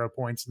floor is 0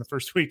 points in the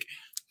first week.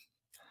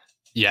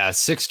 Yeah,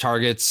 6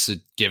 targets,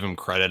 give him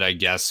credit, I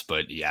guess,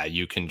 but yeah,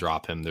 you can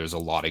drop him. There's a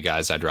lot of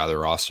guys I'd rather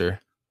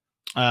roster.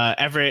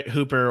 Everett,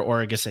 Hooper,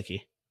 or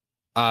Gesicki?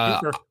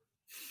 Hooper.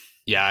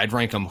 Yeah, I'd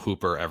rank him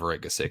Hooper,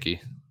 Everett, Gesicki.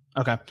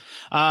 Okay.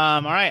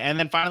 All right. And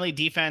then finally,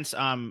 defense.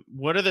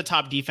 What are the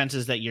top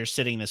defenses that you're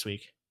sitting this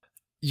week?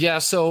 Yeah,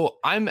 so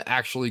I'm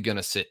actually going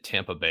to sit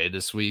Tampa Bay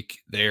this week.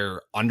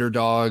 They're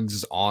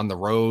underdogs on the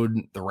road.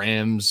 The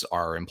Rams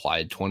are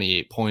implied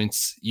 28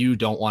 points. You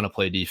don't want to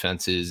play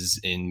defenses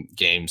in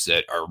games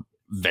that are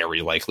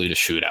very likely to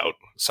shoot out.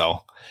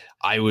 So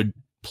I would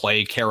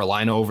play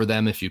Carolina over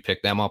them. If you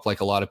pick them up like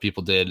a lot of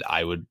people did,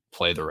 I would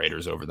play the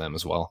Raiders over them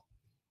as well.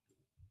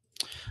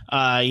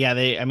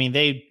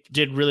 They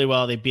did really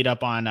well. They beat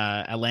up on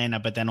Atlanta,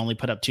 but then only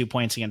put up 2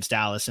 points against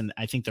Dallas. And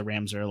I think the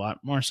Rams are a lot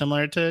more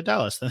similar to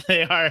Dallas than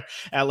they are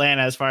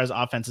Atlanta as far as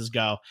offenses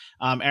go.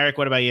 Eric,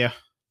 what about you?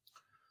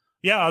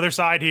 Yeah, other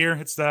side here.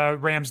 It's the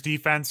Rams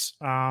defense.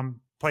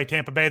 Play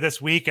Tampa Bay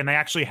this week, and they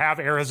actually have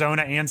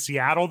Arizona and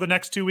Seattle the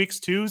next 2 weeks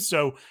too.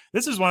 So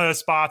this is one of the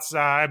spots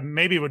I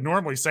maybe would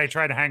normally say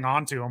try to hang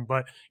on to them,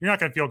 but you're not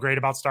going to feel great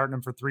about starting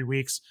them for 3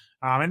 weeks.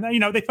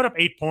 They put up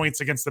 8 points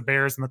against the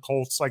Bears and the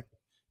Colts. Like,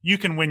 you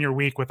can win your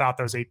week without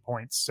those 8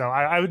 points. So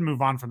I would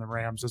move on from the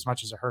Rams as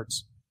much as it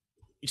hurts.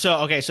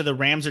 So the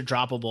Rams are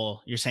droppable.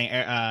 You're saying,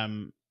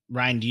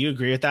 Ryan, do you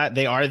agree with that?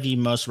 They are the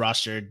most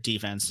rostered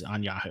defense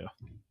on Yahoo.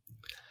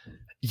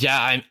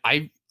 Yeah,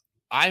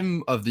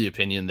 I'm of the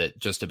opinion that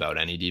just about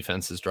any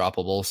defense is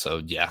droppable.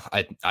 So yeah,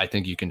 I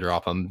think you can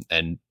drop them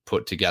and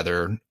put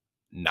together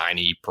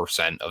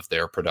 90% of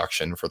their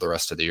production for the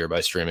rest of the year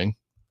by streaming.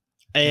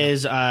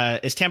 Is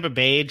Tampa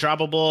Bay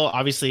droppable?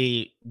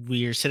 Obviously,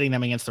 we're sitting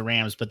them against the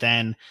Rams, but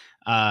then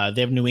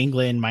they have New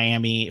England,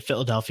 Miami,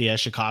 Philadelphia,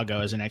 Chicago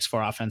as their next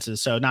 4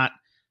 offenses. So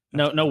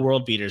no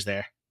world beaters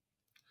there.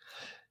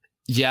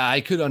 Yeah,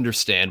 I could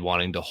understand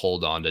wanting to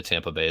hold on to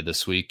Tampa Bay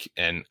this week.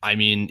 And I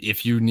mean,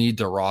 if you need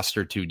to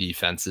roster 2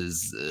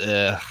 defenses,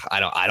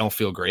 I don't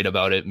feel great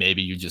about it.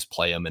 Maybe you just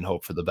play them and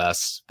hope for the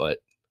best. But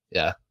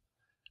yeah.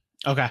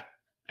 Okay.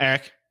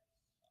 Eric?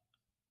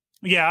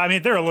 Yeah, I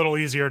mean, they're a little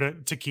easier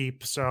to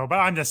keep. So, but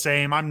I'm the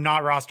same. I'm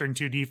not rostering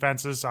 2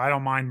 defenses, so I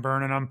don't mind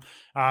burning them.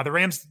 The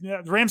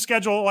Rams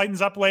schedule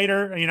lightens up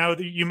later.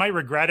 You might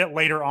regret it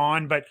later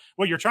on, but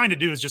what you're trying to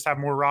do is just have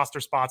more roster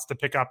spots to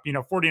pick up,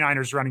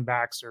 49ers running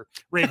backs or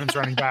Ravens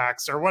running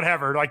backs or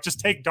whatever. Like, just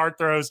take dart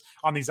throws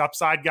on these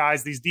upside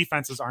guys. These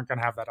defenses aren't going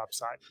to have that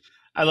upside.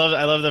 I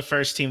love the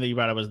first team that you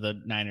brought up was the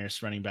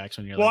Niners running backs.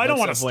 When you're I don't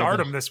want to start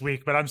them this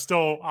week, but I'm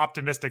still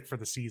optimistic for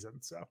the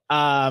season. So,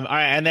 all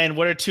right. And then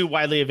what are 2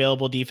 widely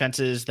available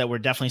defenses that we're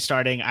definitely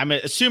starting? I'm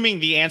assuming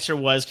the answer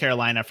was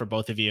Carolina for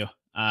both of you.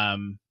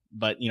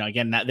 but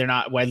again, they're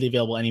not widely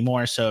available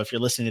anymore. So if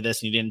you're listening to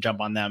this and you didn't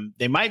jump on them,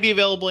 they might be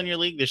available in your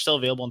league. They're still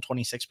available in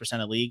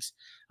 26% of leagues.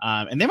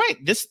 And they might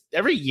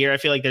every year. I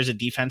feel like there's a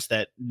defense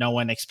that no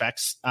one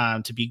expects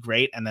to be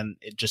great, and then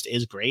it just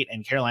is great.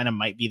 And Carolina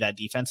might be that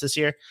defense this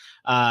year,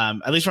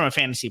 at least from a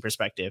fantasy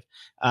perspective.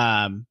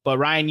 But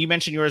Ryan, you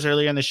mentioned yours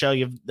earlier in the show.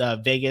 You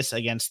have Vegas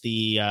against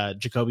the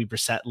Jacoby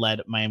Brissett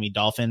led Miami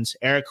Dolphins.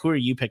 Eric, who are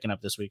you picking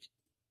up this week?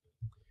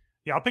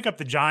 Yeah, I'll pick up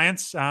the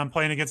Giants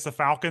playing against the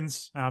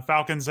Falcons.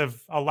 Falcons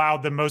have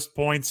allowed the most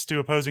points to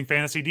opposing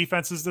fantasy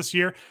defenses this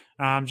year.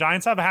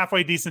 Giants have a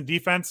halfway decent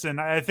defense, and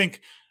I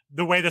think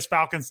the way this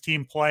Falcons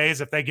team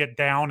plays, if they get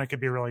down, it could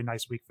be a really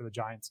nice week for the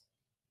Giants.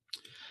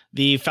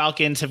 The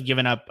Falcons have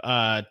given up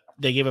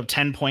they gave up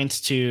 10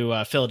 points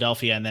to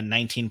Philadelphia and then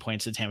 19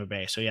 points to Tampa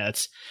Bay. So yeah,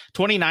 it's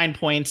 29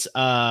 points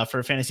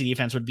for fantasy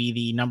defense, would be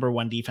the number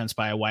one defense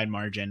by a wide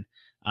margin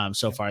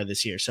so far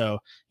this year. So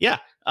yeah,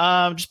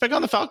 just pick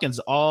on the Falcons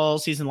all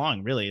season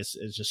long. Really is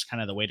just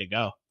kind of the way to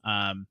go.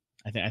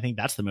 I think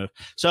that's the move.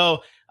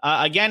 So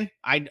again,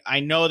 I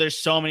know there's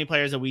so many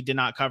players that we did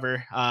not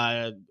cover.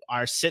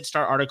 Our sit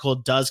start article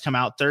does come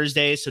out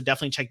Thursday, so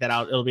definitely check that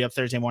out. It'll be up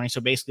Thursday morning.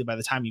 So basically, by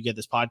the time you get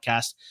this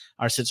podcast,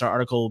 our sit start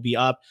article will be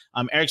up.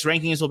 Eric's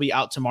rankings will be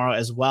out tomorrow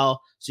as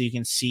well, so you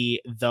can see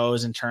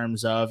those in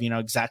terms of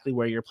exactly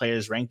where your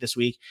players rank this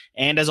week.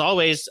 And as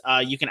always,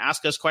 you can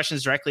ask us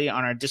questions directly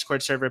on our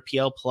Discord server,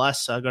 PL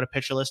Plus. Go to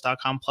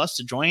pitcherlist.com+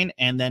 to join,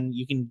 and then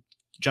you can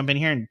jump in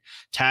here and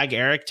tag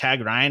Eric, tag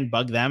Ryan,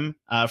 bug them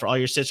for all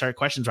your sit start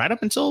questions right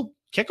up until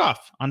kickoff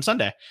on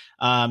Sunday.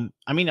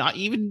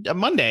 Even a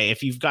Monday,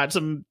 if you've got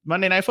some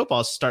Monday Night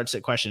Football start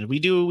sit questions, we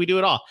do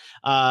it all.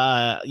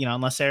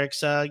 Unless Eric's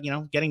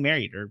getting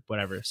married or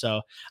whatever.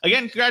 So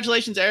again,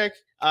 congratulations, Eric.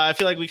 I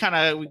feel like we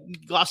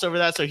glossed over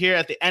that. So here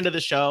at the end of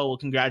the show, we'll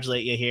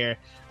congratulate you here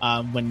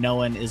when no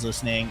one is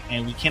listening,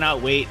 and we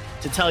cannot wait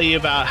to tell you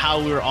about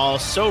how we were all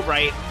so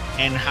right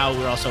and how we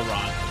were all so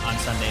wrong on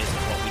Sundays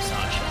of what we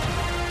saw.